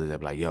got brothers that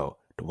be like, yo,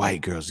 the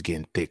white girl's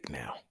getting thick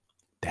now.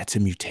 That's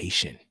a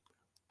mutation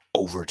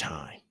over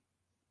time.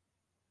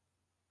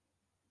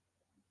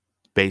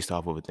 Based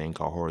off of a thing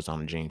called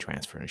horizontal gene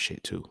transfer and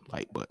shit too.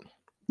 Like, but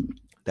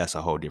that's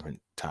a whole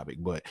different topic.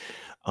 But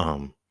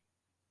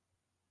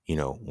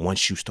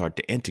once you start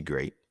to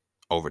integrate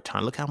over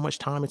time, look how much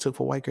time it took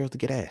for white girls to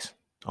get ass.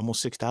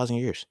 Almost 6,000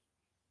 years.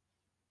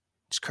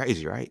 It's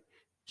crazy, right?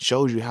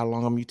 Shows you how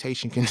long a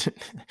mutation can,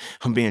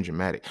 I'm being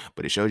dramatic,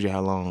 but it shows you how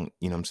long,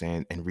 you know what I'm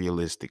saying, and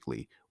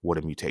realistically what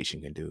a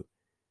mutation can do.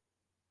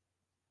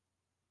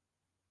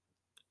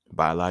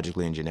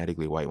 Biologically and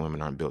genetically, white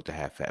women aren't built to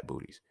have fat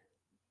booties.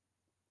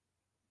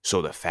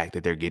 So the fact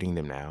that they're getting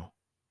them now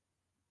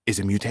is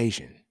a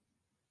mutation.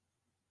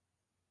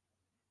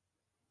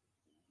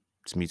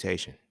 It's a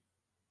mutation.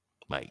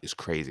 Like, it's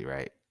crazy,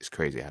 right? It's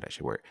crazy how that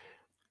should work.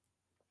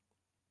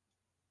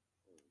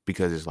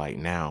 Because it's like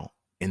now,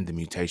 in the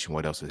mutation,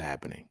 what else is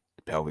happening?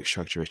 The pelvic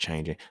structure is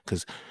changing.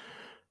 Because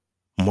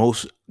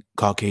most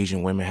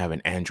Caucasian women have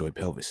an android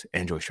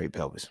straight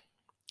pelvis.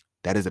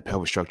 That is the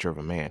pelvic structure of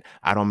a man.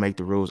 I don't make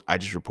the rules. I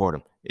just report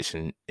them. It's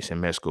in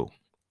med school.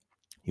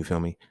 You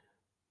feel me?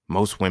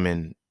 Most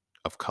women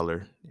of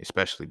color,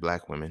 especially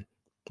black women,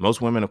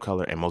 most women of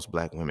color and most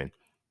black women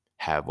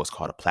have what's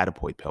called a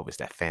platypoid pelvis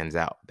that fans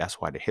out. That's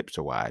why the hips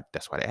are wide.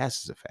 That's why the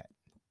asses are fat.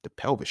 The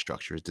pelvis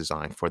structure is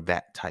designed for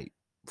that type,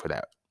 for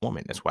that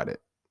woman. That's why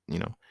you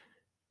know,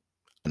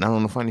 and I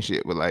don't know funny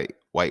shit, but like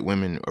white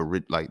women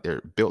are like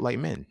they're built like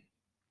men.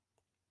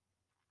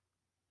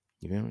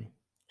 You feel me?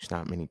 There's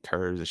not many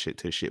curves and shit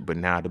to the shit, but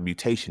now the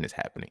mutation is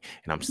happening.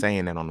 And I'm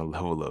saying that on the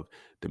level of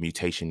the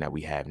mutation that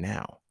we have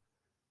now.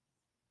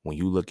 When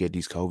you look at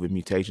these COVID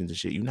mutations and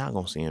shit, you're not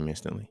going to see them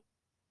instantly.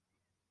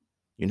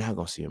 You're not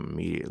going to see them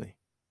immediately.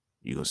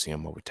 You're going to see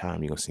them over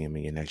time. You're going to see them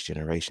in your next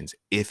generations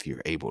if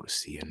you're able to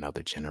see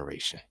another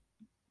generation.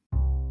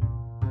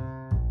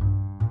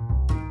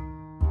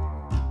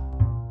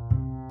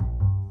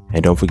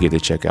 And don't forget to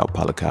check out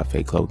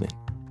Cafe Clothing,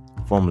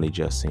 formerly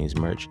Just Scenes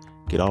merch.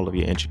 Get all of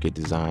your intricate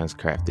designs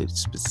crafted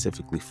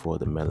specifically for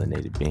the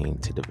melanated being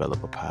to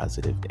develop a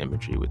positive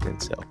imagery within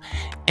self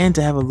and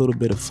to have a little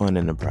bit of fun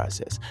in the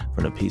process.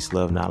 From the peace,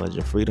 love, knowledge,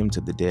 and freedom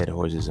to the dead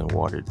horses and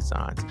water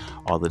designs,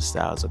 all of the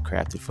styles are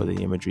crafted for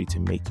the imagery to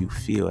make you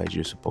feel as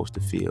you're supposed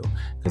to feel.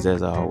 Because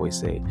as I always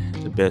say,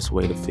 the best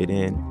way to fit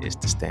in is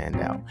to stand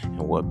out. And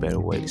what better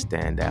way to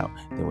stand out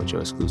than with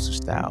your exclusive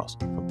styles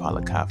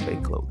from Cafe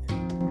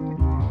Clothing.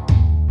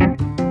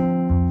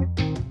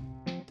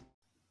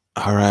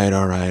 All right.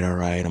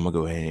 I'm gonna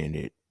go ahead and end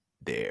it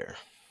there.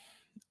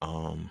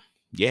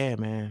 Yeah,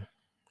 man.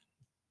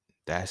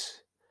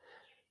 That's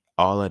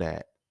all of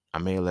that. I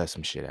may have left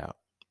some shit out,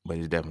 but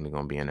it's definitely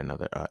gonna be in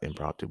another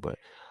impromptu. But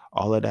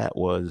all of that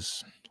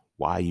was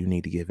why you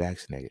need to get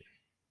vaccinated.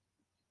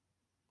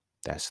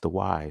 That's the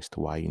why as to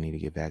why you need to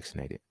get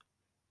vaccinated.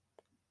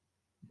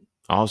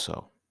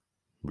 Also,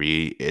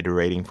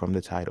 reiterating from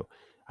the title,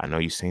 I know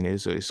you've seen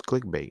it, it's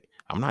clickbait.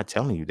 I'm not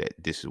telling you that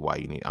this is why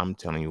you need. I'm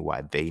telling you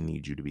why they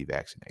need you to be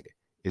vaccinated.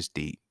 It's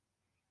deep.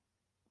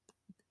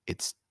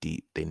 It's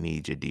deep. They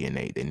need your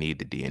DNA. They need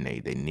the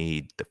DNA. They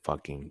need the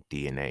fucking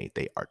DNA.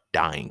 They are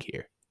dying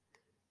here.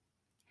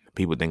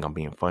 People think I'm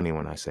being funny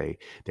when I say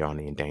they're on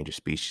the endangered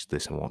species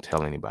list and won't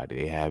tell anybody.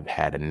 They have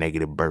had a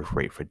negative birth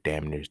rate for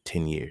damn near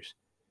 10 years.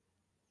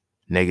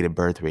 Negative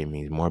birth rate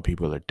means more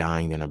people are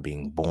dying than are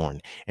being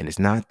born. And it's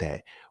not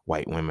that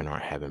white women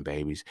aren't having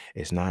babies.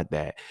 It's not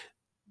that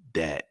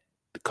the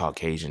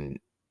Caucasian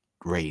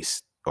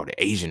race or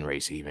the Asian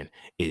race even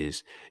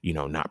is,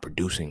 not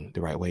producing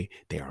the right way.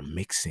 They are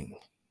mixing.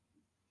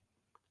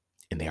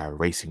 And they are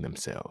erasing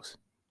themselves.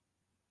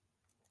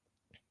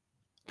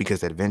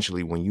 Because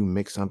eventually when you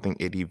mix something,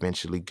 it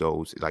eventually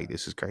goes, like,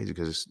 this is crazy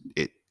because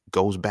it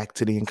goes back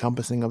to the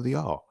encompassing of the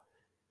all.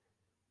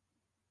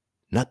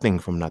 Nothing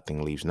from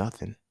nothing leaves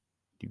nothing.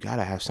 You got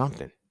to have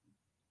something.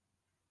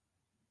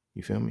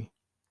 You feel me?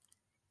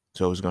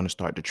 So it's going to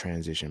start to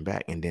transition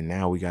back. And then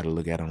now we got to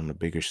look at it on a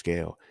bigger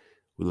scale.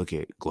 We look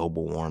at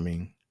global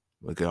warming.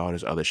 Look at all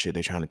this other shit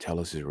they're trying to tell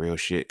us is real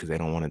shit because they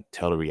don't want to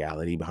tell the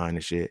reality behind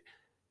the shit.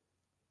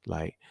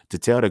 Like, to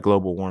tell that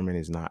global warming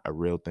is not a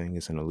real thing,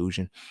 it's an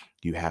illusion,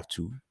 you have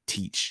to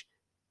teach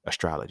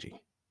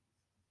astrology.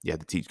 You have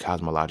to teach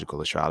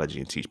cosmological astrology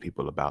and teach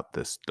people about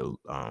the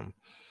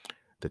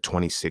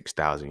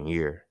 26,000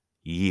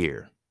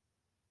 year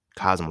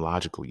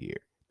cosmological year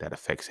that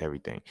affects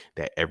everything.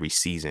 That every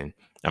season,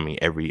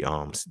 every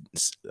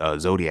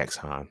zodiac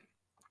sign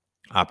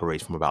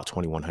operates from about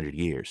 2,100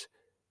 years.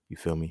 You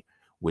feel me?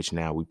 Which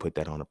now we put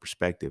that on a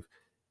perspective.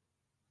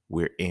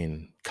 We're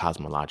in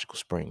cosmological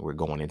spring. We're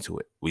going into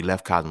it. We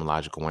left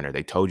cosmological winter.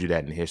 They told you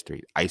that in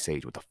history. Ice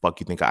Age. What the fuck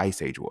you think an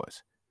ice age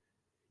was?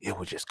 It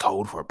was just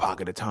cold for a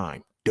pocket of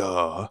time.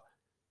 Duh.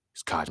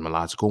 It's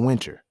cosmological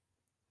winter.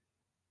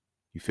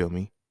 You feel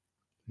me?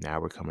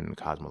 Now we're coming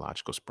into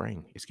cosmological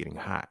spring. It's getting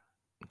hot.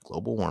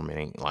 Global warming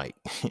ain't like,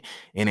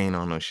 it ain't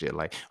on no shit.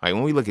 Like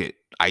when we look at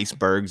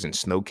icebergs and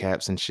snow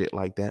caps and shit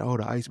like that, oh,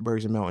 the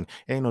icebergs are melting.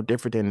 It ain't no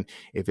different than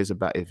if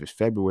it's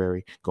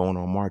February going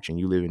on March and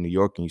you live in New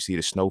York and you see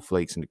the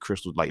snowflakes and the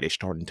crystals, like they're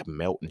starting to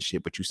melt and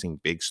shit, but you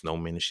seen big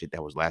snowmen and shit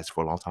that was lasting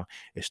for a long time.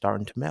 It's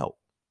starting to melt.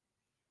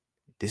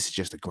 This is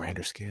just a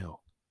grander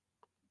scale.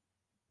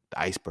 The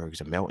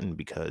icebergs are melting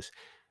because,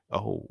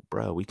 oh,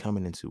 bro, we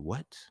coming into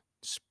what?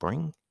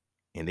 Spring?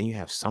 And then you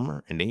have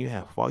summer, and then you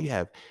have fall. You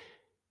have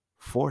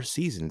 4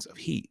 seasons of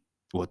heat.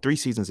 Well, 3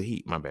 seasons of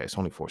heat. My bad. It's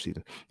only 4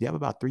 seasons. You have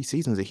about 3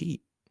 seasons of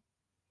heat.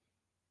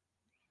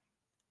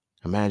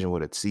 Imagine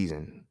what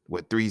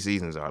 3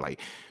 seasons are. Like,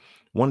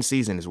 one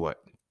season is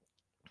what?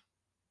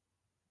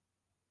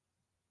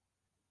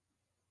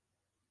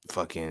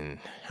 Fucking,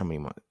 how many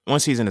months?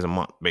 One season is a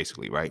month,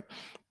 basically, right?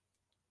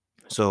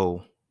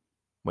 So,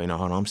 wait, no,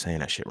 hold on. I'm saying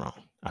that shit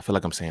wrong. I feel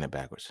like I'm saying it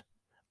backwards.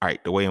 All right,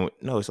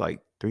 it's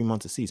like 3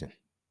 months a season.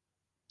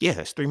 Yeah,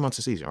 it's 3 months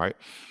a season, right?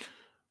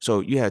 So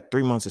you have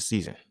 3 months a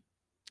season.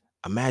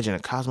 Imagine a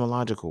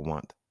cosmological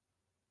month.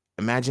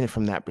 Imagine it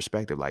from that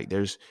perspective. Like,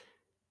 there's,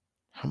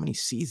 how many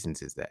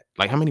seasons is that?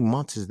 Like, how many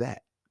months is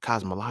that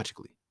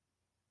cosmologically?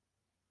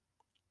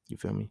 You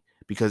feel me?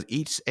 Because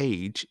each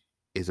age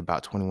is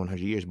about 2,100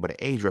 years, but an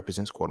age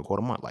represents quote unquote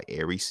a month. Like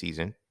every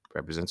season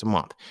represents a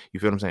month. You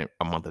feel what I'm saying?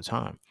 A month of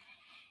time.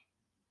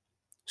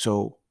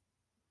 So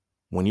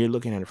when you're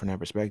looking at it from that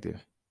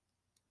perspective,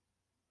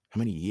 How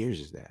many years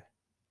is that?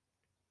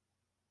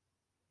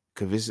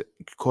 Because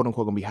it's quote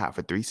unquote gonna be hot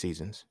for 3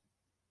 seasons.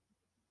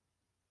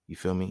 You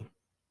feel me?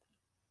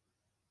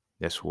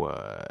 That's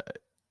what,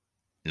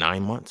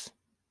 9 months,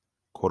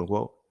 quote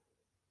unquote.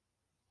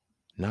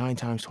 9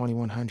 times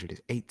 2100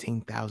 is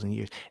 18,000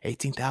 years.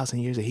 18,000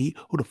 years of heat.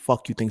 Who the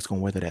fuck you think's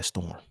gonna weather that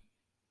storm?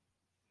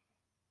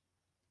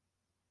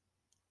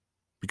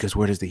 Because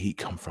where does the heat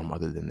come from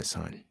other than the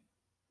sun?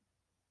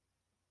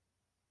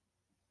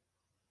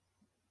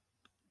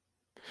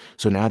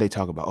 So now they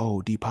talk about,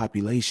 oh,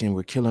 depopulation,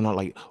 we're killing all,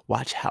 like,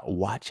 watch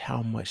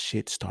how much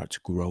shit starts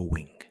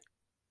growing.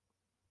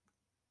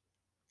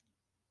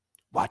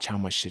 Watch how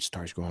much shit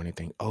starts growing and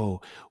think,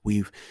 oh,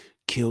 we've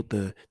killed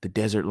the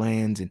desert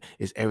lands and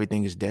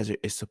everything is desert.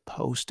 It's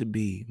supposed to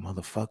be,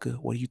 motherfucker.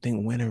 What do you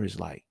think winter is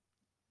like?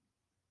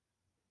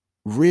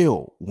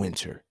 Real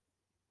winter.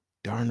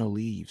 There are no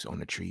leaves on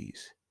the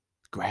trees.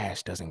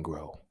 Grass doesn't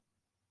grow.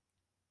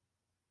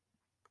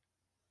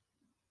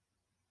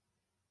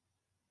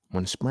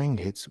 When spring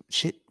hits,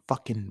 shit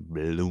fucking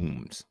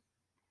blooms.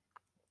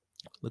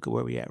 Look at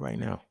where we at right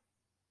now.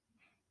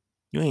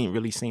 You ain't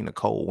really seen a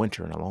cold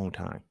winter in a long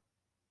time.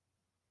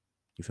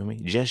 You feel me?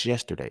 Just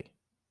yesterday,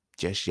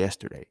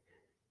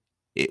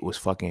 it was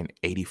fucking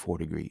 84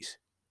 degrees.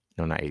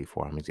 No, not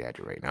 84. I'm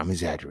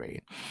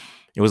exaggerating.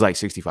 It was like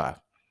 65,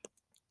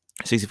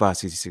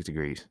 66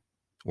 degrees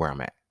where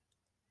I'm at.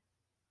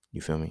 You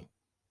feel me?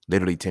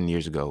 Literally 10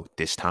 years ago,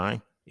 this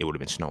time, it would have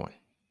been snowing.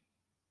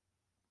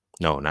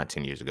 No, not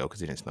 10 years ago,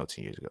 because it didn't snow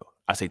 10 years ago.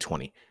 I say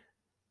 20.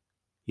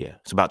 Yeah,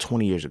 it's about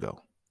 20 years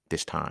ago,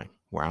 this time,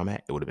 where I'm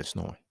at, it would have been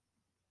snowing.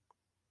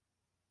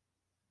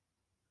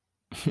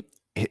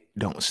 It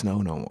don't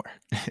snow no more.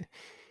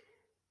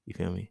 You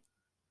feel me?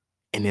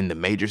 And in the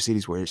major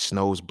cities where it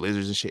snows,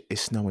 blizzards and shit,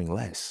 it's snowing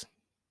less.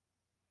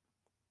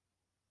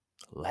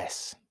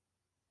 Less.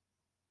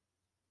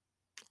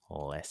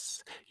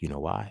 You know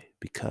why?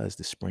 Because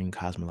the spring,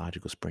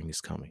 cosmological spring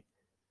is coming.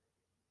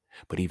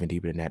 But even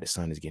deeper than that, the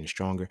sun is getting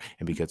stronger.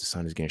 And because the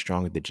sun is getting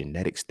stronger, the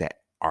genetics that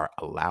are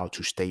allowed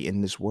to stay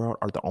in this world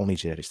are the only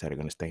genetics that are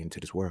going to stay into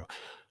this world.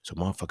 So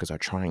motherfuckers are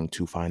trying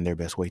to find their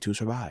best way to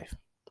survive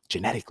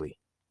genetically.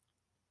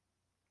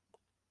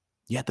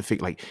 You have to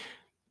figure, like,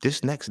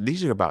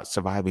 these are about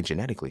surviving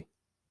genetically.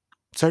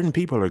 Certain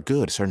people are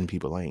good, certain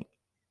people ain't.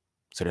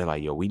 So they're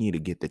like, yo, we need to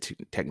get the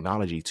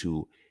technology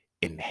to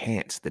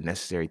enhance the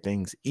necessary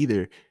things.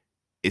 Either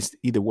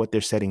what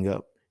they're setting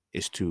up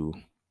is to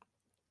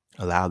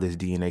allow this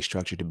DNA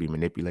structure to be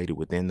manipulated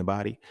within the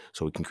body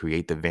so we can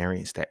create the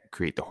variants that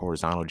create the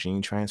horizontal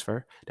gene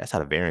transfer. That's how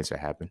the variants are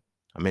happening.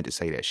 I meant to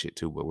say that shit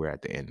too, but we're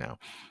at the end now.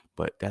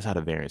 But that's how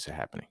the variants are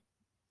happening.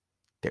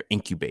 They're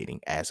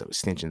incubating as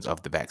extensions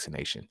of the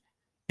vaccination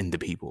in the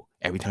people.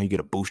 Every time you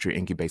get a booster, it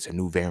incubates a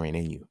new variant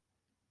in you.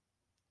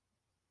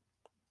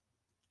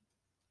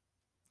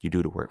 You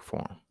do the work for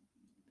them.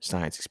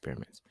 Science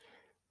experiments.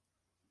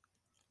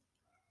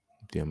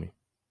 You feel me?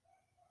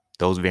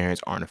 Those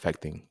variants aren't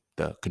affecting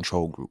the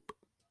control group.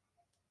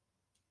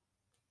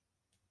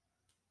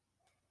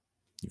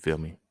 You feel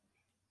me?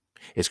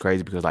 It's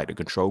crazy because, like, the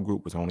control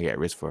group was only at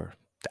risk for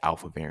the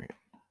alpha variant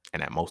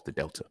and at most the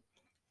delta.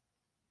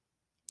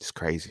 It's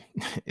crazy.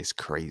 It's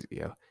crazy,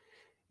 yo.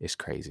 It's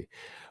crazy.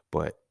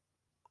 But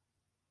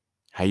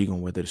how you gonna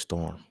weather the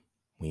storm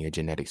when your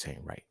genetics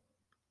ain't right?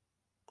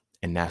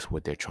 And that's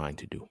what they're trying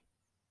to do.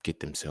 Get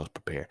themselves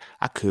prepared.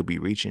 I could be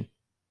reaching.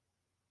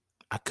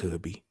 I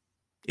could be.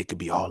 It could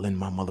be all in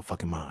my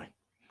motherfucking mind.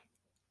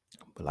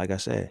 But like I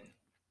said,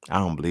 I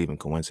don't believe in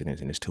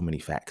coincidence, and there's too many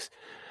facts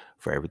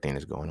for everything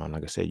that's going on.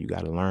 Like I said, you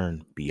got to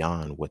learn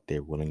beyond what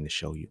they're willing to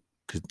show you.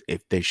 Because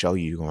if they show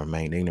you, you're going to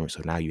remain ignorant.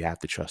 So now you have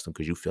to trust them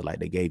because you feel like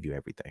they gave you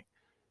everything.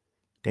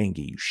 They ain't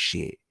give you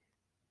shit.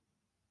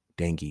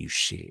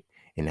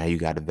 And now you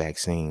got a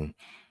vaccine.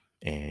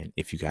 And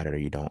if you got it or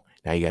you don't,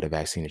 now you got a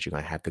vaccine that you're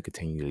going to have to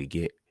continually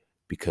get.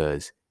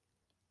 Because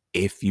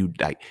if you,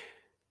 like,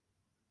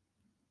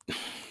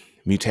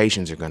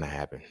 mutations are going to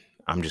happen.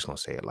 I'm just going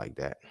to say it like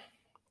that.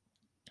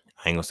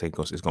 I ain't going to say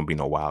it's going to be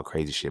no wild,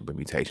 crazy shit, but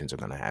mutations are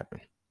going to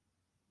happen.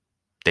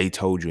 They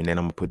told you, and then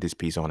I'm going to put this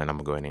piece on and I'm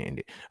going to go ahead and end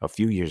it. A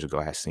few years ago,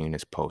 I seen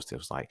this post. It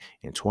was like,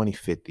 in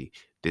 2050,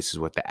 this is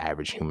what the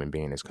average human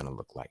being is going to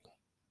look like.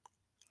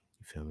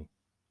 You feel me?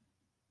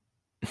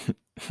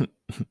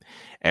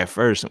 At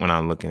first, when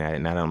I'm looking at it,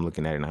 now that I'm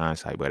looking at it in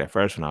hindsight, but at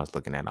first when I was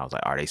looking at it, I was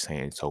like, are they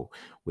saying, so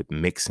with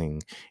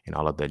mixing and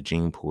all of the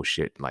gene pool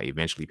shit, like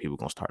eventually people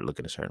going to start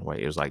looking a certain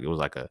way? It was like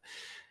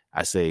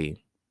I say,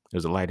 it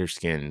was a lighter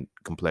skinned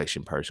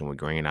complexion person with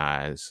green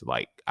eyes,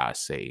 like I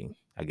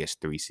guess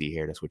 3C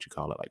hair, that's what you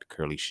call it, like the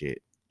curly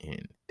shit.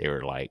 And they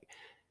were like,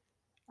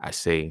 I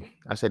say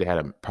they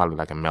had probably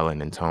like a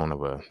melanin tone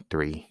of a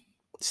 3.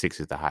 6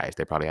 is the highest.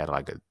 They probably had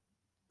like a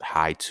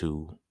high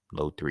 2,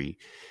 low 3.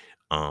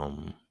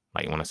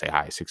 Like when I say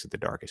high, 6 is the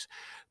darkest.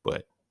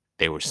 But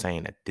they were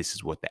saying that this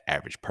is what the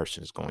average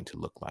person is going to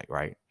look like,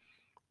 right?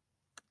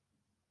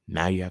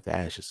 Now you have to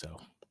ask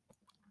yourself,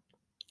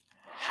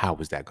 how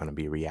is that going to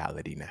be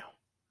reality now?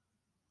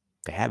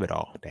 They have it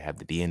all. They have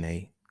the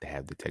DNA. They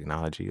have the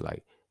technology.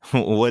 Like,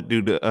 What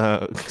do the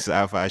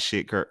sci-fi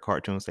shit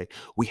cartoons say?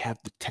 We have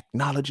the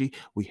technology,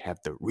 we have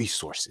the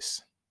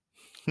resources.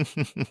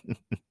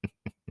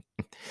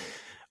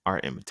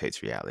 Art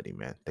imitates reality,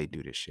 man. They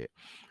do this shit.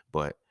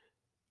 But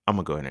I'm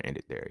gonna go ahead and end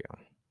it there,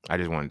 y'all. I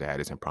just wanted to add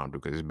this impromptu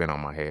because it's been on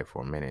my head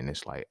for a minute, and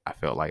it's like I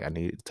felt like I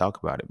needed to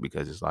talk about it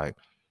because it's like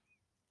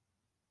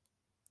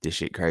this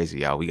shit crazy,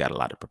 y'all. We got a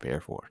lot to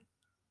prepare for.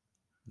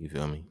 You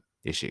feel me?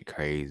 This shit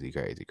crazy,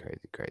 crazy,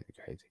 crazy, crazy,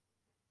 crazy.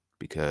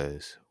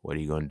 Because what are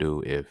you gonna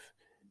do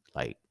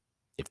like,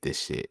 if this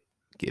shit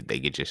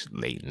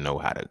they know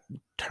how to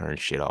turn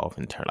shit off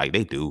and turn like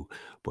they do,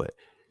 but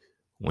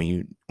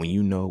when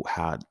you know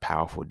how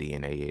powerful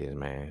DNA is,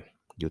 man,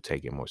 you'll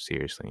take it more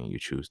seriously and you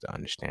choose to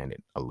understand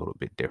it a little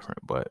bit different.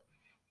 But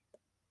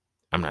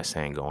I'm not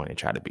saying go in and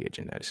try to be a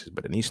geneticist,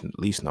 but at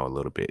least know a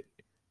little bit.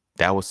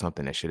 That was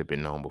something that should have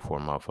been known before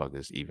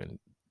motherfuckers even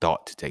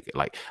thought to take it.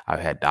 Like I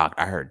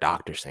heard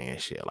doctors saying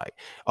shit like,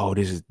 "Oh,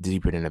 this is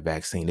deeper than a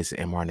vaccine. This is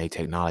mRNA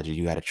technology.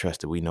 You got to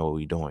trust that we know what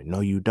we're doing." No,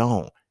 you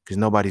don't, because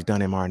nobody's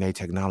done mRNA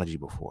technology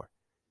before.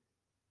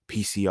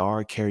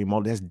 PCR, carry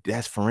mold.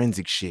 That's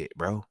forensic shit,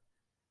 bro.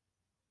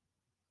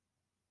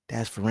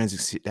 That's forensic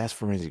shit. That's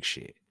forensic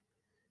shit.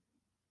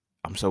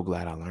 I'm so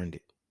glad I learned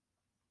it.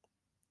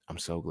 I'm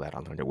so glad I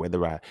learned it.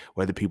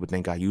 Whether people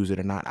think I use it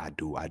or not, I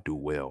do. I do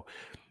well.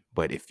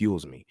 But it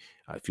fuels me.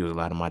 It fuels a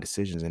lot of my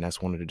decisions, and that's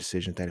one of the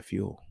decisions that it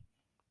fuel.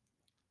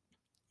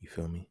 You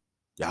feel me?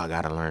 Y'all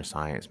gotta learn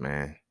science,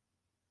 man.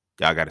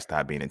 Y'all gotta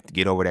stop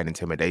get over that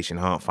intimidation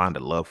hump. Find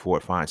a love for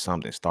it. Find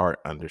something. Start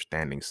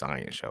understanding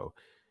science, yo.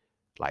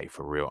 Like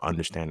for real,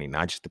 understanding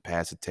not just to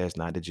pass a test,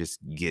 not to just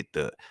get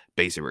the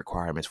basic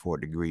requirements for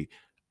a degree.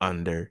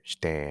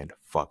 Understand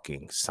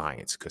fucking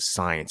science, because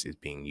science is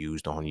being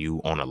used on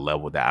you on a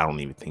level that I don't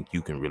even think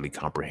you can really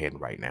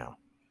comprehend right now.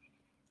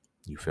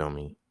 You feel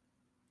me?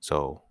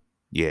 So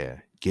yeah,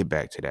 get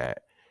back to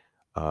that.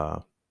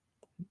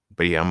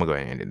 But yeah, I'm gonna go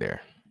ahead and end it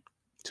there.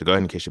 So go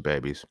ahead and kiss your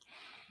babies.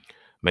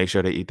 Make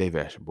sure they eat their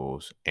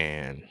vegetables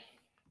and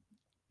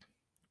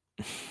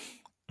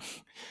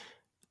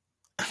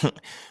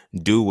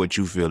do what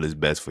you feel is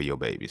best for your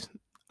babies.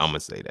 I'm gonna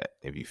say that.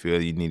 If you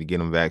feel you need to get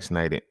them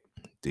vaccinated,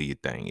 do your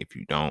thing. If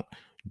you don't,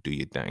 do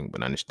your thing.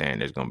 But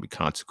understand there's gonna be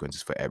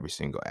consequences for every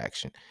single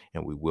action,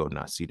 and we will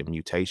not see the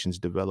mutations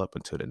develop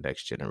until the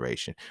next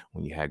generation.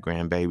 When you have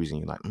grandbabies and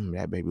you're like,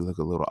 that baby look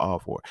a little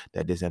off, or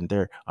that this and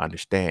there,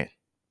 understand.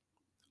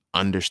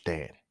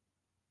 Understand.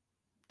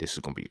 This is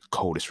gonna be the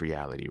coldest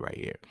reality right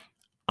here.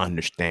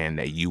 Understand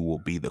that you will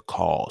be the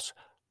cause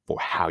for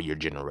how your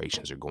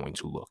generations are going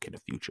to look in the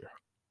future.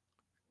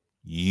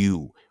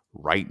 You,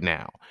 right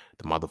now,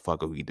 the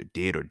motherfucker who either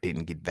did or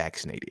didn't get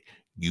vaccinated,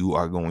 you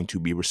are going to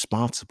be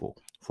responsible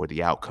for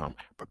the outcome.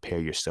 Prepare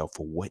yourself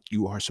for what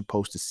you are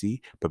supposed to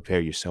see. Prepare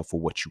yourself for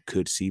what you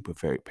could see.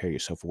 Prepare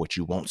yourself for what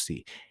you won't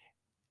see.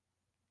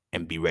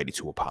 And be ready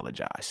to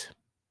apologize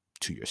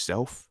to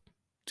yourself,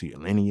 to your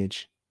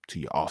lineage,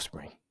 to your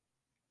offspring.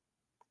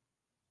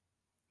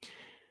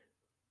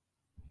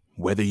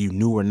 Whether you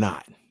knew or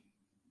not,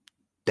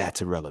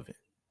 that's irrelevant,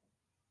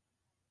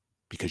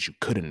 because you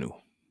could have knew.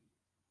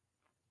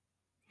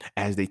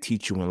 As they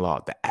teach you in law,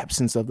 the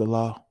absence of the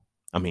law,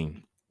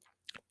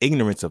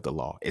 ignorance of the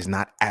law is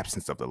not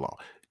absence of the law.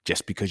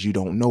 Just because you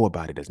don't know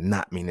about it does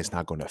not mean it's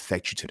not going to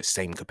affect you to the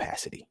same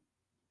capacity.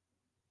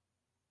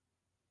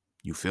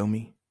 You feel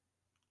me?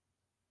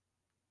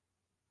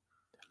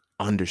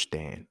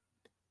 Understand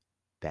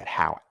that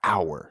how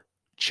our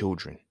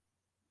children,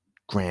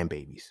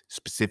 grandbabies,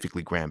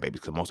 specifically grandbabies,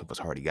 because most of us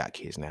already got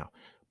kids now,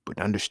 but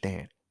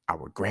understand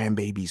our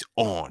grandbabies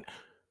on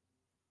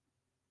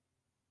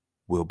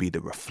will be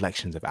the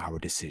reflections of our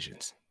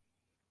decisions.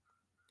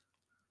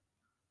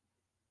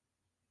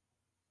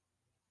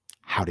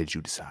 How did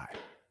you decide?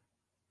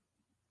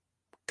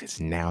 Because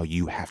now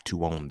you have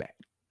to own that,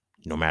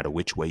 no matter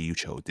which way you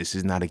chose. This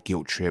is not a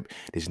guilt trip.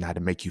 This is not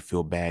to make you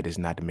feel bad. This is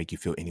not to make you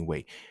feel any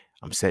way.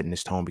 I'm setting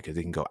this tone because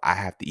it can go, I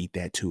have to eat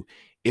that too.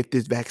 If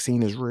this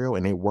vaccine is real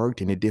and it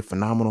worked and it did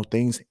phenomenal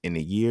things in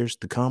the years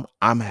to come,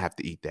 I'm going to have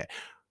to eat that.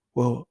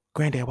 Well,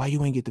 granddad, why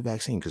you ain't get the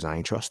vaccine? Because I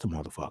ain't trust the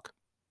motherfucker.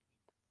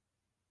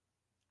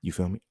 You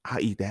feel me? I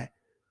eat that.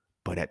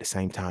 But at the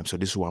same time, so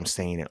this is why I'm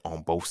saying it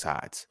on both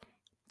sides.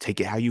 Take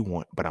it how you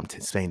want, but I'm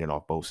saying it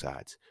off both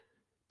sides.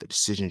 The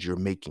decisions you're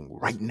making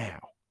right now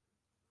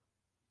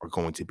are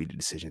going to be the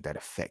decisions that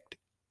affect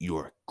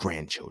your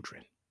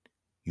grandchildren.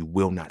 You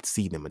will not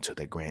see them until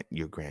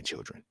your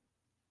grandchildren.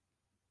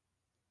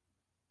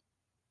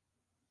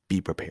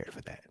 Be prepared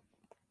for that.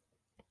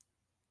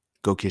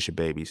 Go kiss your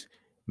babies.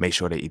 Make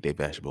sure they eat their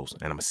vegetables.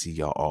 And I'm going to see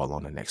y'all all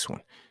on the next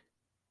one.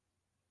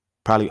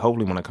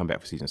 Hopefully when I come back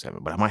for season 7.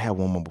 But I might have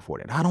one more before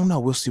that. I don't know.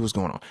 We'll see what's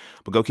going on.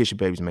 But go kiss your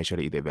babies and make sure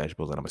they eat their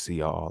vegetables. And I'm going to see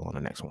y'all all on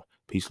the next one.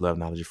 Peace, love,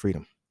 knowledge, and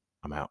freedom.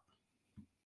 I'm out.